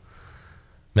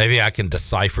 Maybe I can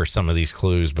decipher some of these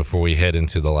clues before we head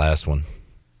into the last one.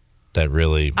 That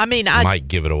really might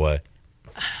give it away.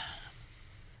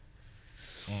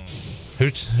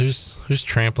 Who's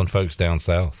trampling folks down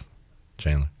south,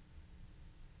 Chandler?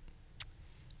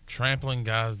 Trampling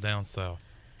guys down south.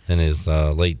 In his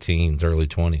late teens, early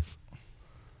 20s.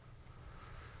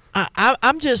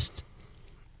 I'm just...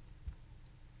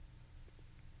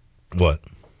 What?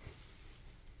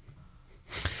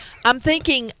 I'm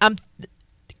thinking...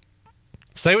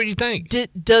 Say what you think.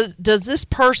 Does this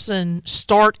person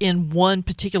start in one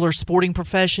particular sporting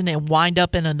profession and wind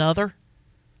up in another?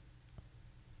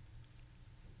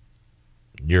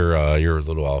 You're a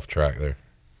little off track there.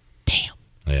 Damn.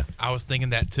 Yeah. I was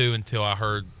thinking that too until I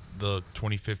heard the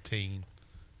 2015,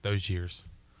 those years.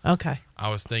 Okay. I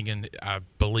was thinking, I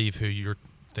believe who you're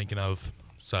thinking of.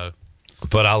 So.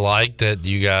 But I like that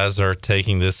you guys are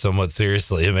taking this somewhat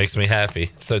seriously. It makes me happy.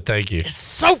 So thank you. It's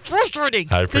so frustrating.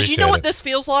 I appreciate it. Because you know what this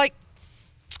feels like?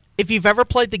 If you've ever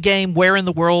played the game Where in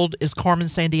the World is Carmen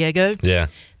Sandiego? Yeah.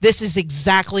 This is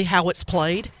exactly how it's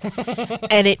played.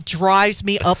 And it drives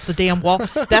me up the damn wall.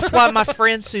 That's why my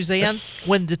friend Suzanne,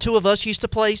 when the two of us used to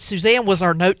play, Suzanne was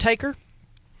our note taker.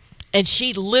 And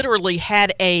she literally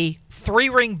had a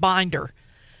 3-ring binder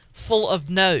full of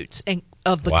notes and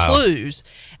of the clues.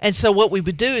 And so what we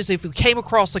would do is if we came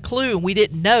across a clue and we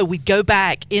didn't know, we'd go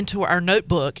back into our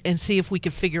notebook and see if we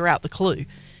could figure out the clue.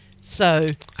 So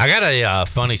I got a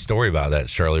funny story about that,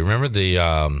 Shirley. Remember the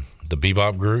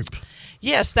bebop group?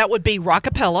 Yes, that would be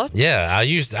Rockapella. Yeah, I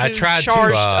tried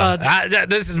to.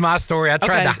 This is my story. I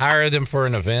tried to hire them for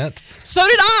an event. So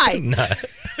did I. No,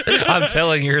 I'm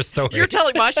telling your story. You're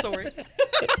telling my story.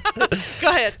 Go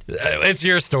ahead. It's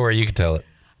your story. You can tell it.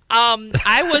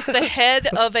 I was the head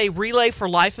of a Relay for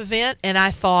Life event, and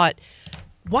I thought,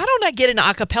 why don't I get an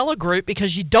a cappella group?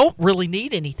 Because you don't really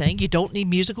need anything. You don't need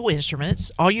musical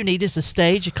instruments. All you need is a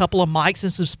stage, a couple of mics,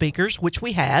 and some speakers, which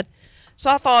we had. So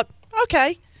I thought,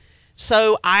 okay.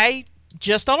 So I,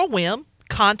 just on a whim,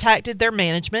 contacted their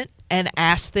management and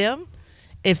asked them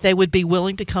if they would be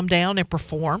willing to come down and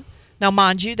perform. Now,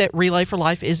 mind you, that Relay for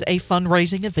Life is a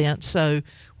fundraising event, so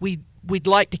we'd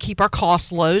like to keep our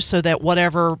costs low so that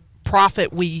whatever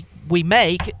profit we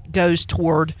make goes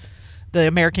toward the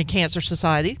American Cancer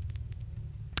Society.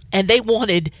 And they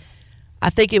wanted, I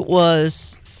think it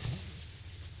was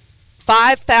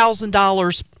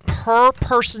 $5,000 per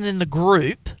person in the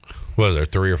group. Was there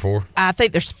 3 or 4? I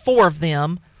think there's 4 of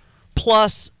them,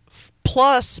 plus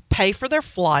pay for their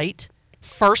flight,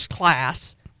 first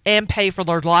class, and pay for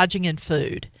their lodging and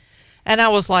food. And I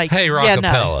was like, Hey, yeah,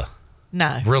 Rockapella.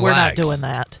 no, Relax. we're not doing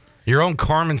that. Your own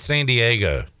Carmen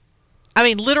Sandiego. I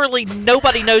mean, literally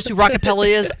nobody knows who Rockapella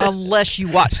is unless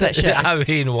you watch that show. I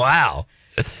mean, wow.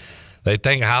 They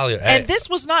think highly. And this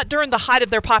was not during the height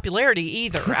of their popularity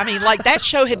either. I mean, like that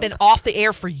show had been off the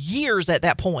air for years at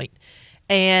that point,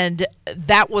 and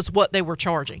that was what they were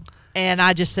charging. And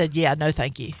I just said, yeah, no,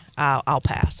 thank you. I'll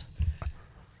pass.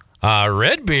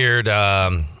 Redbeard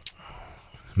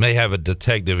may have a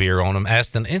detective ear on him.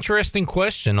 Asked an interesting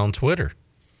question on Twitter.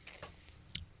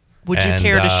 Would you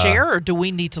care to share, or do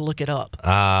we need to look it up?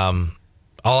 All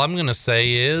I'm going to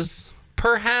say is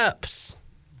perhaps.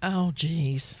 Oh,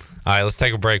 geez. All right, let's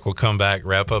take a break. We'll come back,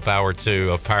 wrap up hour 2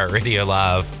 of Pirate Radio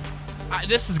Live.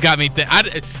 This has got me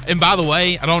and by the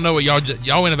way, I don't know what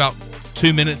y'all went about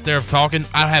 2 minutes there of talking.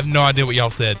 I have no idea what y'all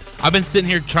said. I've been sitting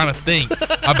here trying to think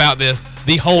about this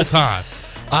the whole time.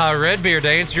 Redbeard, to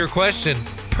answer your question,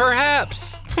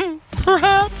 perhaps.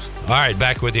 Perhaps. All right,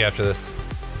 back with you after this.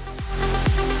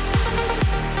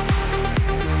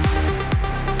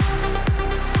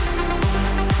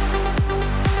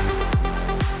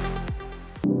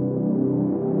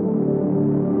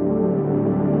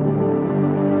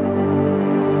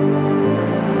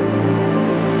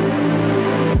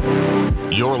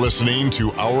 You're listening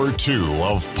to Hour 2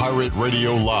 of Pirate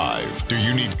Radio Live. Do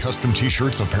you need custom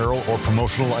t-shirts, apparel, or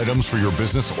promotional items for your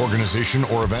business, organization,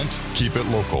 or event? Keep it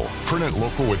local. Print it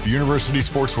local with University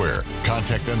Sportswear.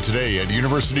 Contact them today at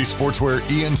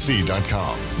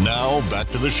universitysportswearenc.com. Now,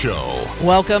 back to the show.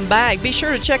 Welcome back. Be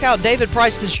sure to check out David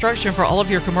Price Construction for all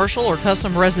of your commercial or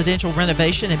custom residential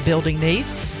renovation and building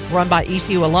needs. Run by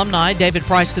ECU alumni, David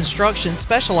Price Construction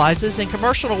specializes in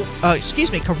commercial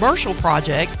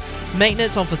projects,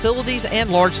 maintenance on facilities, and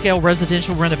large-scale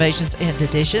residential renovations and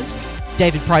additions.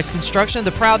 David Price Construction,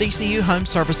 the proud ECU home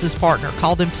services partner.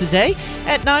 Call them today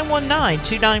at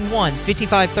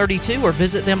 919-291-5532 or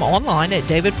visit them online at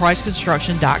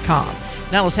davidpriceconstruction.com.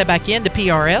 Now let's head back into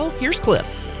PRL. Here's Clip.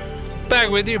 Back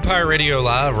with you, Pirate Radio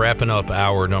Live, wrapping up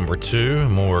hour number 2.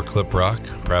 More Clip Rock,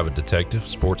 private detective,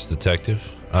 sports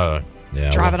detective.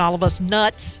 Driving all of us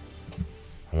nuts.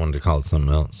 I wanted to call it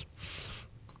something else.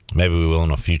 Maybe we will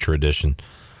in a future edition.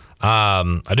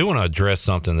 I do want to address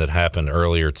something that happened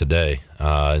earlier today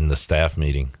in the staff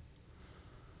meeting.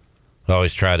 I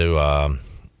always try to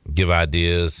give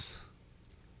ideas,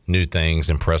 new things,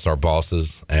 impress our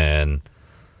bosses. And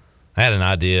I had an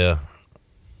idea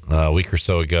a week or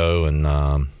so ago, and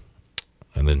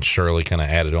then Shirley kind of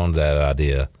added on to that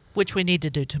idea. Which we need to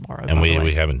do tomorrow. And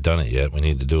we haven't done it yet. We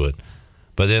need to do it.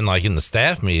 But then, like in the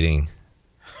staff meeting,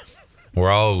 we're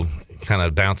all kind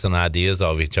of bouncing ideas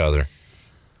off each other.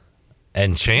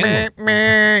 And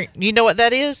Chandler. You know what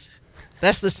that is?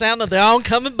 That's the sound of the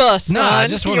oncoming bus, son. No, I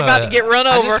just You're about to get run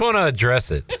over. I just want to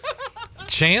address it.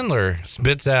 Chandler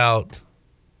spits out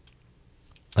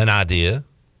an idea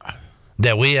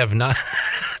that we have not.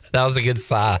 That was a good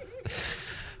sigh.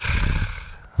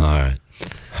 All right.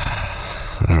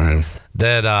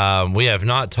 That we have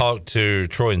not talked to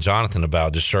Troy and Jonathan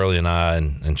about. Just Shirley and I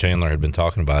and Chandler had been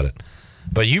talking about it.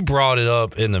 But you brought it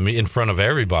up in front of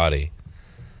everybody.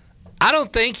 I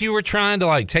don't think you were trying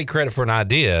to take credit for an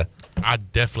idea. I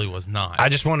definitely was not. I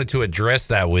just wanted to address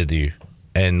that with you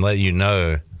and let you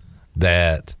know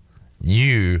that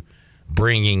you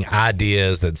bringing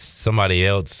ideas that somebody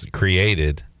else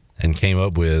created and came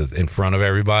up with in front of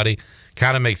everybody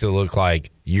kind of makes it look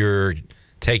like you're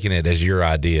taking it as your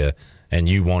idea and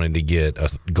you wanted to get a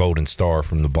golden star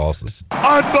from the bosses.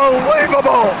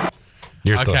 Unbelievable!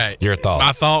 Your thoughts.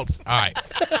 My thoughts? All right.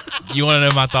 You want to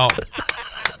know my thoughts?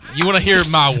 You want to hear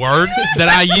my words that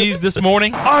I used this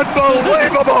morning?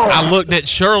 Unbelievable! I looked at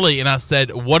Shirley and I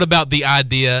said, what about the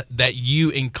idea that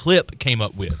you and Clip came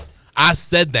up with? I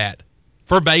said that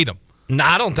verbatim. No,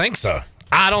 I don't think so.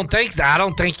 I don't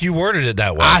think you worded it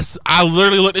that way. I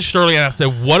literally looked at Shirley and I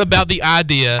said, what about the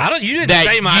idea you didn't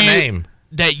say my name.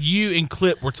 That you and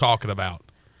Clip were talking about?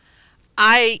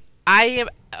 I am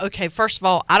okay, first of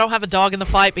all, I don't have a dog in the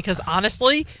fight because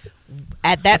honestly,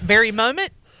 at that very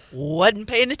moment, wasn't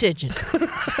paying attention.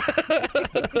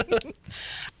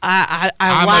 I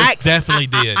most definitely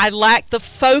did. I lacked the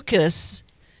focus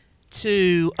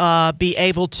to be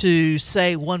able to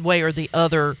say one way or the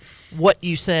other what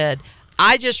you said.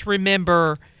 I just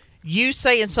remember you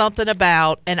saying something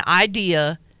about an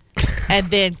idea and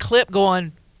then Clip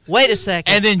going, wait a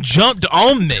second. And then jumped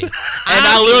on me. And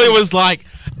I literally was like,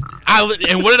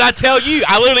 and what did I tell you?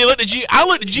 I literally looked at you. I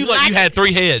looked at you like you had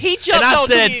 3 heads. He jumped and I on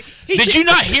said, you. Did you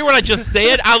not hear what I just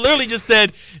said? I literally just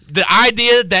said the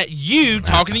idea that you,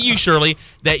 talking to you, Shirley,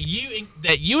 that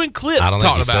you and Clip I don't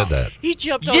talked think you about. said that. He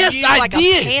jumped on Yes, you I like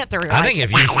did. a panther. I think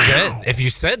if you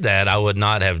said that, I would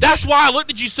not have. That's why I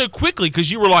looked at you so quickly, because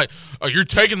you were like, "Oh, you're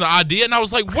taking the idea," and I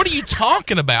was like, "What are you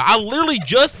talking about?" I literally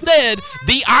just said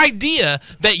the idea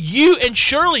that you and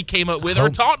Shirley came up with or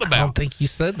talked about. I don't think you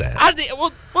said that.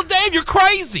 Well, Dave, you're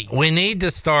crazy. We need to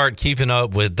start keeping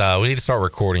up with. We need to start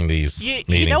recording these You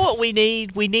meetings. know what we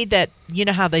need? We need that. You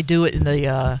know how they do it in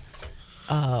the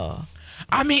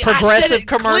progressive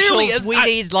commercials. We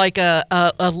need like a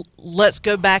let's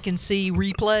go back and see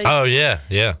replay. Oh yeah.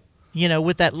 You know,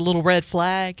 with that little red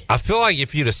flag. I feel like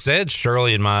if you'd have said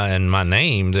Shirley and my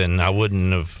name, then I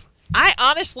wouldn't have. I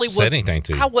honestly said anything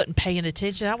to you. I wasn't paying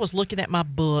attention. I was looking at my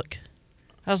book.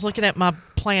 I was looking at my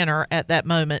planner at that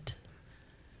moment.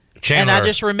 Chandler. And I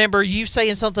just remember you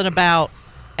saying something about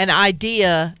an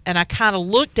idea, and I kind of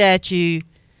looked at you.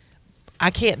 I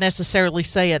can't necessarily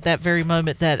say at that very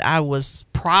moment that I was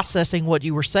processing what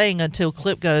you were saying until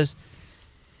Clip goes,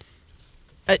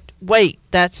 wait,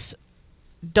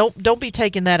 don't be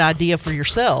taking that idea for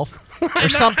yourself or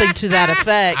something to that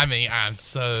effect. I mean, I'm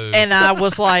so. And I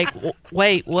was like,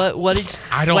 wait, what did?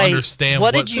 I don't understand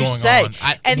what what's did you going say? on.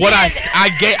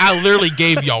 I literally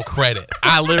gave y'all credit.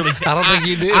 I don't think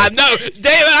you did. I know,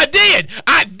 David.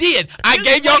 I did. I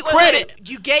gave y'all credit.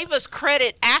 You gave us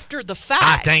credit after the fact.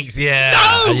 I think, yeah.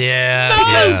 No, yeah.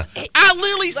 I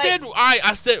literally said.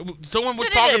 I said someone was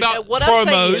talking about what I'm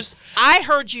saying promos. is, I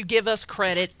heard you give us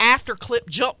credit after Clip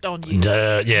jumped on you.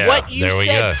 Yeah. What you there we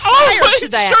said go. prior to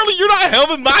that. Shirley, you're not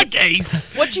helping my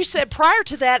case. What you said prior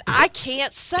to that, I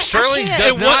can't say. Shirley I can't.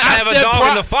 does not have a dog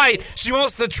in the fight. She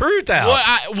wants the truth out.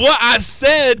 What I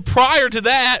said prior to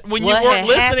that, when What you weren't had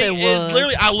listening, happened is was-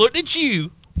 literally I looked at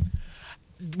you.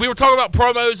 We were talking about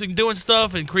promos and doing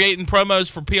stuff and creating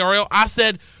promos for PRL. I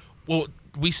said, well,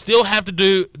 we still have to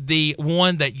do the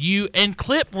one that you and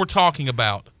Clip were talking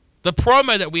about. The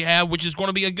promo that we have, which is going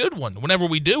to be a good one whenever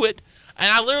we do it. And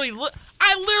I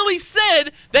literally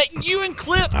said that you and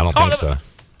Clip. I don't think so.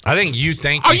 I think you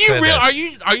think. Are you you said real?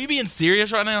 that. Are you being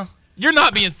serious right now? You're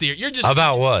not being serious. You're just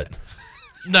About what?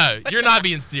 No, you're not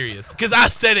being serious because I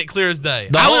said it clear as day.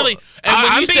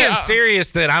 I'm you being said,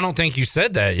 serious that I don't think you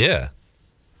said that. Yeah.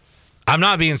 I'm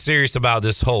not being serious about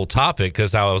this whole topic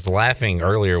because I was laughing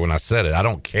earlier when I said it. I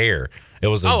don't care. It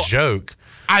was a joke.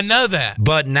 I know that.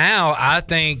 But now I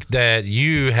think that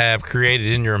you have created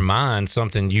in your mind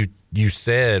something you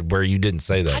said where you didn't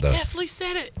say that, I though. definitely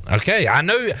said it. Okay, I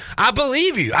know. I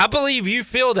believe you. I believe you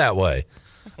feel that way.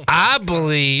 I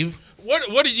believe.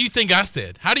 What did you think I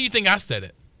said? How do you think I said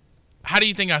it? How do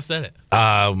you think I said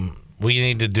it? We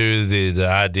need to do the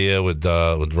idea with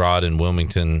Rod and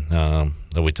Wilmington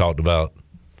that we talked about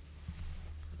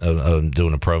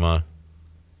doing a promo.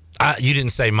 You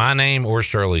didn't say my name or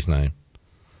Shirley's name.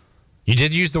 You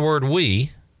did use the word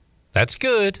we. That's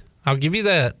good. I'll give you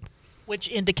that. Which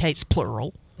indicates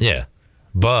plural. Yeah,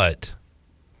 but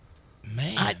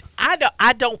man,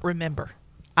 I don't remember.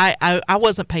 I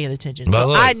wasn't paying attention, but so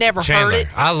look, I never Chandler, heard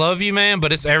it. I love you, man,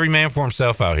 but it's every man for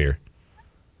himself out here.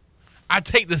 I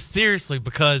take this seriously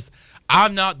because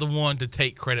I'm not the one to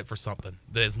take credit for something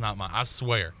that is not mine. I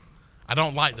swear. I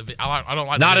don't like the. I don't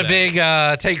like. Not to do a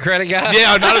big take credit guy.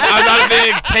 Yeah, I'm not a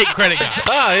big take credit guy.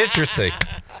 Oh, interesting.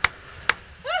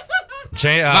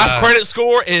 My credit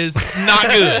score is not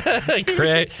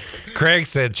good. Craig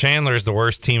said Chandler is the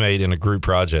worst teammate in a group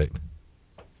project.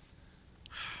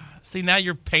 See, now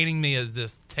you're painting me as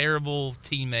this terrible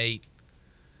teammate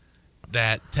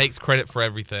that takes credit for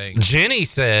everything. Jenny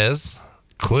says,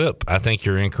 Clip, I think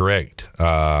you're incorrect.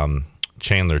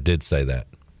 Chandler did say that.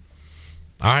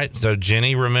 All right, so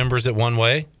Jenny remembers it one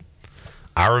way.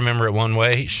 I remember it one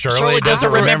way. Shirley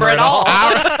doesn't remember at all.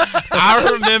 I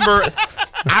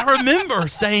remember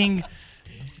saying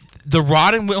the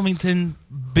Rod and Wilmington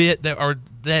bit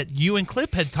that you and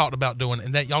Clip had talked about doing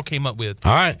and that y'all came up with.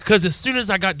 All right. Because as soon as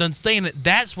I got done saying it,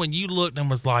 that's when you looked and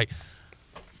was like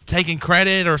taking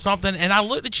credit or something. And I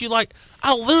looked at you like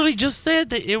I literally just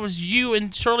said that it was you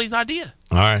and Shirley's idea.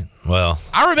 All right. Well,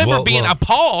 I remember being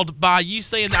appalled by you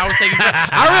saying that I was taking credit.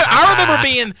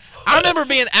 I remember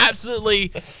being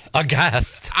absolutely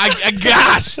aghast.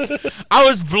 I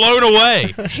was blown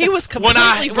away. He was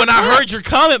completely when I heard your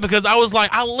comment because I was like,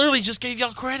 I literally just gave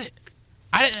y'all credit.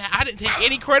 I didn't take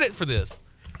any credit for this.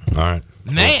 All right.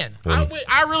 Man,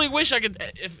 I really wish I could.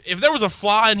 If there was a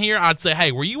fly in here, I'd say,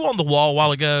 hey, were you on the wall a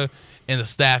while ago in the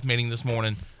staff meeting this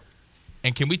morning?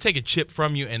 And can we take a chip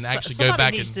from you and actually go back?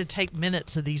 Somebody needs to take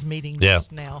minutes of these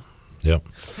meetings now. Yep.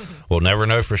 We'll never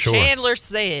know for sure. Chandler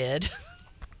said.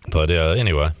 But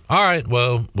anyway. All right.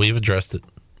 Well, we've addressed it.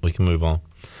 We can move on.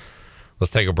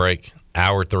 Let's take a break.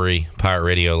 Hour 3, Pirate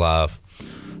Radio Live.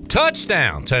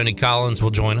 Touchdown, Tony Collins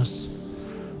will join us.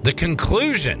 The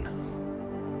conclusion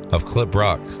of Clip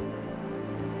Brock,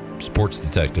 sports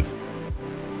detective.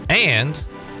 And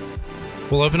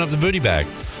we'll open up the booty bag.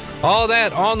 All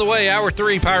that on the way. Hour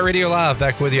 3, Pirate Radio Live.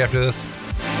 Back with you after this.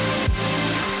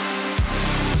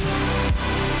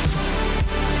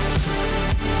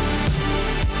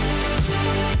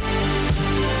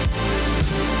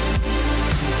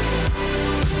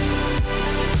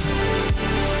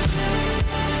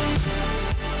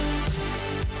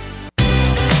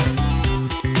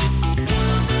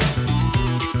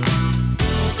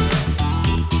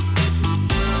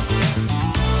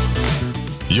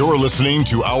 You're listening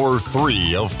to Hour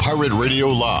 3 of Pirate Radio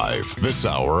Live. This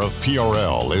hour of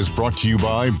PRL is brought to you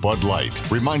by Bud Light,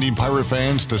 reminding Pirate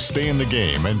fans to stay in the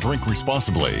game and drink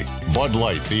responsibly. Bud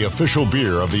Light, the official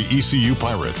beer of the ECU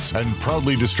Pirates, and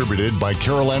proudly distributed by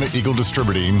Carolina Eagle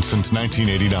Distributing since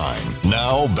 1989.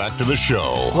 Now, back to the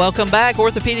show. Welcome back.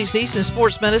 Orthopedics East and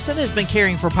Sports Medicine has been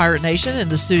caring for Pirate Nation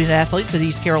and the student athletes at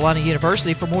East Carolina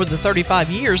University for more than 35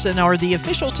 years and are the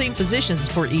official team physicians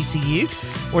for ECU.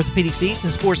 Orthopedics East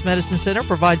and Sports Medicine Center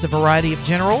provides a variety of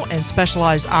general and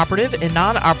specialized operative and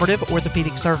non-operative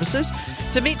orthopedic services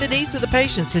to meet the needs of the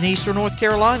patients in Eastern North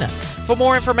Carolina. For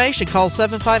more information, call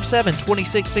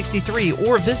 757-2663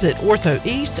 or visit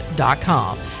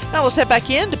orthoeast.com. Now let's head back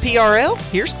in to PRL.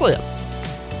 Here's Clip.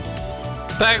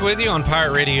 Back with you on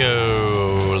Pirate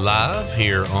Radio Live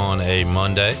here on a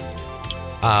Monday.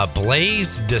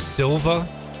 Blaze De Silva.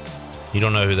 You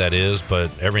don't know who that is, but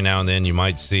every now and then you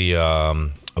might see a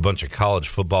bunch of college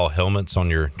football helmets on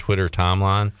your Twitter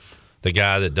timeline. The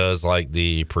guy that does like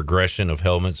the progression of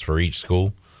helmets for each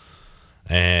school.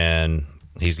 And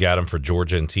he's got them for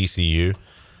Georgia and TCU.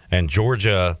 And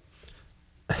Georgia,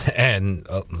 and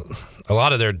a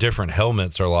lot of their different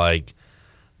helmets are like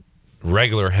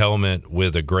regular helmet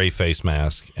with a gray face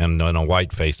mask and then a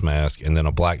white face mask and then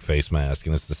a black face mask.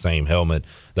 And it's the same helmet.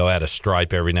 They'll add a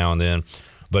stripe every now and then.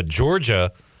 But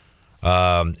Georgia,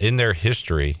 in their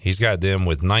history, he's got them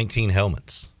with 19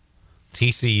 helmets.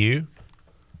 TCU,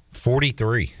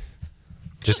 43.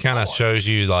 Just kind of shows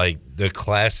you like the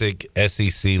classic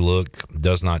SEC look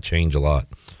does not change a lot.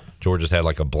 Georgia's had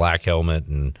like a black helmet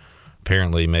and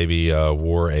apparently maybe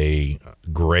wore a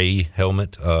gray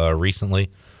helmet recently.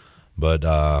 But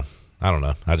I don't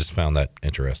know. I just found that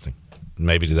interesting.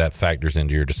 Maybe that factors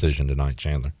into your decision tonight,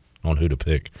 Chandler, on who to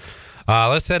pick.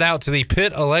 Let's head out to the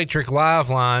Pit Electric Live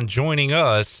line. Joining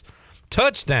us,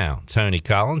 touchdown, Tony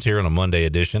Collins, here on a Monday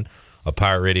edition of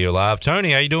Pirate Radio Live.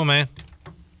 Tony, how you doing, man?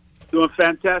 Doing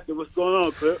fantastic. What's going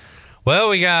on, Clip? Well,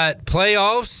 we got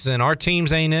playoffs, and our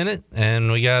teams ain't in it,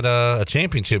 and we got a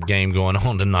championship game going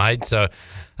on tonight. So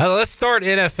let's start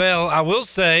NFL. I will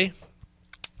say,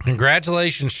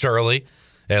 congratulations, Shirley.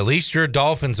 At least your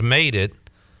Dolphins made it.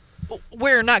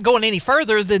 We're not going any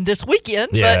further than this weekend.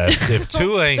 Yeah, but if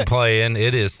Tua ain't playing,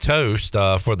 it is toast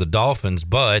for the Dolphins.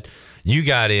 But you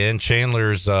got in.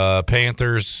 Chandler's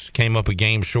Panthers came up a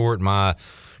game short. My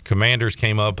Commanders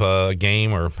came up a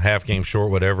game or half game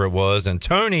short, whatever it was. And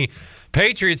Tony,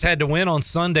 Patriots had to win on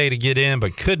Sunday to get in,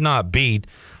 but could not beat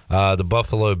the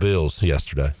Buffalo Bills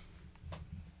yesterday.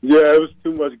 Yeah, it was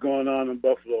too much going on in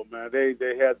Buffalo, man. They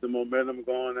had the momentum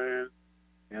going in,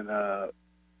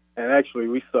 and actually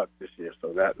we sucked this year.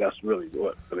 So that's really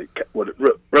what it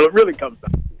really comes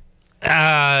down to.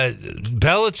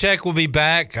 Belichick will be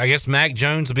back. I guess Mac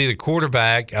Jones will be the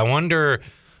quarterback. I wonder,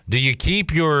 do you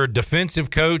keep your defensive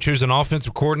coach who's an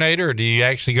offensive coordinator, or do you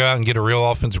actually go out and get a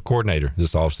real offensive coordinator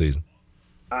this offseason?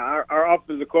 Our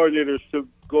offensive coordinator should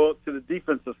go to the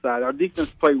defensive side. Our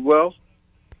defense played well.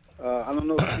 I don't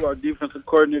know who our defensive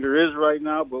coordinator is right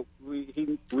now, but we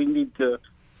need to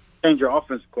change our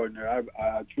offensive coordinator.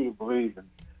 I truly believe. And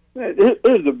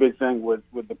here's the big thing with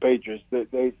the Patriots.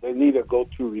 They need a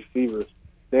go-to receiver.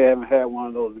 They haven't had one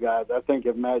of those guys. I think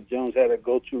if Matt Jones had a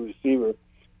go-to receiver,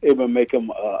 it would make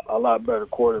him a lot better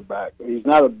quarterback. He's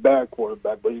not a bad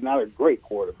quarterback, but he's not a great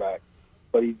quarterback.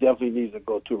 But he definitely needs a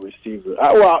go-to receiver.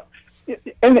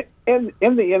 In the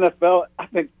NFL, I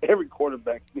think every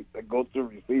quarterback needs a go-to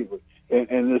receiver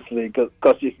in this league.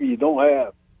 Because if you don't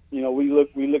have,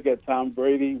 we look at Tom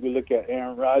Brady, we look at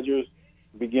Aaron Rodgers,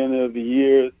 beginning of the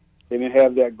year, they didn't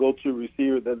have that go-to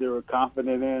receiver that they were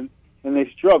confident in, and they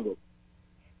struggled.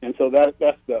 And so that's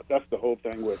the whole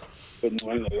thing with New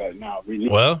England right now. We need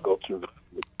to go to.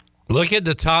 Look at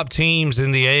the top teams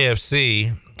in the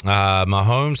AFC.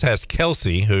 Mahomes has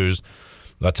Kelsey, who's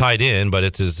a tight end, but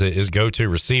it's his go-to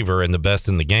receiver and the best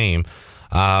in the game.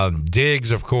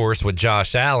 Diggs, of course, with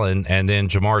Josh Allen, and then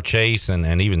Jamar Chase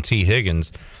and even T.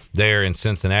 Higgins. there in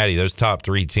Cincinnati. Those top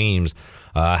three teams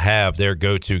have their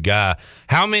go-to guy.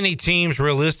 How many teams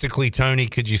realistically, Tony,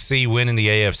 could you see winning the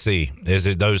AFC? Is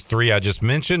it those three I just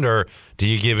mentioned, or do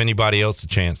you give anybody else a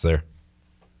chance there?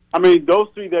 I mean, those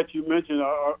three that you mentioned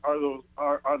are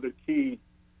the key.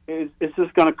 It's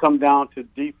just going to come down to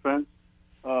defense.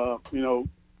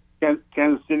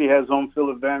 Kansas City has home field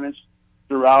advantage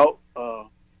throughout.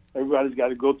 Everybody's got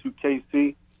to go through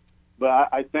KC. But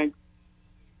I think,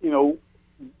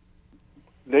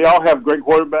 they all have great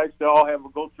quarterbacks. They all have a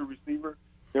go-to receiver.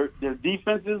 Their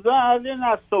defenses, they're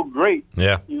not so great.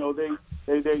 Yeah.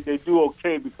 They do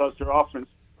okay because their offense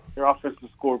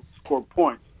score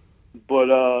points.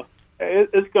 But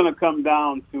it's going to come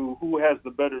down to who has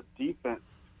the better defense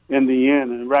in the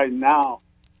end. And right now,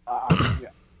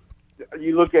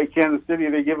 you look at Kansas City,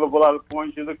 they give up a lot of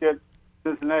points. You look at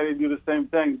Cincinnati, do the same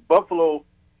thing. Buffalo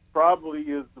probably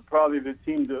is the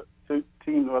team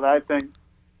that I think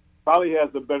probably has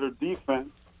a better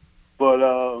defense. But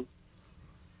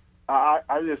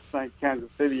I just think Kansas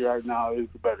City right now is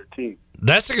the better team.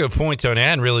 That's a good point, Tony. I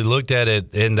hadn't really looked at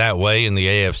it in that way in the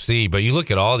AFC, but you look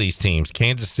at all these teams,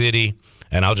 Kansas City,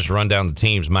 and I'll just run down the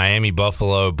teams, Miami,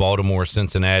 Buffalo, Baltimore,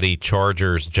 Cincinnati,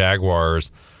 Chargers,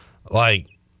 Jaguars. Like,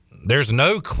 there's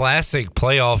no classic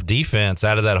playoff defense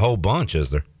out of that whole bunch, is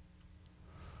there?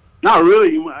 Not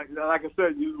really. Like I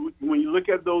said, when you look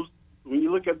at those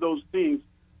teams,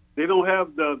 they don't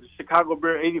have the Chicago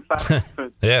Bear 85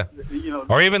 defense. Yeah.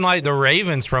 Or even like the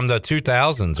Ravens from the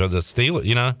 2000s or the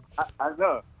Steelers,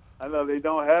 I know they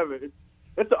don't have it.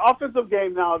 It's an offensive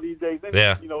game now these days.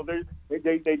 Yeah.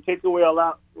 They take away a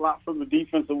lot from the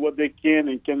defense of what they can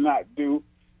and cannot do.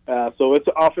 So it's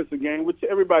an offensive game, which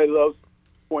everybody loves,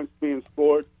 points being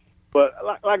scored. But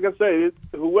like I say,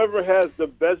 whoever has the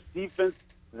best defense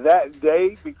that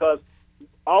day, because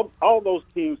all those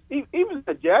teams, even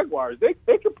the Jaguars, they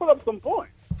can put up some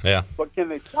points. Yeah. But can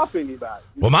they stop anybody?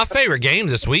 Well, my favorite game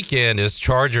this weekend is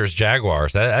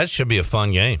Chargers-Jaguars. That should be a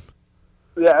fun game.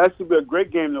 Yeah, that should be a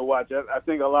great game to watch. I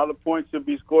think a lot of points should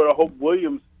be scored. I hope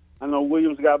I know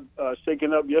Williams got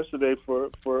shaken up yesterday for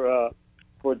the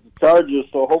Chargers,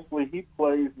 so hopefully he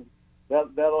plays.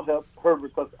 That'll help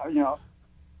Herbert because,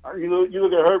 you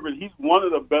look at Herbert, he's one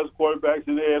of the best quarterbacks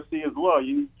in the AFC as well.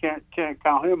 You can't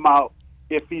count him out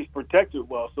if he's protected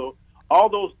well. So all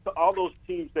those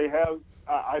teams, they have,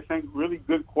 I think, really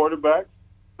good quarterbacks.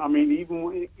 I mean,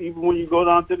 even when you go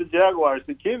down to the Jaguars,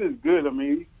 the kid is good. I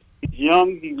mean, he's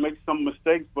young, he makes some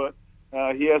mistakes, but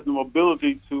he has the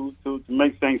mobility to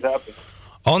make things happen.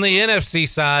 On the NFC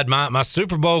side, my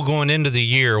Super Bowl going into the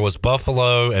year was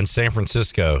Buffalo and San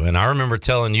Francisco. And I remember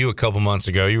telling you a couple months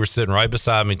ago, you were sitting right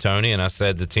beside me, Tony, and I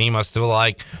said the team I still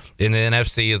like in the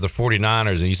NFC is the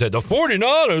 49ers. And you said, the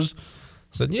 49ers? I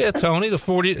said, yeah, Tony, the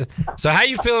 40. So how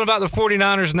you feeling about the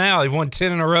 49ers now? They've won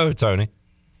 10 in a row, Tony.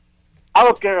 I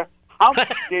don't care how many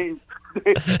games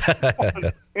they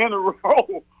won in a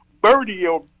row. Birdie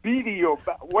or Beatty or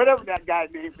whatever that guy's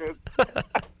name is.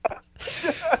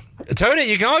 Tony,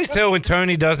 you can always tell when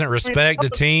Tony doesn't respect the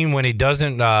team when he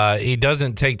doesn't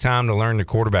take time to learn the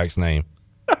quarterback's name.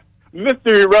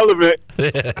 Mr. Irrelevant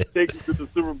take you to the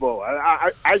Super Bowl.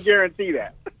 I guarantee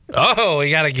that. Oh,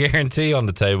 he got a guarantee on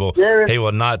the table. He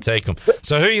will not take them.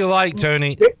 So who you like,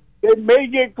 Tony? They may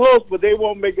get close, but they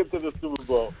won't make it to the Super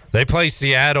Bowl. They play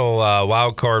Seattle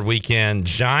wild card weekend.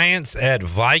 Giants at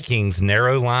Vikings,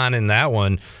 narrow line in that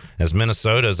one, as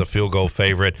Minnesota is a field goal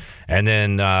favorite. And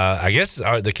then I guess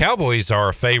the Cowboys are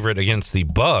a favorite against the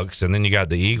Bucs, and then you got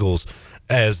the Eagles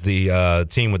as the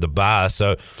team with the bye.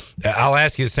 So I'll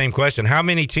ask you the same question. How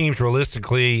many teams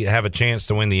realistically have a chance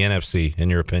to win the NFC,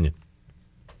 in your opinion?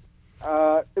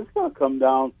 It's going to come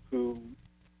down to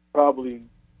probably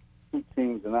two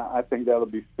teams, and I think that'll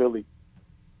be Philly.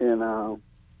 And I'll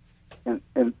even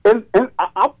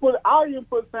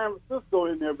put San Francisco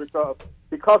in there because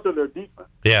of their defense.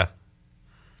 Yeah.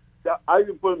 I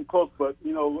even put them close, but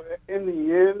in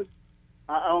the end,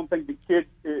 I don't think the kid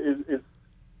is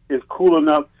cool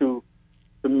enough to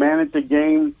manage the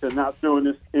game, to not throw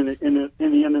any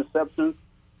interceptions.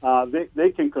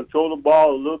 They can control the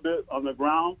ball a little bit on the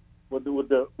ground with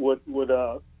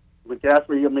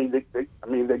McCaffrey. I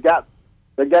mean they got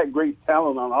great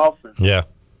talent on offense. Yeah.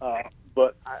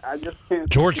 But I just can't.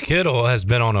 George Kittle has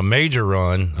been on a major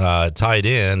run, tight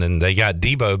end, and they got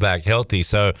Debo back healthy.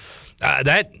 So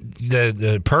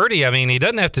the Purdy, I mean, he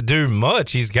doesn't have to do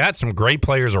much. He's got some great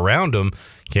players around him.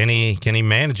 Can he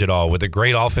manage it all with a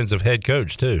great offensive head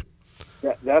coach too?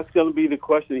 That's going to be the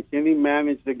question. Can he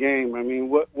manage the game? I mean,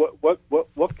 what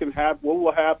can happen? What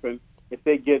will happen if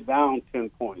they get down 10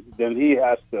 points? Then he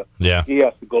has to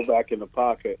go back in the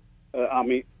pocket. I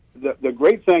mean, the the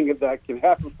great thing that can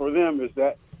happen for them is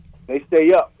that they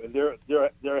stay up and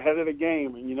they're ahead of the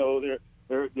game, and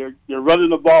they're running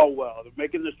the ball well, they're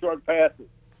making the short passes.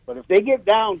 But if they get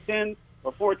down 10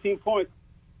 or 14 points,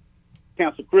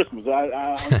 cancel Christmas. I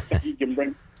don't think he can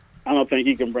bring. I don't think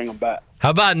he can bring them back. How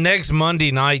about next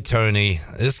Monday night, Tony?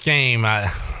 This game,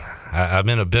 I'm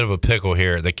in a bit of a pickle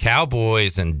here. The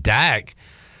Cowboys and Dak.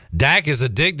 Dak is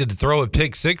addicted to throwing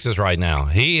pick sixes right now.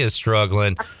 He is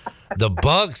struggling. The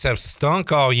Bucs have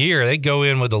stunk all year. They go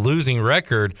in with a losing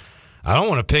record. I don't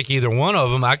want to pick either one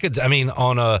of them.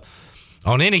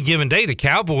 On any given day, the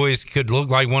Cowboys could look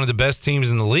like one of the best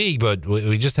teams in the league, but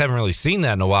we just haven't really seen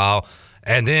that in a while.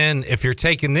 And then if you're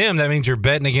taking them, that means you're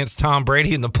betting against Tom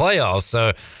Brady in the playoffs.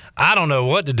 So I don't know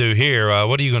what to do here.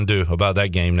 What are you going to do about that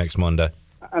game next Monday?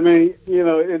 I mean,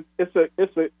 it's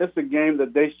a game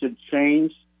that they should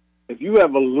change. If you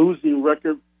have a losing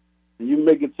record and you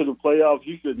make it to the playoffs,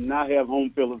 you should not have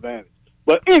home field advantage.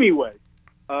 But anyway,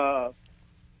 I'm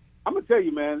gonna tell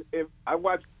you, man. If I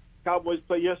watched Cowboys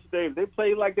play yesterday, if they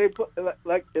play like they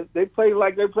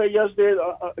played yesterday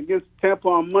against Tampa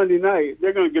on Monday night,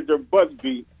 they're gonna get their butts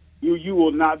beat. You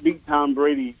will not beat Tom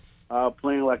Brady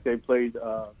playing like they played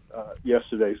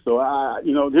yesterday. So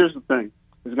here's the thing: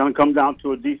 it's gonna come down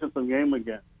to a defensive game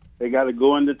again. They got to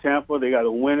go into Tampa. They got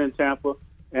to win in Tampa,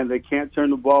 and they can't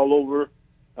turn the ball over.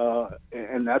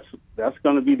 And that's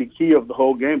going to be the key of the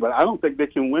whole game. But I don't think they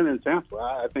can win in Tampa.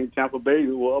 I think Tampa Bay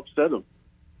will upset them.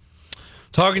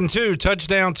 Talking to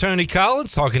Touchdown Tony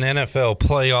Collins, talking NFL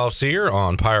playoffs here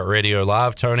on Pirate Radio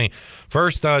Live. Tony,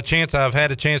 first chance I've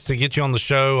had a chance to get you on the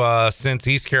show since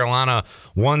East Carolina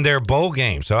won their bowl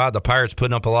game. So the Pirates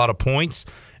putting up a lot of points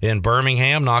in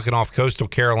Birmingham, knocking off Coastal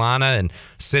Carolina and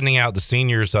sending out the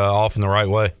seniors off in the right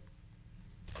way.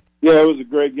 Yeah, it was a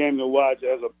great game to watch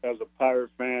as a Pirate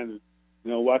fan.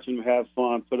 Watching them have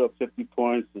fun, put up 50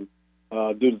 points, and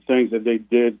do the things that they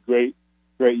did. Great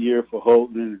year for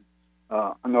Holton.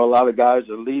 I know a lot of guys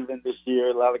are leaving this year.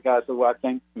 A lot of guys who I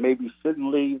think maybe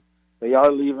shouldn't leave, they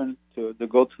are leaving to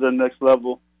go to the next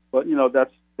level. But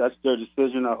that's their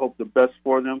decision. I hope the best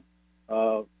for them.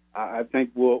 I think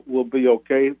we'll be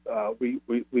okay. We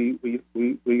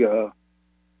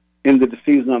ended the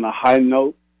season on a high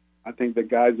note. I think the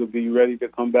guys will be ready to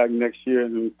come back next year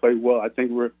and we play well. I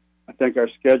think our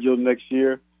schedule next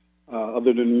year,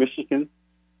 other than Michigan,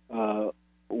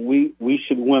 we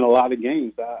should win a lot of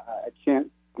games.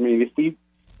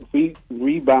 If we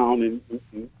rebound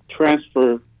and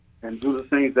transfer and do the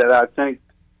things that I think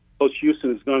Coach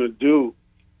Houston is going to do,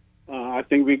 I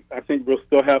think we'll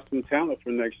still have some talent for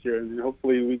next year, and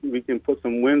hopefully we can put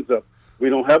some wins up.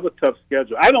 We don't have a tough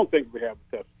schedule. I don't think we have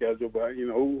a tough schedule, but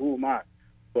who am I?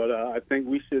 But I think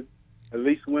we should at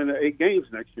least win 8 games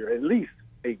next year. At least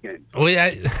 8 games.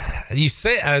 Well, you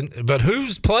say, but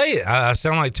who's playing? I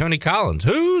sound like Tony Collins.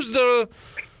 Who's the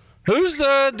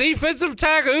defensive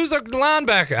tackle? Who's the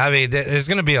linebacker? I mean, there's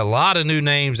going to be a lot of new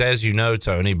names, as you know,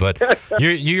 Tony. But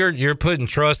you're putting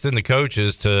trust in the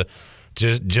coaches to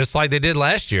just like they did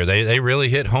last year. They really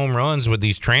hit home runs with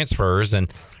these transfers, and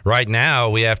right now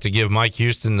we have to give Mike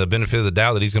Houston the benefit of the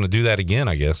doubt that he's going to do that again,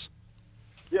 I guess.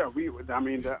 Yeah,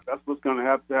 that's what's going to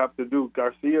have to do.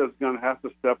 Garcia is going to have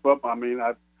to step up. I've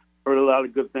heard a lot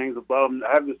of good things about him.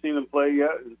 I haven't seen him play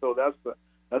yet, and so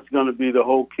that's going to be the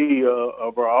whole key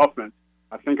of our offense.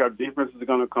 I think our defense is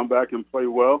going to come back and play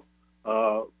well,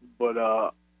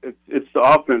 but it's the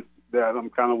offense that I'm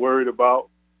kind of worried about.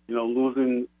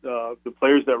 Losing the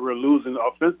players that we're losing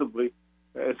offensively,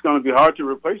 it's going to be hard to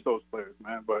replace those players,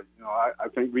 man. But I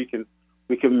think we can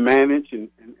manage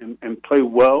and play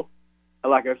well.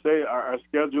 Like I say, our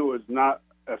schedule is not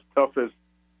as tough as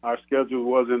our schedule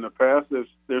was in the past.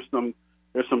 There's some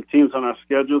teams on our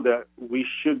schedule that we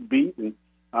should beat, and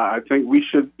I think we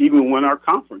should even win our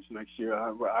conference next year. I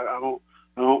know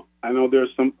there's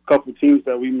a couple teams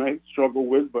that we may struggle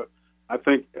with, but I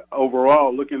think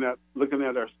overall, looking at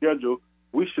our schedule,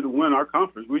 we should win our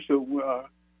conference. We should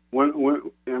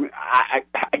win. I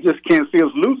just can't see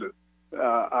us losing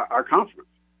our conference.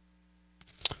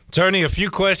 Tony, a few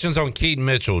questions on Keaton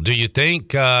Mitchell. Do you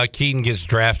think Keaton gets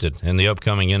drafted in the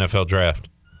upcoming NFL draft?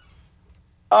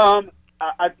 I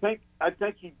think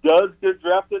he does get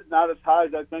drafted, not as high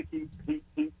as I think he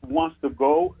wants to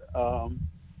go.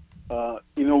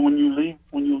 When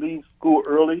you leave school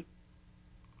early,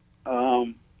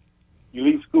 you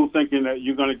leave school thinking that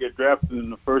you're going to get drafted in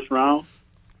the first round,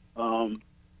 and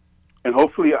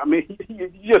hopefully,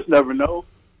 you just never know.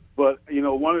 But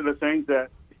one of the things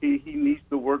that he needs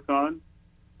to work on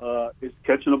is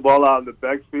catching the ball out of the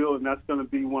backfield, and that's going to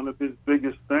be one of his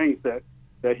biggest things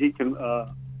that he can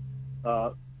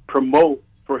promote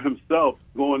for himself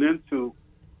going into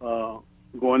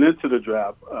the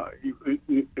draft.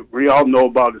 We all know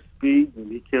about his speed,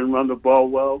 and he can run the ball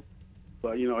well.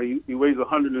 But he weighs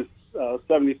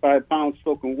 175 pounds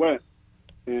soaking wet,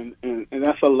 and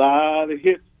that's a lot of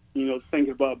hits.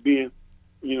 Thinking about being,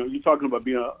 you're talking about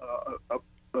being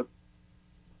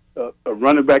a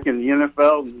running back in the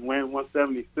NFL and weighing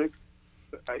 176.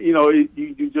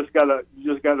 You just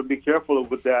gotta be careful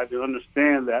with that and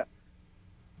understand that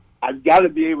I've got to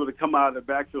be able to come out of the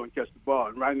backfield and catch the ball.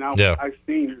 And right now, what I've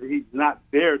seen, he's not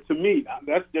there to me.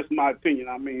 That's just my opinion.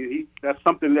 I mean, that's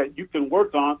something that you can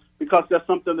work on because that's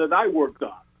something that I worked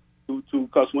on.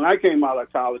 Because when I came out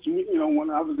of college,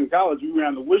 when I was in college, we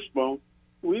ran the wishbone.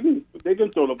 They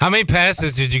didn't throw the ball. How many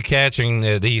passes did you catch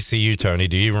at ECU, Tony?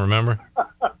 Do you even remember?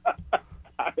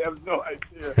 I have no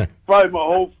idea. Probably my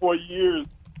whole 4 years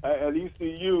at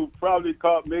ECU, probably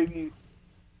caught maybe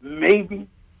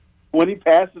 20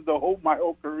 passes my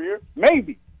whole career,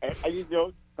 maybe.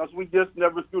 Because we just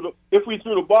never threw the. If we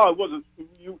threw the ball, it wasn't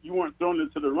you weren't throwing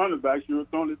it to the running backs. You were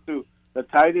throwing it to the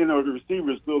tight end or the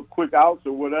receivers, little quick outs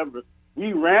or whatever.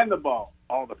 We ran the ball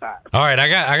all the time. All right,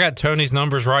 I got Tony's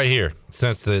numbers right here.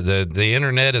 Since the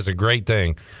internet is a great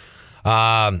thing.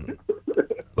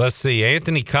 Let's see.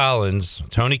 Tony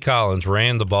Collins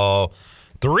ran the ball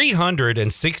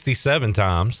 367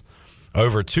 times,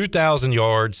 over 2,000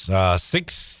 yards,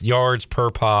 6 yards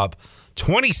per pop,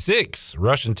 26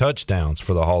 rushing touchdowns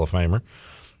for the Hall of Famer.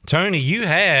 Tony, you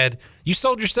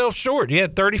sold yourself short. You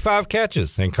had 35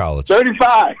 catches in college.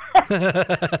 35.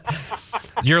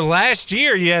 Your last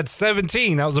year, you had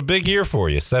 17. That was a big year for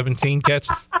you. 17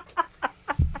 catches.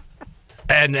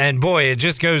 And boy, it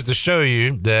just goes to show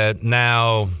you that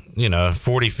now,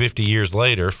 40 years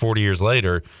later,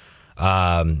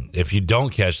 if you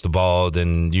don't catch the ball,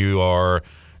 then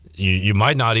you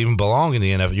might not even belong in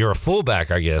the NFL. You're a fullback,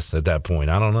 I guess, at that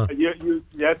point. I don't know.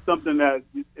 That's something that,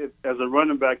 as a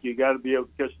running back, you got to be able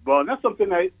to catch the ball, and that's something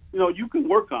that you can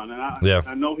work on. And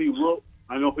I know he will.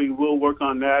 I know he will work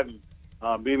on that,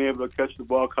 and being able to catch the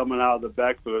ball coming out of the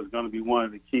backfield is going to be one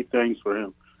of the key things for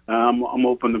him. I'm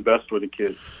hoping the best for the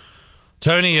kid.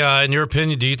 Tony, in your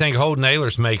opinion, do you think Holden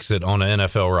Ahlers makes it on an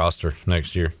NFL roster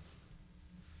next year?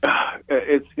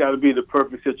 It's got to be the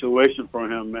perfect situation for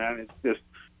him, man. It's just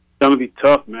going to be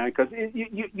tough, man, because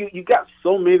you got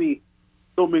so many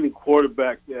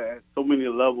quarterbacks at so many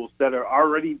levels that are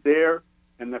already there,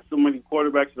 and there's so many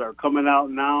quarterbacks that are coming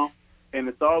out now, and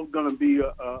it's all going to be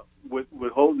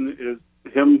with Holden is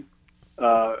him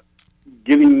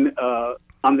getting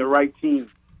on the right team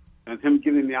and him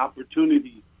getting the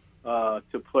opportunity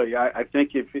to play. I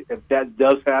think if that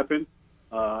does happen,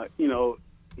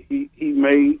 he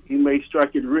may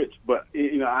strike it rich, but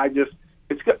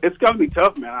it's going to be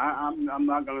tough, man. I'm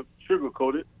not going to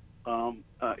sugarcoat it.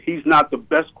 He's not the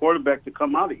best quarterback to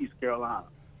come out of East Carolina,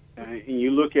 and you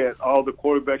look at all the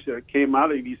quarterbacks that came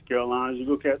out of East Carolina. You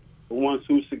look at the ones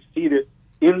who succeeded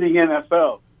in the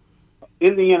NFL.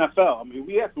 I mean,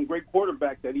 we had some great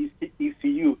quarterbacks at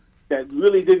ECU that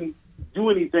really didn't do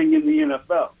anything in the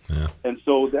NFL. Yeah. And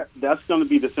so that's going to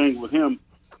be the thing with him,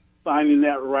 finding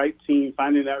that right team,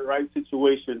 finding that right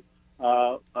situation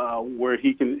where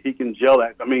he can gel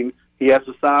at. I mean, he has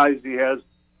the size, he has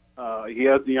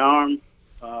the arm,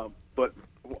 but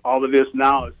all of this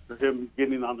now is for him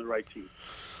getting on the right team.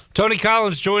 Tony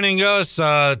Collins joining us.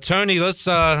 Tony, let's.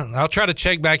 I'll try to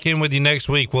check back in with you next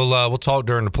week. We'll talk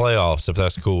during the playoffs if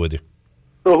that's cool with you.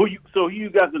 So who you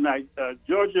got tonight?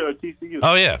 Georgia or TCU?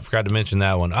 Oh yeah, forgot to mention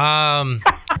that one.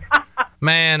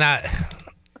 Man,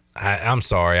 I'm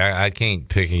sorry, I can't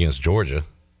pick against Georgia.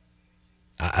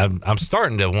 I'm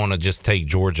starting to want to just take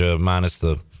Georgia minus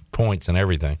the points and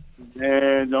everything.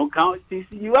 And don't count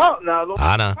TCU out now.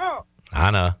 I know.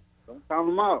 Don't count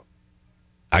them out.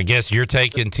 I guess you're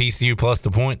taking TCU plus the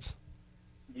points?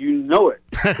 You know it.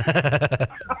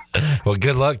 Well,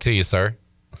 good luck to you, sir.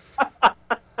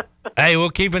 Hey, we'll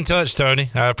keep in touch, Tony.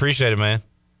 I appreciate it, man.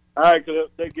 All right,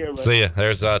 take care, man. See ya.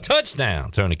 There's a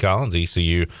touchdown. Tony Collins,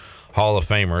 ECU Hall of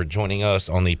Famer, joining us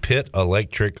on the Pitt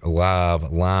Electric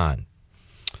Live line.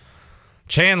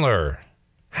 Chandler,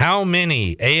 how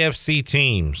many AFC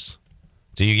teams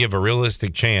do you give a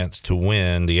realistic chance to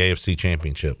win the AFC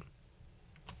Championship?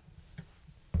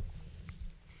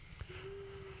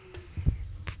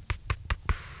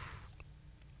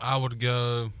 I would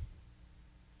go.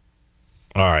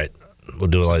 All right. We'll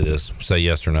do it like this. Say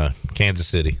yes or no. Kansas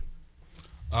City.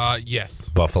 Yes.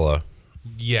 Buffalo.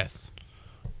 Yes.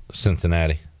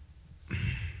 Cincinnati.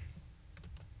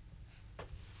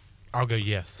 I'll go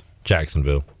yes.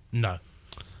 Jacksonville. No.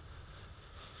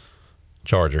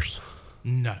 Chargers.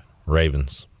 No.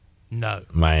 Ravens. No.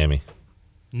 Miami.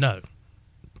 No.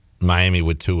 Miami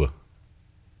with Tua.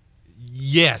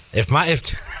 Yes. If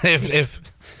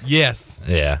yes.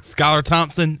 Yeah. Skylar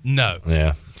Thompson, no.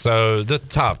 Yeah. So the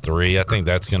top 3, I think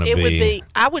that's going to It be. would be.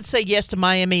 I would say yes to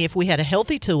Miami if we had a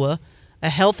healthy Tua, a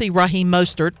healthy Raheem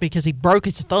Mostert because he broke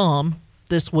his thumb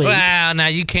this week. Well, now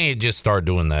you can't just start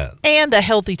doing that. And a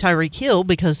healthy Tyreek Hill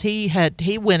because he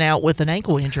went out with an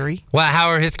ankle injury. Well, how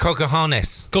are his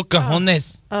cocajones?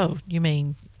 Oh, you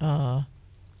mean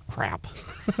crap.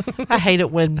 I hate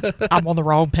it when I'm on the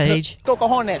wrong page.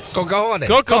 Cocajones.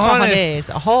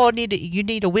 Oh, you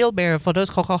need a wheelbarrow for those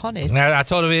cocajones. I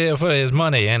told him for his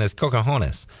money and his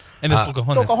cocajones.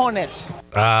 Cocajones.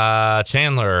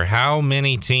 Chandler, how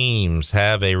many teams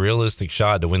have a realistic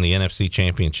shot to win the NFC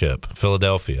Championship?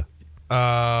 Philadelphia.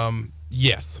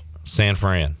 Yes. San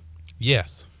Fran.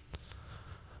 Yes.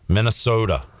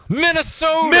 Minnesota.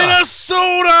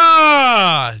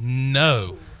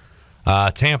 No.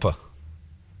 Tampa.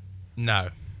 No.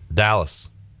 Dallas.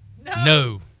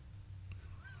 No.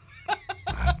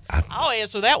 I'll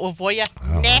answer that one for you.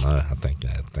 I think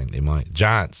they might.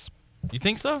 Giants. You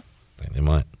think so? I think they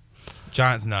might.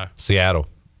 Giants, no. Seattle.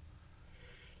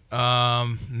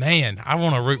 Man, I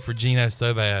want to root for Geno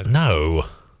so bad. No.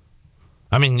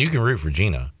 I mean, you can root for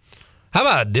Geno. How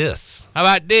about this?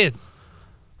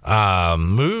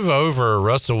 Move over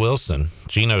Russell Wilson,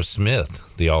 Geno Smith,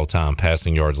 the all-time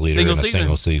passing yards leader in a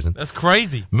single season. That's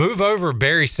crazy. Move over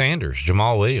Barry Sanders,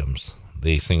 Jamal Williams,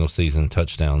 the single-season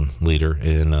touchdown leader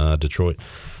in Detroit.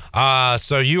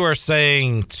 So you are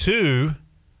saying 2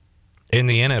 in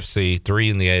the NFC, 3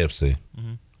 in the AFC.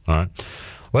 Mm-hmm. All right.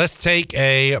 Let's take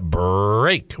a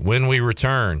break. When we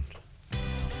return,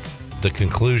 the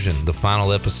conclusion, the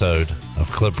final episode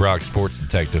of Clip Rock Sports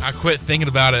Detective. I quit thinking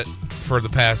about it for the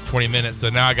past 20 minutes, so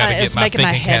now I got to get my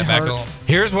thinking cap back on.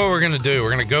 Here's what we're going to do.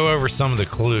 We're going to go over some of the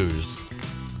clues,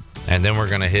 and then we're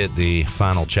going to hit the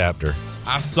final chapter.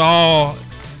 I saw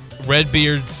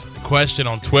Redbeard's question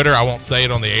on Twitter. I won't say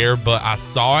it on the air, but I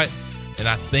saw it, and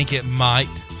I think it might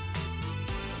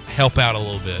help out a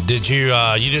little bit. Did you?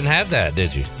 You didn't have that,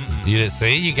 did you? Mm-mm. You didn't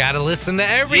see? You got to listen to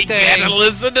everything. You got to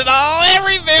listen to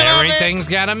everything. Everything's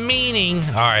got a meaning.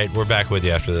 All right, we're back with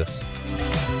you after this.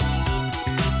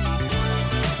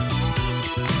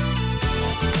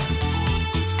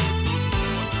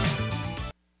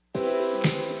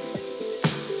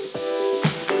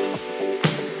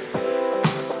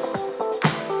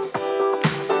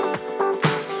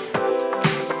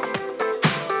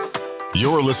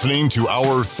 You're listening to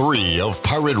Hour 3 of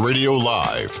Pirate Radio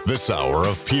Live. This hour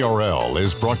of PRL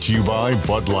is brought to you by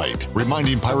Bud Light,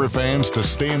 reminding Pirate fans to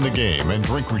stay in the game and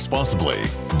drink responsibly.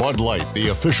 Bud Light, the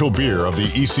official beer of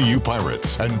the ECU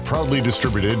Pirates, and proudly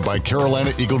distributed by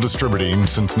Carolina Eagle Distributing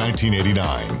since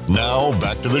 1989. Now,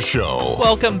 back to the show.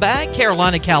 Welcome back.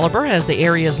 Carolina Caliber has the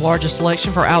area's largest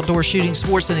selection for outdoor shooting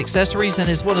sports and accessories and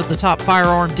is one of the top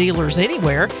firearm dealers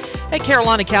anywhere. At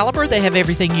Carolina Caliber, they have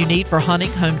everything you need for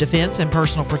hunting, home defense, and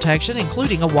personal protection,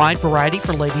 including a wide variety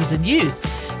for ladies and youth.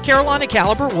 Carolina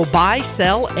Caliber will buy,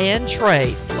 sell, and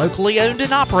trade. Locally owned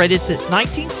and operated since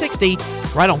 1960,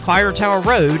 right on Fire Tower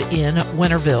Road in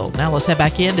Winterville. Now let's head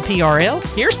back into PRL.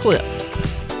 Here's Clip.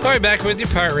 All right, back with you,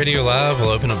 Pirate Radio Live.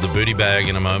 We'll open up the booty bag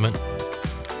in a moment.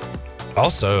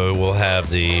 Also, we'll have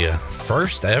the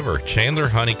first ever Chandler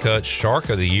Honeycutt Shark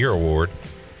of the Year Award.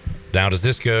 Now, does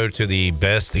this go to the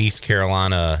best East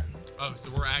Carolina? Oh, so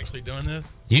we're actually doing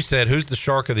this? You said, who's the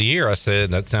Shark of the Year? I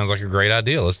said, that sounds like a great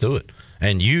idea. Let's do it.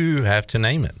 And you have to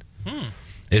name it.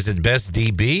 Is it best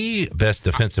DB, best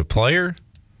defensive player?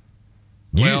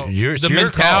 The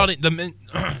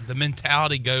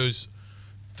mentality goes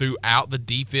throughout the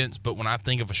defense, but when I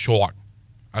think of a Shark,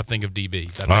 I think of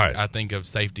DBs. I think of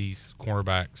safeties,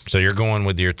 cornerbacks. So you're going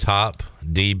with your top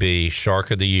DB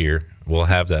Shark of the Year. We'll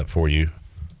have that for you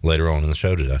later on in the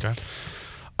show today. Okay.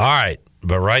 All right.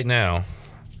 But right now,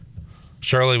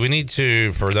 Shirley, we need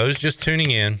to, for those just tuning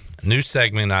in, new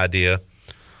segment idea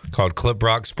called Clip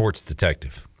Rock Sports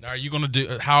Detective. Now, are you going to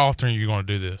do? How often are you going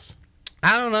to do this?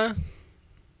 I don't know.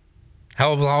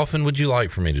 How often would you like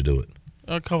for me to do it?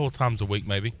 A couple of times a week,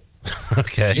 maybe.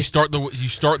 Okay. You start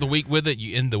the week with it.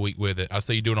 You end the week with it. I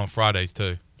say you do it on Fridays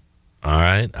too. All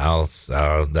right.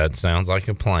 That sounds like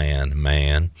a plan,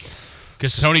 man.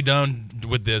 Because Tony Dunn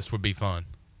with this would be fun.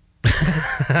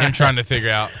 Him trying to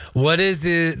figure out what is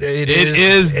it. It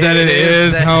is,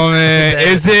 homie.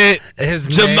 Is it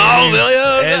Jamal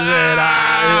Williams? Is it?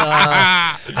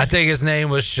 I think his name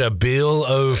was Shabil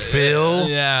O'Phil.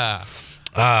 Yeah.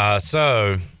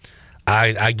 So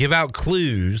I give out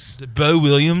clues. Bo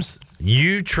Williams.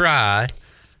 You try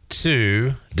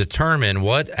to determine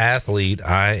what athlete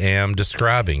I am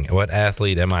describing. What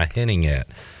athlete am I hinting at?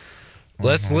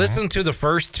 Let's listen to the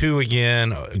first two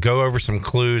again, go over some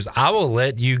clues. I will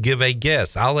let you give a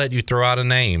guess. I'll let you throw out a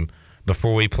name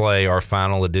before we play our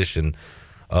final edition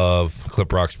of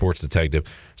Clip Rock Sports Detective.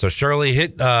 So, Shirley,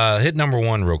 hit number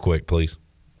one real quick, please.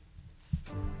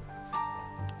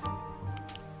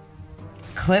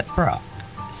 Clip Rock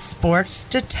Sports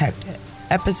Detective,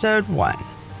 Episode 1,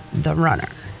 The Runner.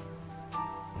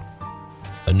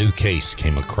 A new case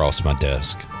came across my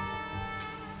desk.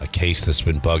 A case that's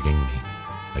been bugging me.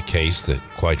 A case that,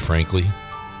 quite frankly,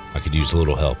 I could use a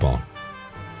little help on.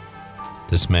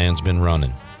 This man's been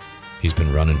running. He's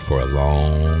been running for a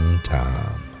long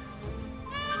time.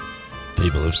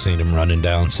 People have seen him running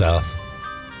down south.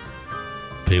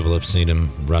 People have seen him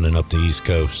running up the East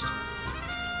Coast.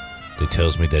 It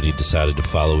tells me that he decided to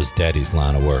follow his daddy's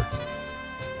line of work.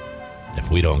 If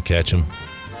we don't catch him,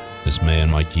 this man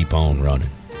might keep on running.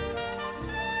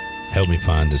 Help me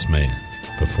find this man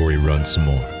before he runs some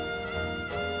more.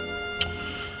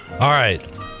 All right.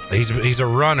 He's a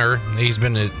runner.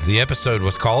 The episode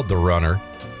was called The Runner.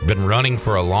 Been running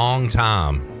for a long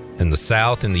time in the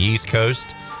South and the East Coast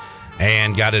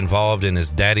and got involved in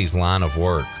his daddy's line of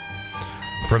work.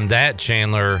 From that,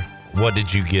 Chandler, what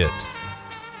did you get?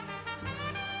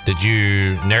 Did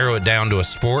you narrow it down to a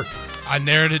sport? I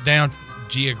narrowed it down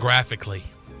geographically.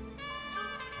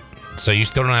 So you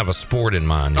still don't have a sport in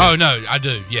mind? Oh, no, I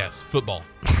do. Yes, football.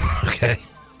 Okay.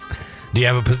 Do you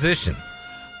have a position?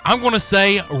 I'm going to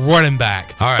say running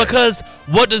back. All right. Because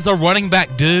what does a running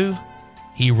back do?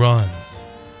 He runs.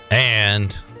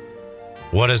 And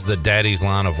what does the daddy's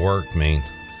line of work mean?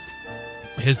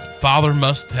 His father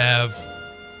must have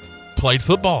played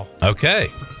football. Okay.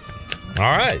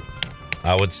 All right.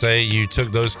 I would say you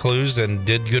took those clues and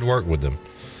did good work with them.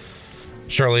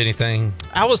 Shirley, anything?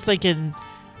 I was thinking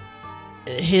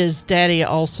his daddy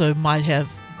also might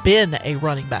have been a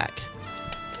running back.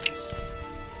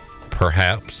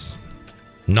 Perhaps.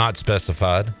 Not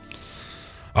specified.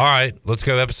 All right, let's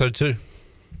go episode 2.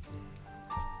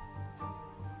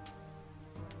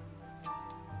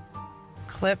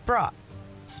 Clip Rock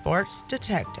Sports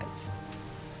Detective,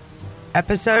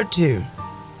 Episode 2,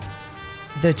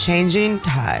 The Changing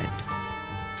Tide.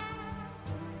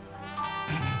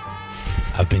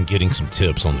 I've been getting some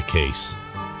tips on the case.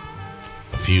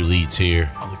 A few leads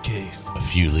here. On the case. A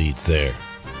few leads there.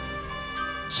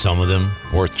 Some of them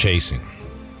worth chasing.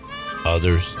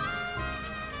 Others,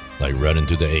 like running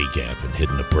through the A-gap and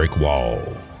hitting a brick wall.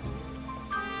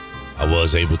 I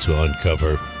was able to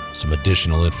uncover some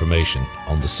additional information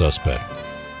on the suspect.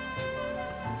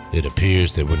 It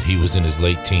appears that when he was in his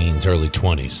late teens, early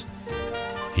 20s,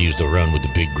 he used to run with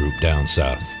the big group down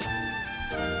south.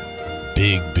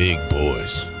 Big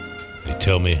boys. They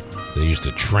tell me they used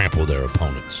to trample their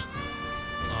opponents.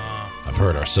 I've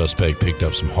heard our suspect picked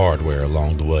up some hardware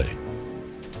along the way.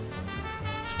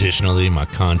 Additionally, my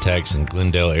contacts in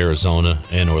Glendale, Arizona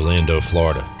and Orlando,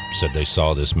 Florida said they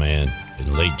saw this man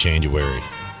in late January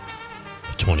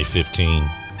of 2015,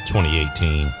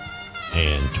 2018,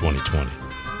 and 2020.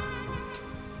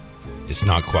 It's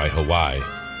not quite Hawaii,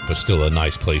 but still a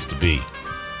nice place to be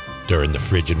during the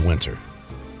frigid winter.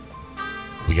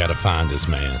 We gotta find this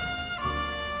man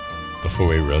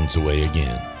before he runs away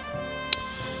again.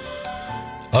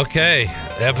 Okay,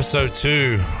 episode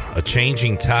 2, A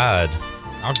Changing Tide.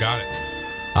 I've got it.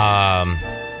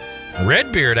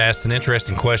 Redbeard asked an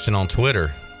interesting question on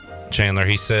Twitter, Chandler.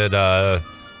 He said,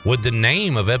 would the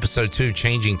name of episode 2,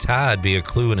 Changing Tide, be a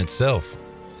clue in itself?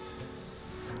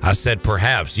 I said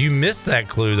perhaps. You missed that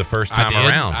clue the first time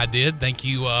around. I did. Thank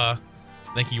you,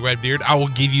 Redbeard. I will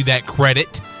give you that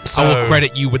credit. I will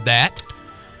credit you with that.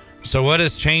 So what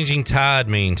does Changing Tide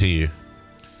mean to you?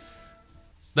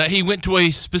 That he went to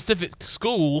a specific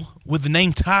school with the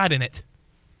name Tide in it.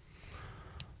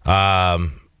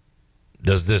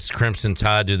 Does this Crimson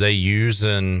Tide, do they use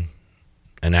an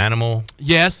animal?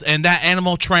 Yes, and that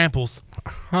animal tramples.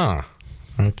 Huh.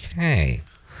 Okay.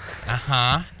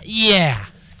 Uh-huh. Yeah.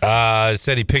 It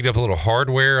said he picked up a little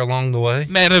hardware along the way.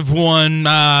 Might have won,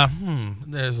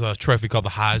 there's a trophy called the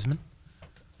Heisman.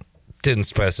 Didn't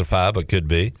specify, but could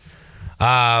be.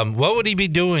 What would he be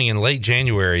doing in late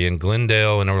January in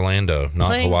Glendale and Orlando,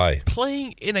 not Hawaii?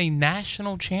 Playing in a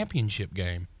national championship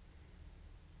game.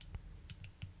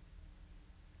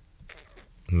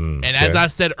 And as I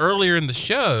said earlier in the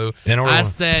show, I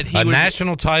said he would... A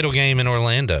national title game in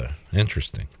Orlando.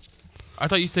 Interesting. I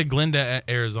thought you said Glendale,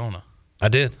 Arizona. I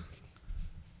did.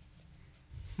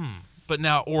 But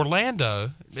now Orlando,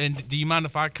 and do you mind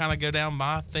if I kind of go down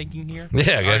my thinking here?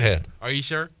 Yeah, go ahead. Are you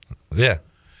sure? Yeah.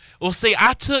 Well, see,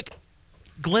 I took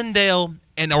Glendale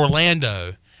and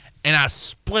Orlando, and I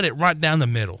split it right down the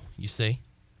middle, you see.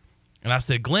 And I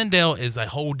said Glendale is a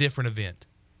whole different event.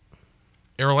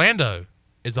 Orlando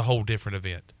is a whole different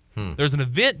event. There's an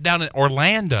event down in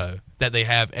Orlando that they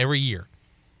have every year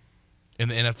in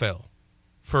the NFL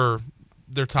for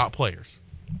their top players.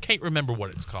 Can't remember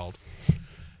what it's called.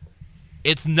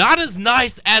 It's not as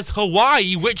nice as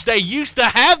Hawaii, which they used to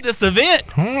have this event.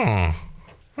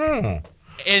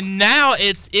 And now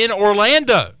it's in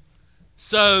Orlando.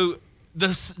 So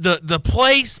the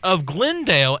place of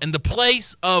Glendale and the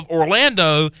place of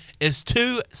Orlando is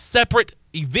two separate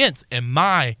events in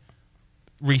my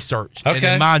research and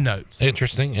in my notes.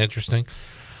 Interesting.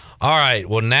 All right.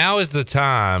 Well, now is the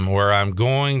time where I'm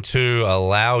going to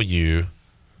allow you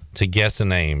to guess a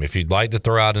name. If you'd like to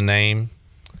throw out a name,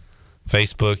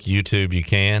 Facebook, YouTube, you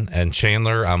can. And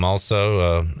Chandler, I'm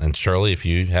also, and Shirley, if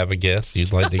you have a guess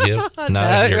you'd like to give.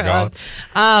 No, you're gone.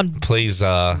 Please.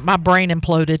 My brain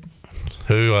imploded.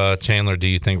 Who, Chandler, do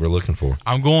you think we're looking for?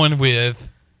 I'm going with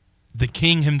the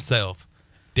king himself,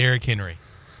 Derrick Henry.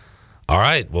 All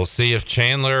right. We'll see if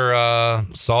Chandler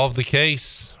solved the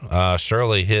case.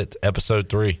 Shirley, hit episode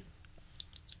 3.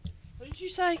 What did you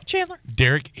say, Chandler?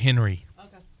 Derrick Henry.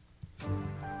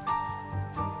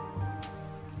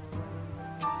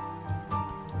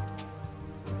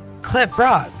 Clip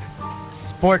Rock,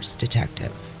 Sports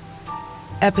Detective.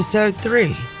 Episode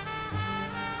 3.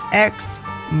 X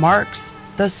marks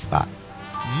the spot.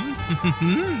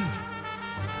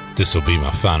 This will be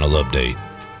my final update.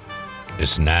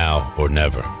 It's now or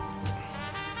never.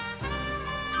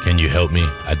 Can you help me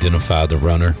identify the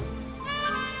runner?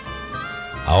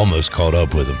 I almost caught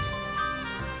up with him.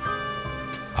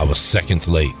 I was seconds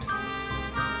late.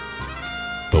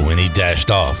 But when he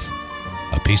dashed off,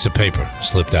 a piece of paper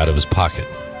slipped out of his pocket.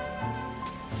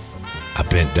 I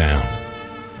bent down.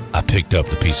 I picked up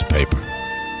the piece of paper.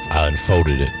 I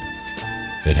unfolded it.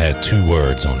 It had 2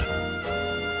 words on it.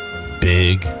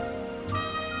 Big,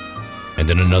 and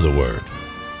then another word.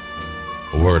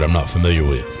 A word I'm not familiar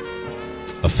with.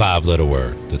 A 5-letter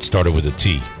word that started with a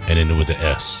T and ended with an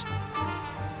S.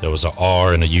 There was an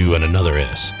R and a U and another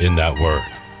S in that word.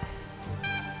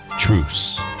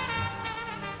 Truce.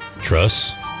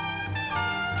 Truss.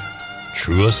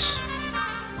 Truus.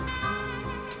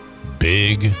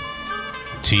 Big.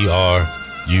 Truss.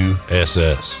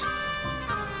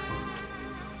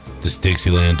 This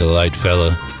Dixieland Delight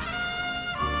fella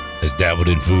has dabbled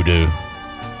in voodoo.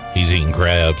 He's eaten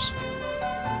crabs.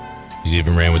 He's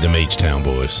even ran with them H-Town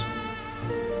boys.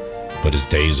 But his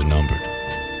days are numbered.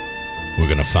 We're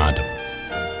going to find him.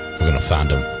 We're going to find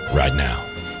him right now.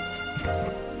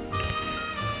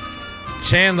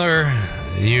 Chandler,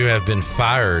 you have been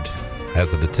fired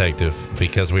as a detective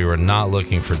because we were not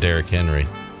looking for Derrick Henry.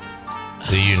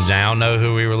 Do you now know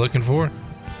who we were looking for?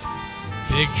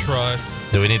 Big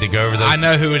Truss. Do we need to go over those? I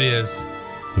know who it is.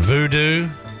 Voodoo,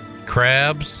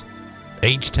 crabs,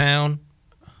 H-Town.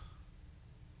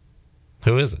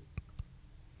 Who is it?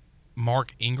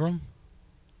 Mark Ingram.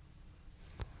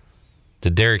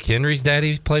 Did Derrick Henry's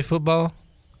daddy play football?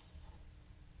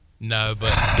 No,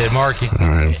 but did Mark?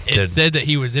 It said that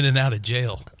he was in and out of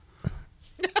jail.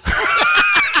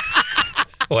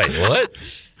 Wait, what?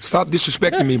 Stop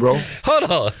disrespecting me, bro.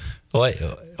 Hold on. Wait,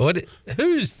 what?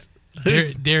 Who's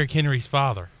Derrick Henry's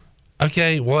father?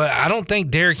 Okay, well, I don't think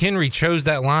Derrick Henry chose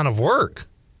that line of work.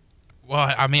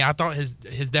 Well, I mean, I thought his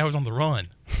dad was on the run.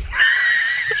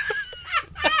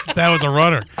 His dad was a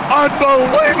runner.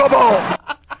 Unbelievable!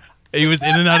 He was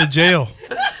in and out of jail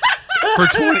for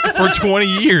 20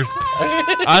 years.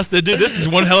 I said, dude, this is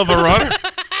one hell of a runner.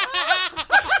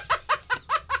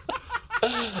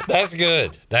 That's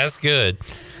good. That's good.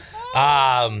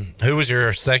 Who was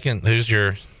your second? Who's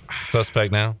your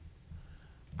suspect now?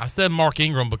 I said Mark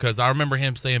Ingram because I remember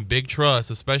him saying Big Truss,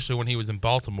 especially when he was in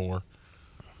Baltimore.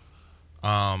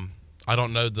 I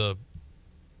don't know the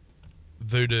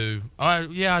voodoo.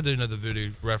 Yeah, I do know the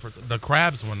voodoo reference. The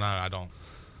crabs one, no, I don't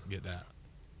get that.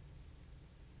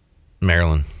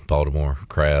 Maryland, Baltimore,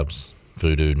 crabs,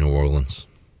 voodoo, New Orleans.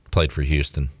 Played for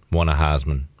Houston. Won a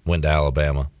Heisman. Went to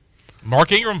Alabama.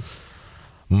 Mark Ingram.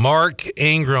 Mark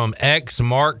Ingram. X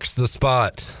marks the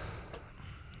spot.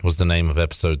 Was the name of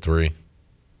episode 3.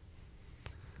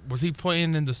 Was he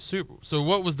playing in the Super? So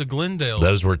what was the Glendale?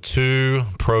 Those were 2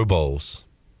 Pro Bowls.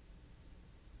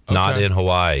 Okay. Not in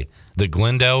Hawaii. The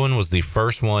Glendale one was the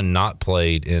first one not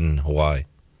played in Hawaii.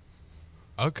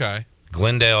 Okay.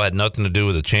 Glendale had nothing to do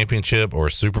with a championship or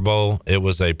a Super Bowl. It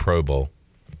was a Pro Bowl.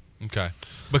 Okay.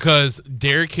 Because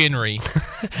Derrick Henry, in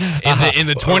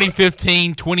the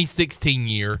 2015-2016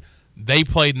 year, they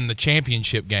played in the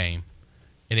championship game.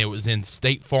 and it was in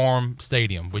State Farm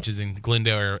Stadium, which is in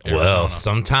Glendale, Arizona. Well,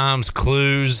 sometimes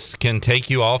clues can take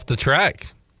you off the track.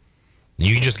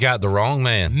 You just got the wrong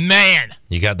man.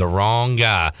 You got the wrong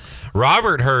guy.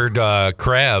 Robert heard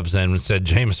Krabs and said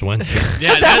Jameis Winston.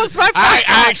 Yeah, that was my first I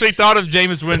thought. actually thought of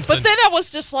Jameis Winston. But then I was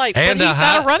just like, but he's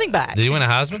not a running back. Did he win a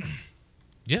Heisman?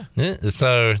 Yeah.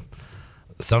 So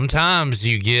sometimes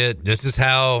you get, this is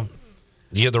how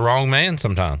you get the wrong man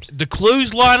sometimes. The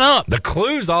clues line up. The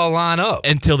clues all line up.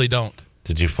 Until they don't.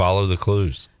 Did you follow the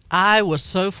clues? I was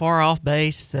so far off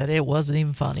base that it wasn't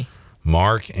even funny.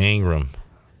 Mark Ingram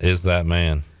is that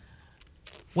man.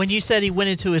 When you said he went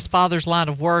into his father's line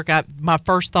of work, my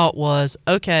first thought was,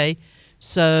 okay,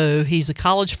 so he's a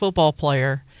college football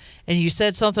player, and you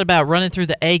said something about running through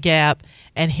the A-gap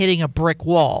and hitting a brick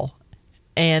wall.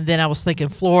 And then I was thinking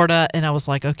Florida, and I was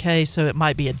like, okay, so it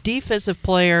might be a defensive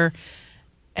player.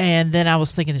 And then I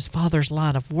was thinking his father's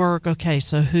line of work. Okay,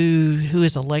 so who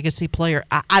is a legacy player?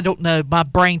 I don't know. My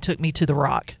brain took me to The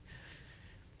Rock.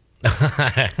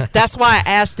 That's why I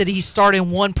asked, did he start in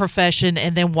one profession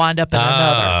and then wind up in another?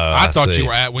 I thought you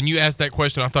were when you asked that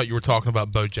question, I thought you were talking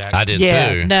about Bo Jackson. I did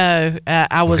too. No,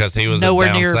 I was because he was nowhere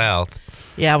down near south.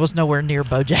 Yeah, I was nowhere near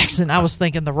Bo Jackson. I was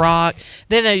thinking The Rock.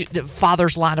 Then the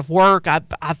father's line of work, I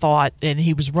thought, and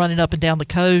he was running up and down the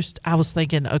coast. I was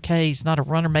thinking, okay, he's not a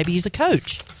runner. Maybe he's a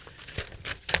coach.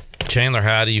 Chandler,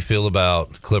 how do you feel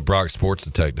about Clip Rock Sports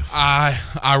Detective? I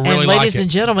really and like it. ladies and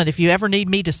gentlemen, if you ever need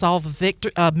me to solve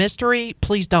a mystery,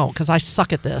 please don't, because I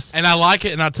suck at this. And I like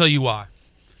it, and I'll tell you why.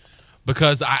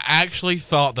 Because I actually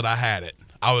thought that I had it.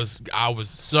 I was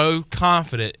so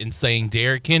confident in saying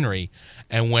Derrick Henry,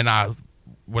 and when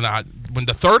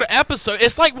the third episode,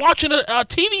 it's like watching a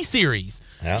TV series.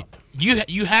 Yeah.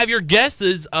 You have your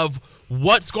guesses of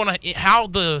how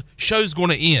the show's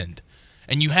going to end.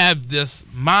 And you have this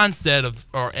mindset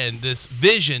and this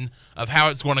vision of how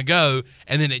it's going to go,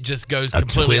 and then it just goes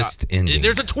completely. Twist ending.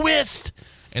 There's a twist,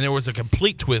 and there was a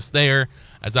complete twist there.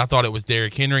 As I thought it was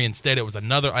Derrick Henry, instead it was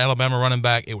another Alabama running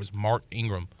back. It was Mark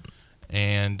Ingram,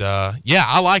 and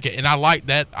I like it, and I like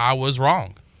that I was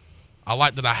wrong. I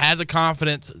like that I had the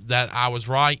confidence that I was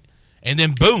right, and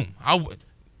then boom, I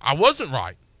wasn't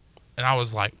right, and I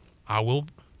was like, oh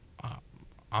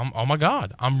my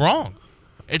God, I'm wrong.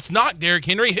 It's not Derrick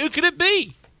Henry. Who could it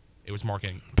be? It was Mark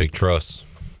Ingram. Big trust.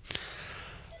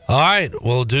 All right,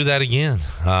 we'll do that again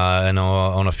and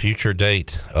on a future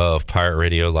date of Pirate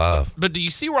Radio Live. But do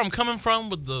you see where I'm coming from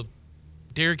with the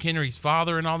Derrick Henry's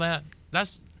father and all that?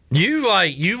 That's you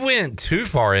went too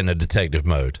far into detective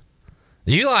mode.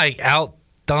 You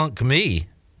out-thunk me.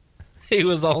 He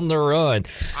was on the run.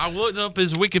 I looked up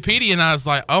his Wikipedia and I was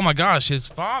like, oh my gosh, his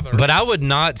father. But I would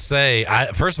not say,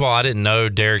 first of all, I didn't know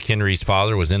Derrick Henry's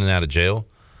father was in and out of jail.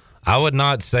 I would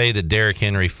not say that Derrick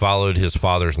Henry followed his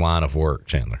father's line of work,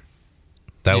 Chandler.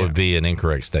 That would be an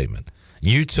incorrect statement.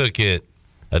 You took it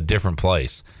a different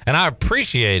place. And I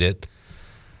appreciate it,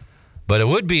 but it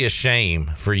would be a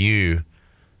shame for you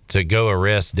to go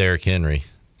arrest Derrick Henry,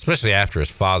 especially after his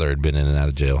father had been in and out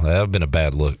of jail. That would have been a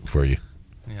bad look for you.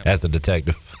 Yep. As a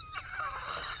detective.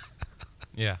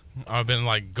 Yeah. I've been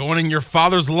like, going in your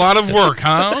father's line of work,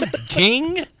 huh?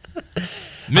 King?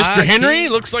 Mr. Henry?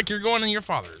 King. Looks like you're going in your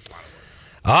father's line of work.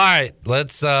 All right.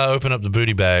 Let's open up the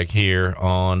booty bag here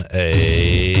on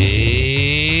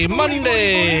a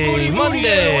Monday.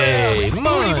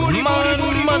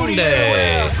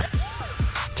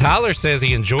 Tyler says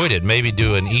he enjoyed it. Maybe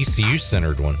do an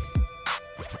ECU-centered one.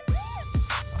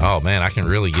 Oh, man, I can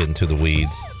really get into the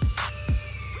weeds.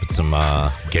 Some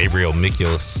Gabriel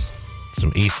Mikulus,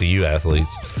 some ECU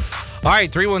athletes. All right,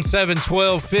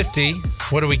 317-1250.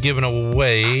 What are we giving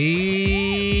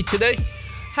away today?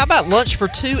 How about lunch for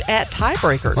two at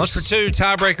Tiebreakers? Lunch for two,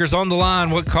 Tiebreakers on the line.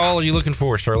 What call are you looking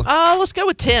for, Shirley? Let's go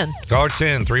with 10. Call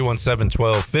 10,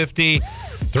 317-1250.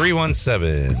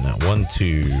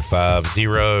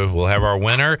 317-1250. We'll have our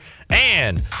winner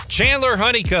and Chandler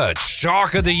Honeycutt,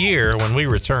 Shock of the Year, when we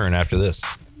return after this.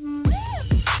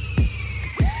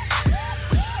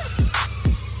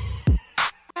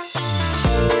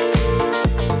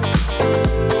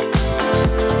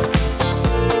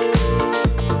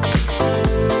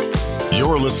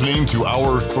 You're listening to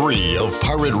Hour 3 of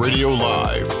Pirate Radio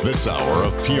Live. This hour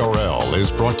of PRL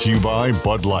is brought to you by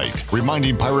Bud Light,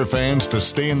 reminding Pirate fans to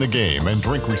stay in the game and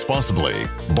drink responsibly.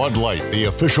 Bud Light, the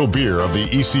official beer of the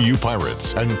ECU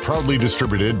Pirates, and proudly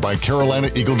distributed by Carolina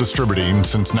Eagle Distributing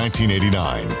since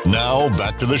 1989. Now,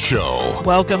 back to the show.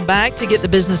 Welcome back. To get the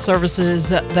business services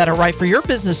that are right for your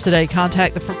business today,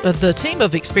 contact the team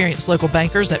of experienced local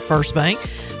bankers at First Bank.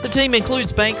 The team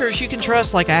includes bankers you can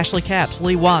trust like Ashley Capps,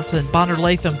 Lee Watson, Bonner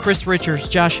Latham, Chris Richards,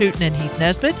 Josh Hooten, and Heath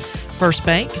Nesbitt. First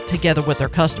Bank, together with their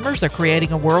customers, they're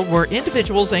creating a world where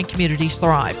individuals and communities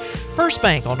thrive. First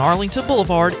Bank on Arlington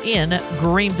Boulevard in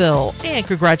Greenville. And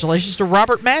congratulations to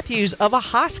Robert Matthews of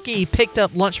Ahoskie. Picked up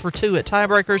lunch for two at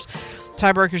Tiebreakers.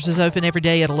 Tiebreakers is open every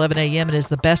day at 11 a.m. and is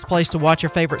the best place to watch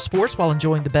your favorite sports while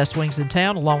enjoying the best wings in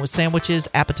town, along with sandwiches,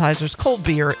 appetizers, cold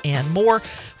beer, and more.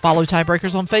 Follow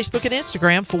Tiebreakers on Facebook and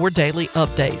Instagram for daily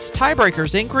updates.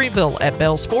 Tiebreakers in Greenville at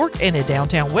Bells Fork and in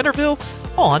downtown Winterville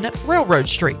on Railroad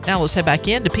Street. Now let's head back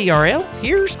into PRL.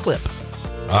 Here's Clip.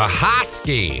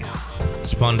 Ahoskie.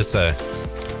 It's fun to say.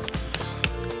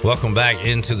 Welcome back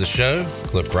into the show.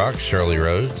 Clip Rock, Shirley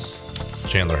Rhodes,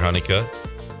 Chandler Honeycutt.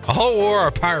 Oh, wore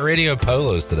our Pirate Radio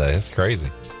polos today. That's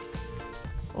crazy.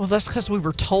 Well, that's because we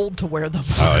were told to wear them.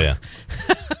 Oh, yeah.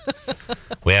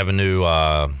 We have a new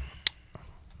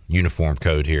uniform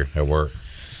code here at work.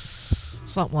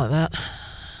 Something like that.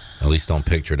 At least on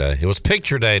picture day. It was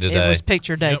picture day today. It was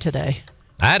picture day today.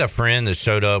 I had a friend that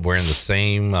showed up wearing the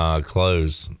same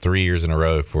clothes 3 years in a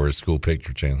row for his school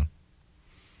picture, Chandler.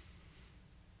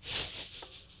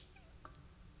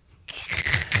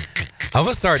 I'm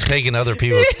going to start taking other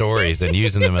people's stories and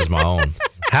using them as my own.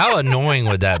 How annoying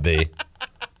would that be?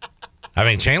 I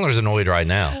mean, Chandler's annoyed right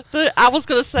now. I was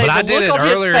going to say, but I did it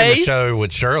earlier in the show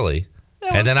with Shirley,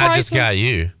 and then I just got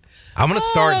you. I'm going to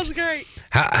start. That was great.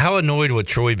 How annoyed would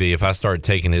Troy be if I started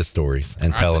taking his stories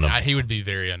and telling him? He would be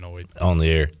very annoyed. On the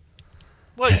air.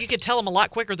 Well, you could tell him a lot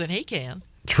quicker than he can.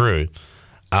 True.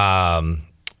 But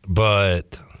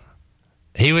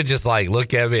he would just like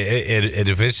look at me and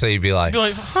eventually he'd be like,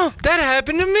 huh, that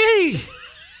happened to me.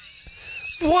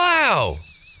 Wow.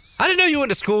 I didn't know you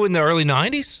went to school in the early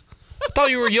 90s. I thought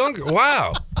you were younger.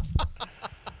 Wow.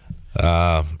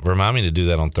 Remind me to do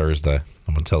that on Thursday.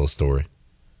 I'm going to tell a story.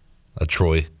 A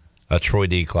Troy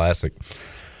D classic.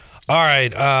 All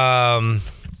right.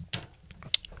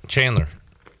 Chandler.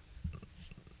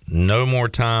 No more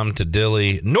time to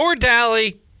dilly nor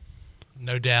dally.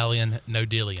 No dallying, no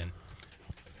dillying.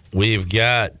 We've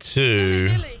got to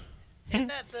Isn't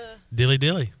that the Dilly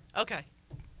Dilly. Okay.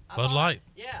 Bud Light.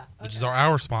 Yeah. Okay. Which is our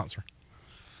hour sponsor.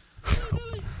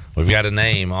 We've got to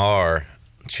name our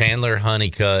Chandler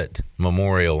Honeycutt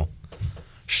Memorial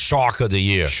Shock of the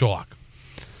Year. Shock.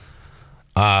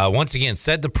 Once again,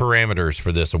 set the parameters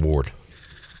for this award.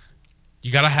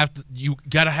 You gotta have to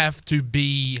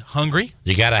be hungry.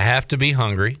 You gotta have to be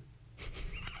hungry.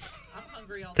 I'm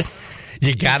hungry all the time.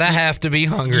 You gotta have to be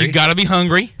hungry. You gotta be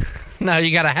hungry. No,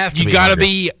 you gotta have to. You be gotta hungry.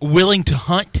 be willing to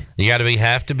hunt. You gotta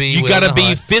have to be. You willing gotta to be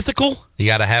hunt. physical. You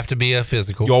gotta have to be a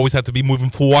physical. You always have to be moving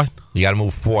forward. You gotta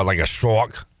move forward like a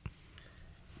shark.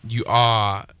 You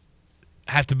have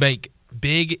to make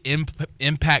big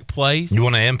impact plays. You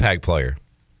want an impact player.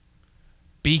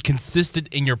 Be consistent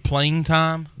in your playing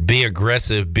time. Be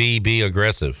aggressive. Be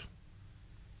aggressive.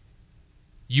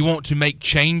 You want to make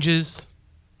changes.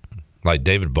 Like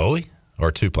David Bowie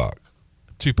or Tupac?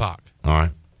 Tupac. All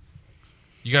right.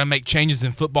 You got to make changes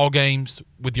in football games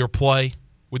with your play,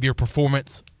 with your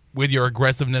performance, with your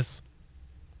aggressiveness,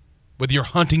 with your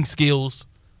hunting skills.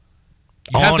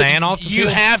 And off the field? You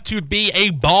have to be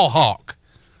a ball hawk.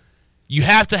 You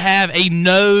have to have a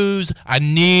nose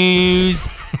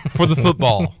for the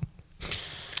football.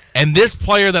 And this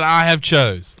player that I have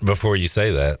chose. Before you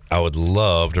say that, I would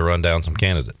love to run down some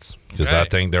candidates because I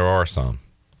think there are some.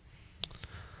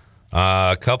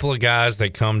 A couple of guys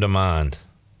that come to mind.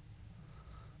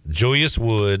 Julius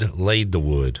Wood laid the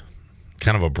wood.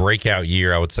 Kind of a breakout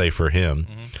year, I would say, for him.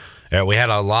 Mm-hmm. We had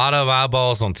a lot of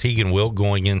eyeballs on Tegan Wilk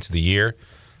going into the year.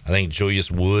 I think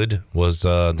Julius Wood was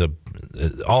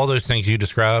all those things you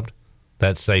described.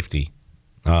 That safety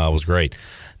was great.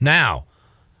 Now,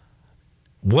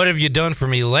 what have you done for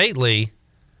me lately?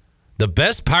 The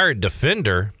best Pirate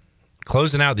defender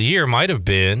closing out the year might have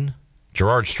been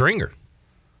Gerard Stringer.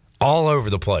 All over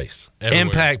the place. Everywhere.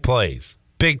 Impact plays.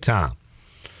 Big time.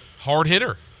 Hard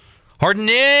hitter. Hard nosed.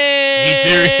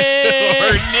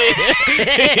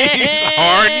 He's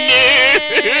hard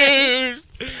nosed.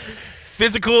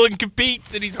 Physical and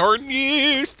competes, and he's hard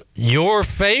nosed. Your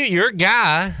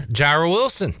guy, Jairo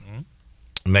Wilson,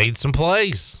 made some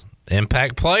plays.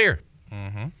 Impact player.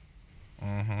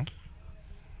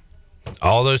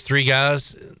 All those three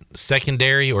guys,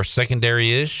 secondary or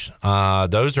secondary-ish,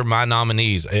 those are my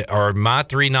nominees. Are my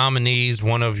three nominees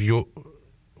one of you?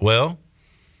 Well,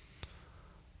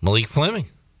 Malik Fleming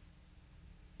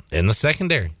in the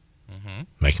secondary,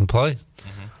 making plays.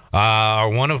 Are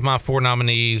one of my four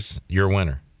nominees your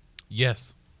winner?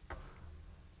 Yes.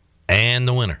 And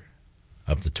the winner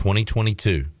of the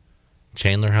 2022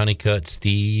 Chandler Honeycutt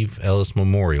Steve Ellis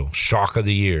Memorial Shock of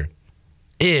the Year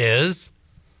is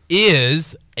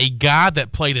is a guy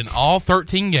that played in all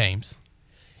 13 games,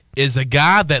 is a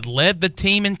guy that led the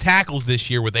team in tackles this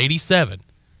year with 87,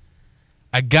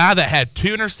 a guy that had 2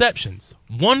 interceptions,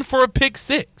 1 for a pick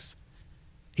 6.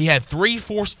 He had 3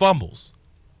 forced fumbles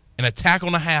and a tackle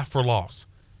and a half for loss.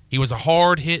 He was a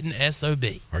hard-hitting SOB.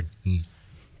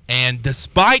 And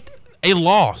despite a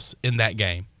loss in that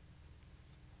game,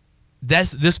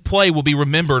 this play will be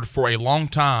remembered for a long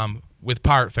time with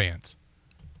Pirate fans.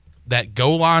 That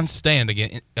goal line stand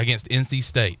against NC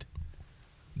State.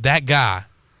 That guy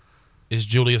is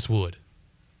Julius Wood.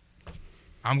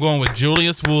 I'm going with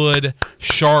Julius Wood,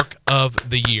 Shark of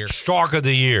the Year. Shark of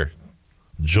the Year,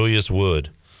 Julius Wood.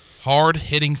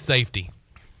 Hard-hitting safety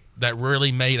that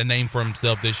really made a name for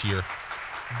himself this year.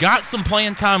 Got some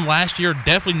playing time last year,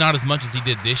 definitely not as much as he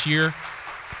did this year,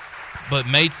 but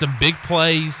made some big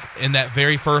plays in that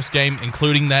very first game,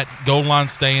 including that goal line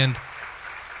stand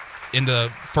in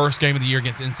the first game of the year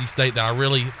against NC State that I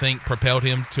really think propelled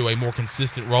him to a more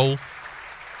consistent role.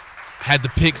 Had the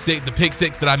pick six. The pick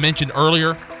 6 that I mentioned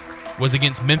earlier was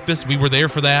against Memphis. We were there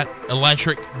for that.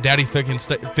 Electric. Daddy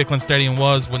Ficklin Stadium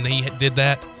was when he did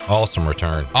that. Awesome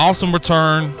return. Awesome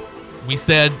return. We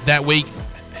said that week,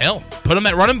 hell, put him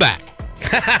at running back.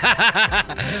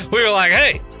 We were like,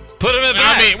 hey, put him at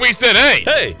back. I mean, we said,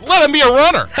 hey, let him be a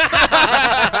runner.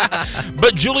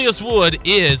 But Julius Wood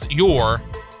is your,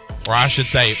 or I should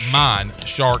say mine,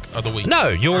 Shark of the Week. No,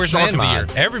 yours Shark and of the mine.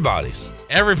 Year.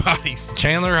 Everybody's.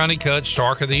 Chandler Honeycutt,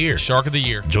 Shark of the Year. Shark of the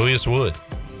Year. Julius Wood.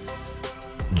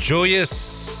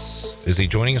 Julius, is he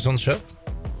joining us on the show?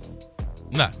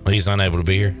 No. He's unable to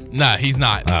be here? No, he's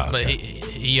not. Oh, but okay.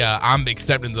 I'm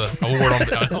accepting the award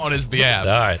on his behalf.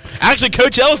 All right. Actually,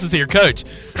 Coach Ellis is here. Coach,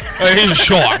 he's a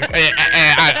shark.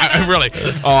 I really,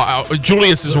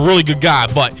 Julius is a really good guy,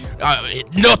 but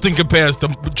nothing compares to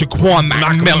Jaquan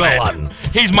McMillan.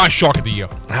 He's my Shark of the Year.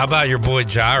 How about your boy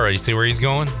Gyra? You see where he's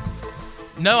going?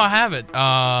 No, I haven't.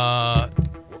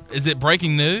 Is it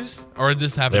breaking news, or did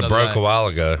this happen? It broke a while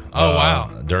ago. Oh,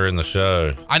 wow. During the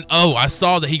show. I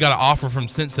saw that he got an offer from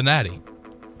Cincinnati.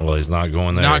 Well, he's not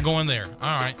going there. Not going there.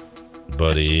 All right.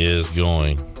 But he is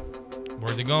going.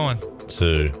 Where's he going?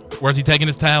 Where's he taking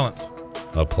his talents?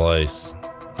 A place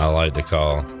I like to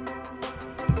call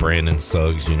Brandon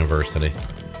Suggs University.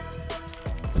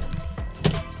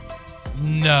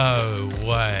 No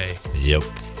way. Yep.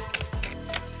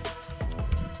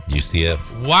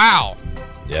 UCF. Wow.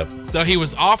 Yep. So he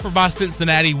was offered by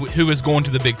Cincinnati, who is going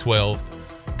to the Big 12.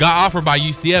 Got offered by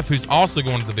UCF, who's also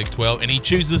going to the Big 12, and he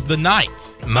chooses the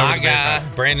Knights. My guy,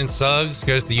 Brandon Suggs,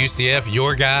 goes to UCF.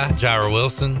 Your guy, Gyra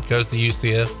Wilson, goes to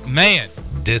UCF. Man.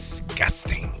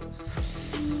 Disgusting.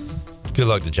 Good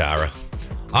luck to Gyra.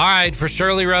 All right, for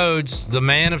Shirley Rhodes, the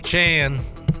man of Chan,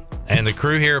 and the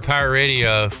crew here at Pirate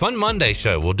Radio, fun Monday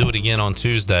show. We'll do it again on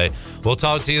Tuesday. We'll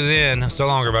talk to you then. So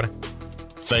long, everybody.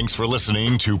 Thanks for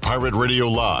listening to Pirate Radio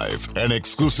Live, an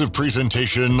exclusive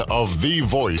presentation of the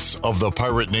voice of the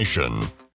Pirate Nation.